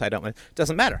do this. It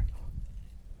doesn't matter.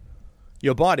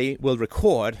 Your body will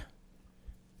record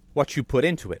what you put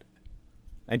into it.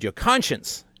 And your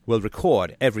conscience will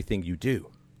record everything you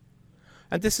do.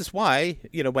 And this is why,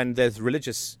 you know, when there's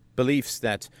religious beliefs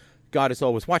that God is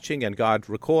always watching and God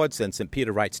records and St.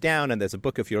 Peter writes down and there's a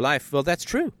book of your life, well, that's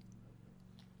true.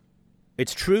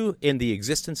 It's true in the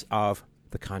existence of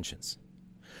the conscience,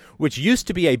 which used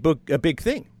to be a big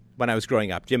thing when I was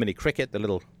growing up. Jiminy Cricket, the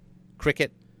little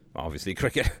cricket, obviously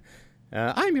cricket,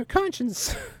 I'm your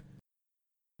conscience.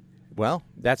 Well,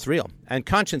 that's real. And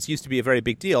conscience used to be a very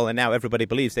big deal, and now everybody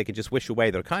believes they can just wish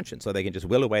away their conscience, or they can just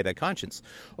will away their conscience.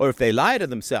 Or if they lie to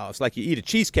themselves, like you eat a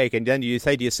cheesecake and then you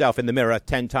say to yourself in the mirror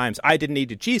 10 times, I didn't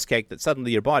eat a cheesecake, that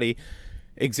suddenly your body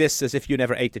exists as if you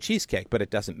never ate the cheesecake. But it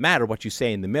doesn't matter what you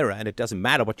say in the mirror, and it doesn't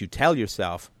matter what you tell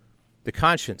yourself. The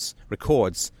conscience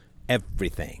records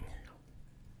everything.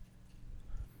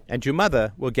 And your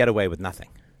mother will get away with nothing.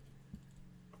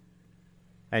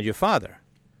 And your father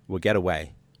will get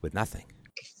away with nothing.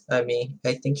 I mean,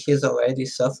 I think he's already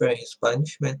suffering his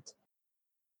punishment.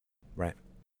 Right.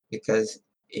 Because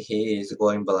he is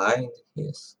going blind.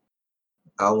 He's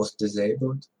almost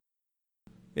disabled.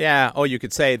 Yeah, or you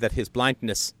could say that his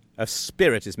blindness of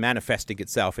spirit is manifesting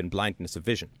itself in blindness of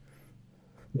vision.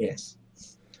 Yes.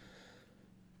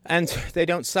 And they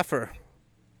don't suffer.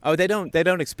 Oh, they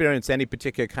don't experience any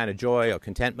particular kind of joy or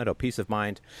contentment or peace of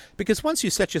mind. Because once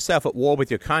you set yourself at war with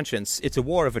your conscience, it's a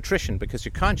war of attrition, because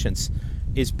your conscience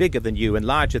is bigger than you and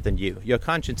larger than you. Your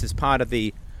conscience is part of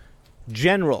the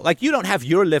general. Like, you don't have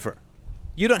your liver.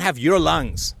 You don't have your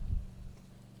lungs.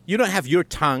 You don't have your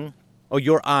tongue or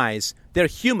your eyes. They're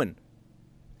human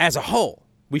as a whole.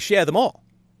 We share them all.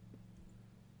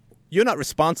 You're not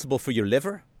responsible for your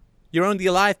liver. You're only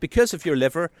alive because of your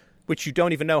liver, which you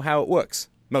don't even know how it works.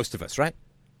 Most of us, right?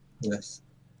 Yes.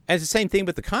 And it's the same thing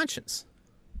with the conscience.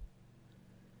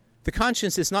 The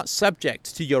conscience is not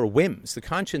subject to your whims. The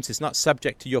conscience is not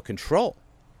subject to your control.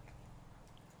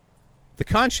 The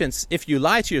conscience, if you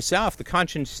lie to yourself, the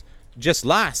conscience just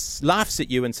laughs at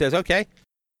you and says, okay,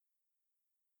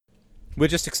 we'll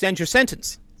just extend your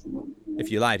sentence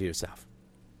if you lie to yourself.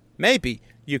 Maybe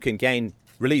you can gain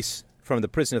release from the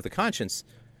prison of the conscience,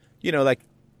 you know, like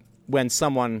when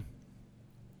someone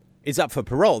is up for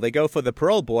parole, they go for the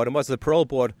parole board, and what does the parole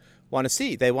board want to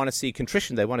see? They want to see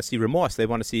contrition, they want to see remorse, they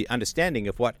want to see understanding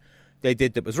of what they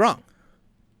did that was wrong,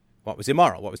 what was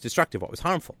immoral, what was destructive, what was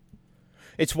harmful.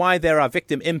 It's why there are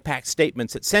victim impact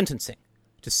statements at sentencing,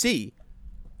 to see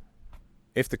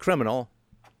if the criminal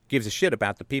gives a shit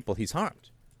about the people he's harmed.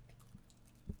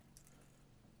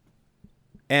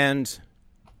 And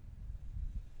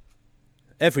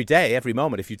every day, every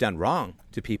moment, if you've done wrong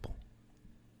to people,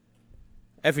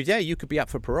 every day you could be up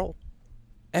for parole.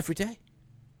 Every day.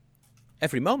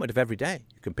 Every moment of every day,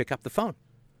 you can pick up the phone.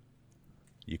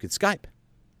 You could Skype.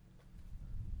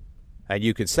 And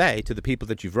you could say to the people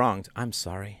that you've wronged, I'm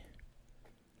sorry.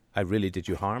 I really did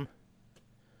you harm.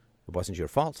 It wasn't your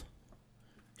fault.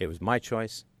 It was my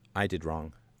choice. I did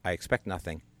wrong. I expect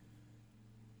nothing.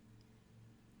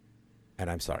 And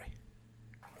I'm sorry.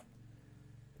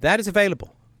 That is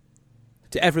available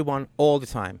to everyone all the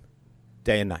time,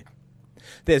 day and night.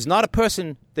 There's not a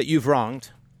person that you've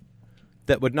wronged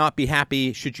that would not be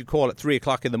happy should you call at 3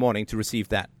 o'clock in the morning to receive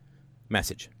that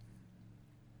message.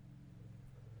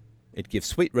 It gives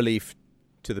sweet relief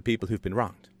to the people who've been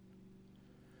wronged.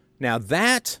 Now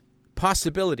that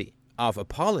possibility of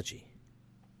apology,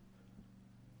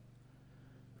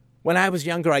 when I was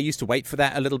younger, I used to wait for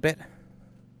that a little bit.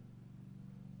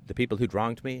 The people who'd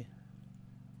wronged me,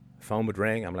 the phone would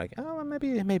ring. I'm like, oh,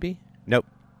 maybe. Nope.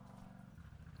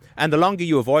 And the longer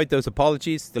you avoid those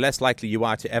apologies, the less likely you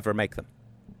are to ever make them.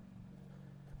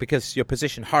 Because your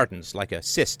position hardens like a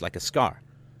cyst, like a scar.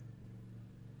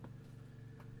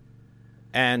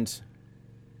 And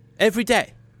every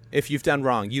day, if you've done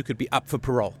wrong, you could be up for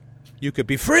parole. You could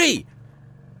be free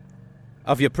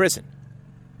of your prison,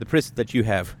 the prison that you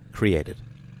have created.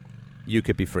 You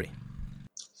could be free.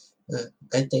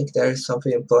 I think there is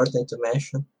something important to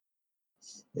mention.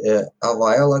 A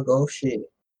while ago, she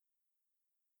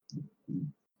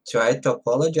tried to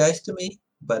apologize to me,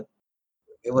 but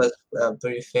it was a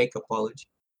pretty fake apology.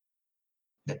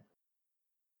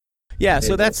 Yeah,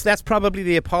 so that's probably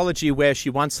the apology where she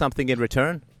wants something in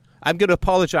return. I'm going to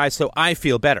apologize so I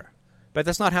feel better. But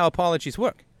that's not how apologies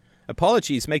work.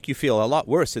 Apologies make you feel a lot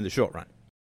worse in the short run.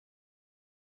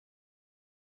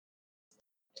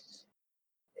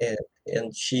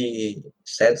 And she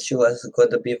said she was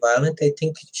going to be violent. I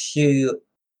think she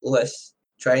was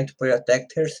trying to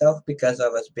protect herself because I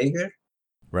was bigger.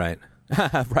 Right.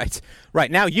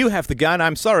 Right. Now you have the gun.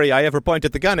 I'm sorry I ever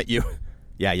pointed the gun at you.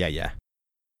 Yeah.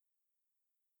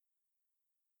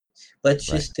 But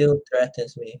she still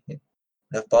threatens me.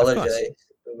 Apologize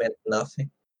meant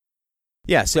nothing.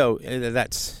 Yeah, so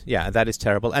that is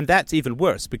terrible. And that's even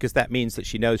worse because that means that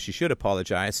she knows she should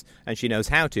apologize and she knows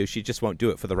how to. She just won't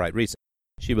do it for the right reason.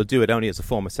 She will do it only as a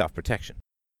form of self-protection,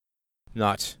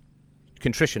 not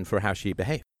contrition for how she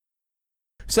behaved.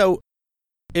 So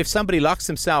if somebody locks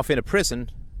himself in a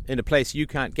prison, in a place you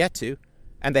can't get to,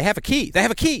 and they have a key.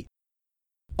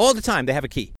 All the time they have a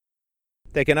key.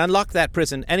 They can unlock that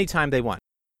prison anytime they want.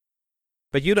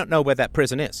 But you don't know where that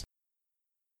prison is.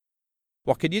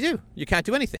 What can you do? You can't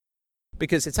do anything.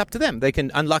 Because it's up to them. They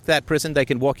can unlock that prison. They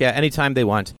can walk out anytime they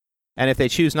want. And if they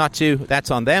choose not to,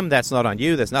 that's on them. That's not on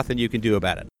you. There's nothing you can do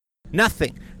about it.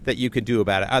 Nothing that you can do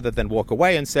about it other than walk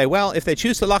away and say, well, if they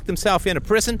choose to lock themselves in a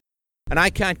prison and I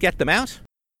can't get them out,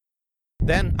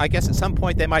 then I guess at some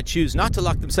point they might choose not to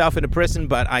lock themselves in a prison,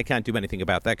 but I can't do anything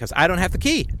about that because I don't have the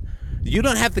key. You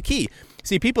don't have the key.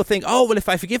 See, people think, oh, well, if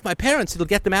I forgive my parents, it'll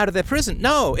get them out of their prison.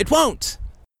 No, it won't.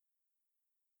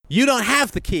 You don't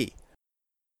have the key.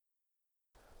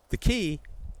 The key,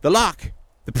 the lock,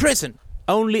 the prison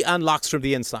only unlocks from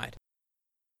the inside.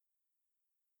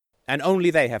 And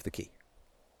only they have the key.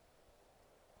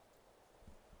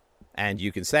 And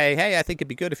you can say, hey, I think it'd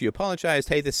be good if you apologized.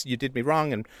 Hey, you did me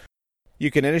wrong. And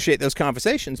you can initiate those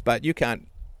conversations, but you can't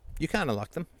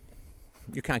unlock them.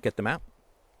 You can't get them out.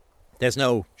 There's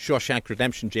no Shawshank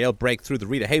Redemption jailbreak through the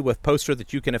Rita Hayworth poster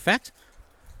that you can effect.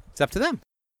 It's up to them.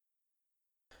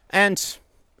 And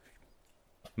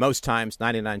most times,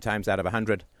 99 times out of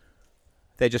 100,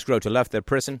 they just grow to love their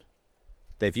prison.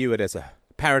 They view it as a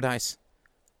paradise.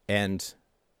 And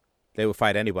they will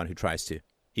fight anyone who tries to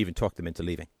even talk them into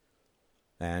leaving.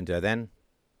 And then,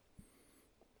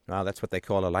 well, that's what they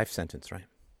call a life sentence, right?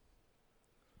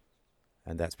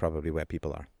 And that's probably where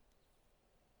people are.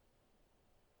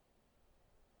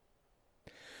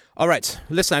 All right,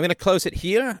 listen, I'm going to close it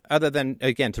here, other than,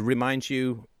 again, to remind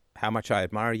you how much I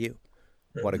admire you.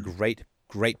 Mm-hmm. What a great,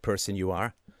 great person you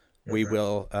are. Mm-hmm. We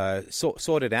will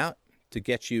sort it out to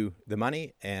get you the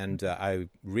money, and I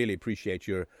really appreciate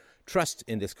your trust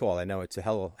in this call. I know it's a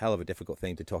hell of a difficult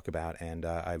thing to talk about, and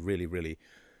I really, really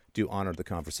do honor the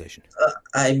conversation?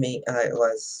 I mean, I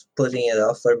was putting it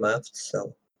off for months,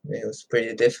 so it was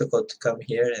pretty difficult to come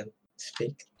here and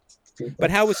speak to people.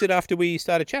 But how was it after we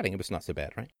started chatting? It was not so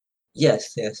bad, right?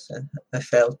 Yes. I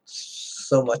felt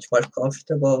so much more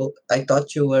comfortable. I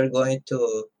thought you were going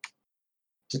to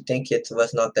think it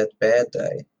was not that bad,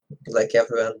 like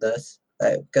everyone does.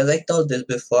 Because I told this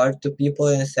before to people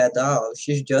and said, "Oh,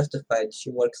 she's justified. She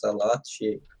works a lot.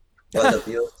 She was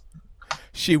abused."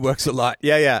 She works a lot.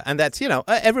 Yeah. And that's,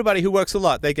 everybody who works a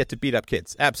lot, they get to beat up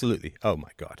kids. Absolutely. Oh, my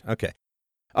God. Okay.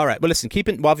 All right. Well, listen,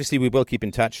 obviously we will keep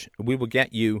in touch. We will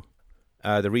get you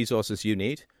the resources you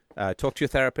need. Talk to your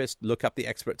therapist. Look up the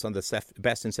experts on the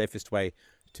best and safest way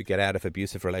to get out of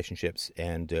abusive relationships.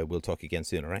 And we'll talk again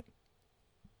soon, all right?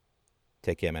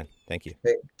 Take care, man. Thank you.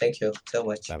 Thank you so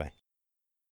much. Bye-bye.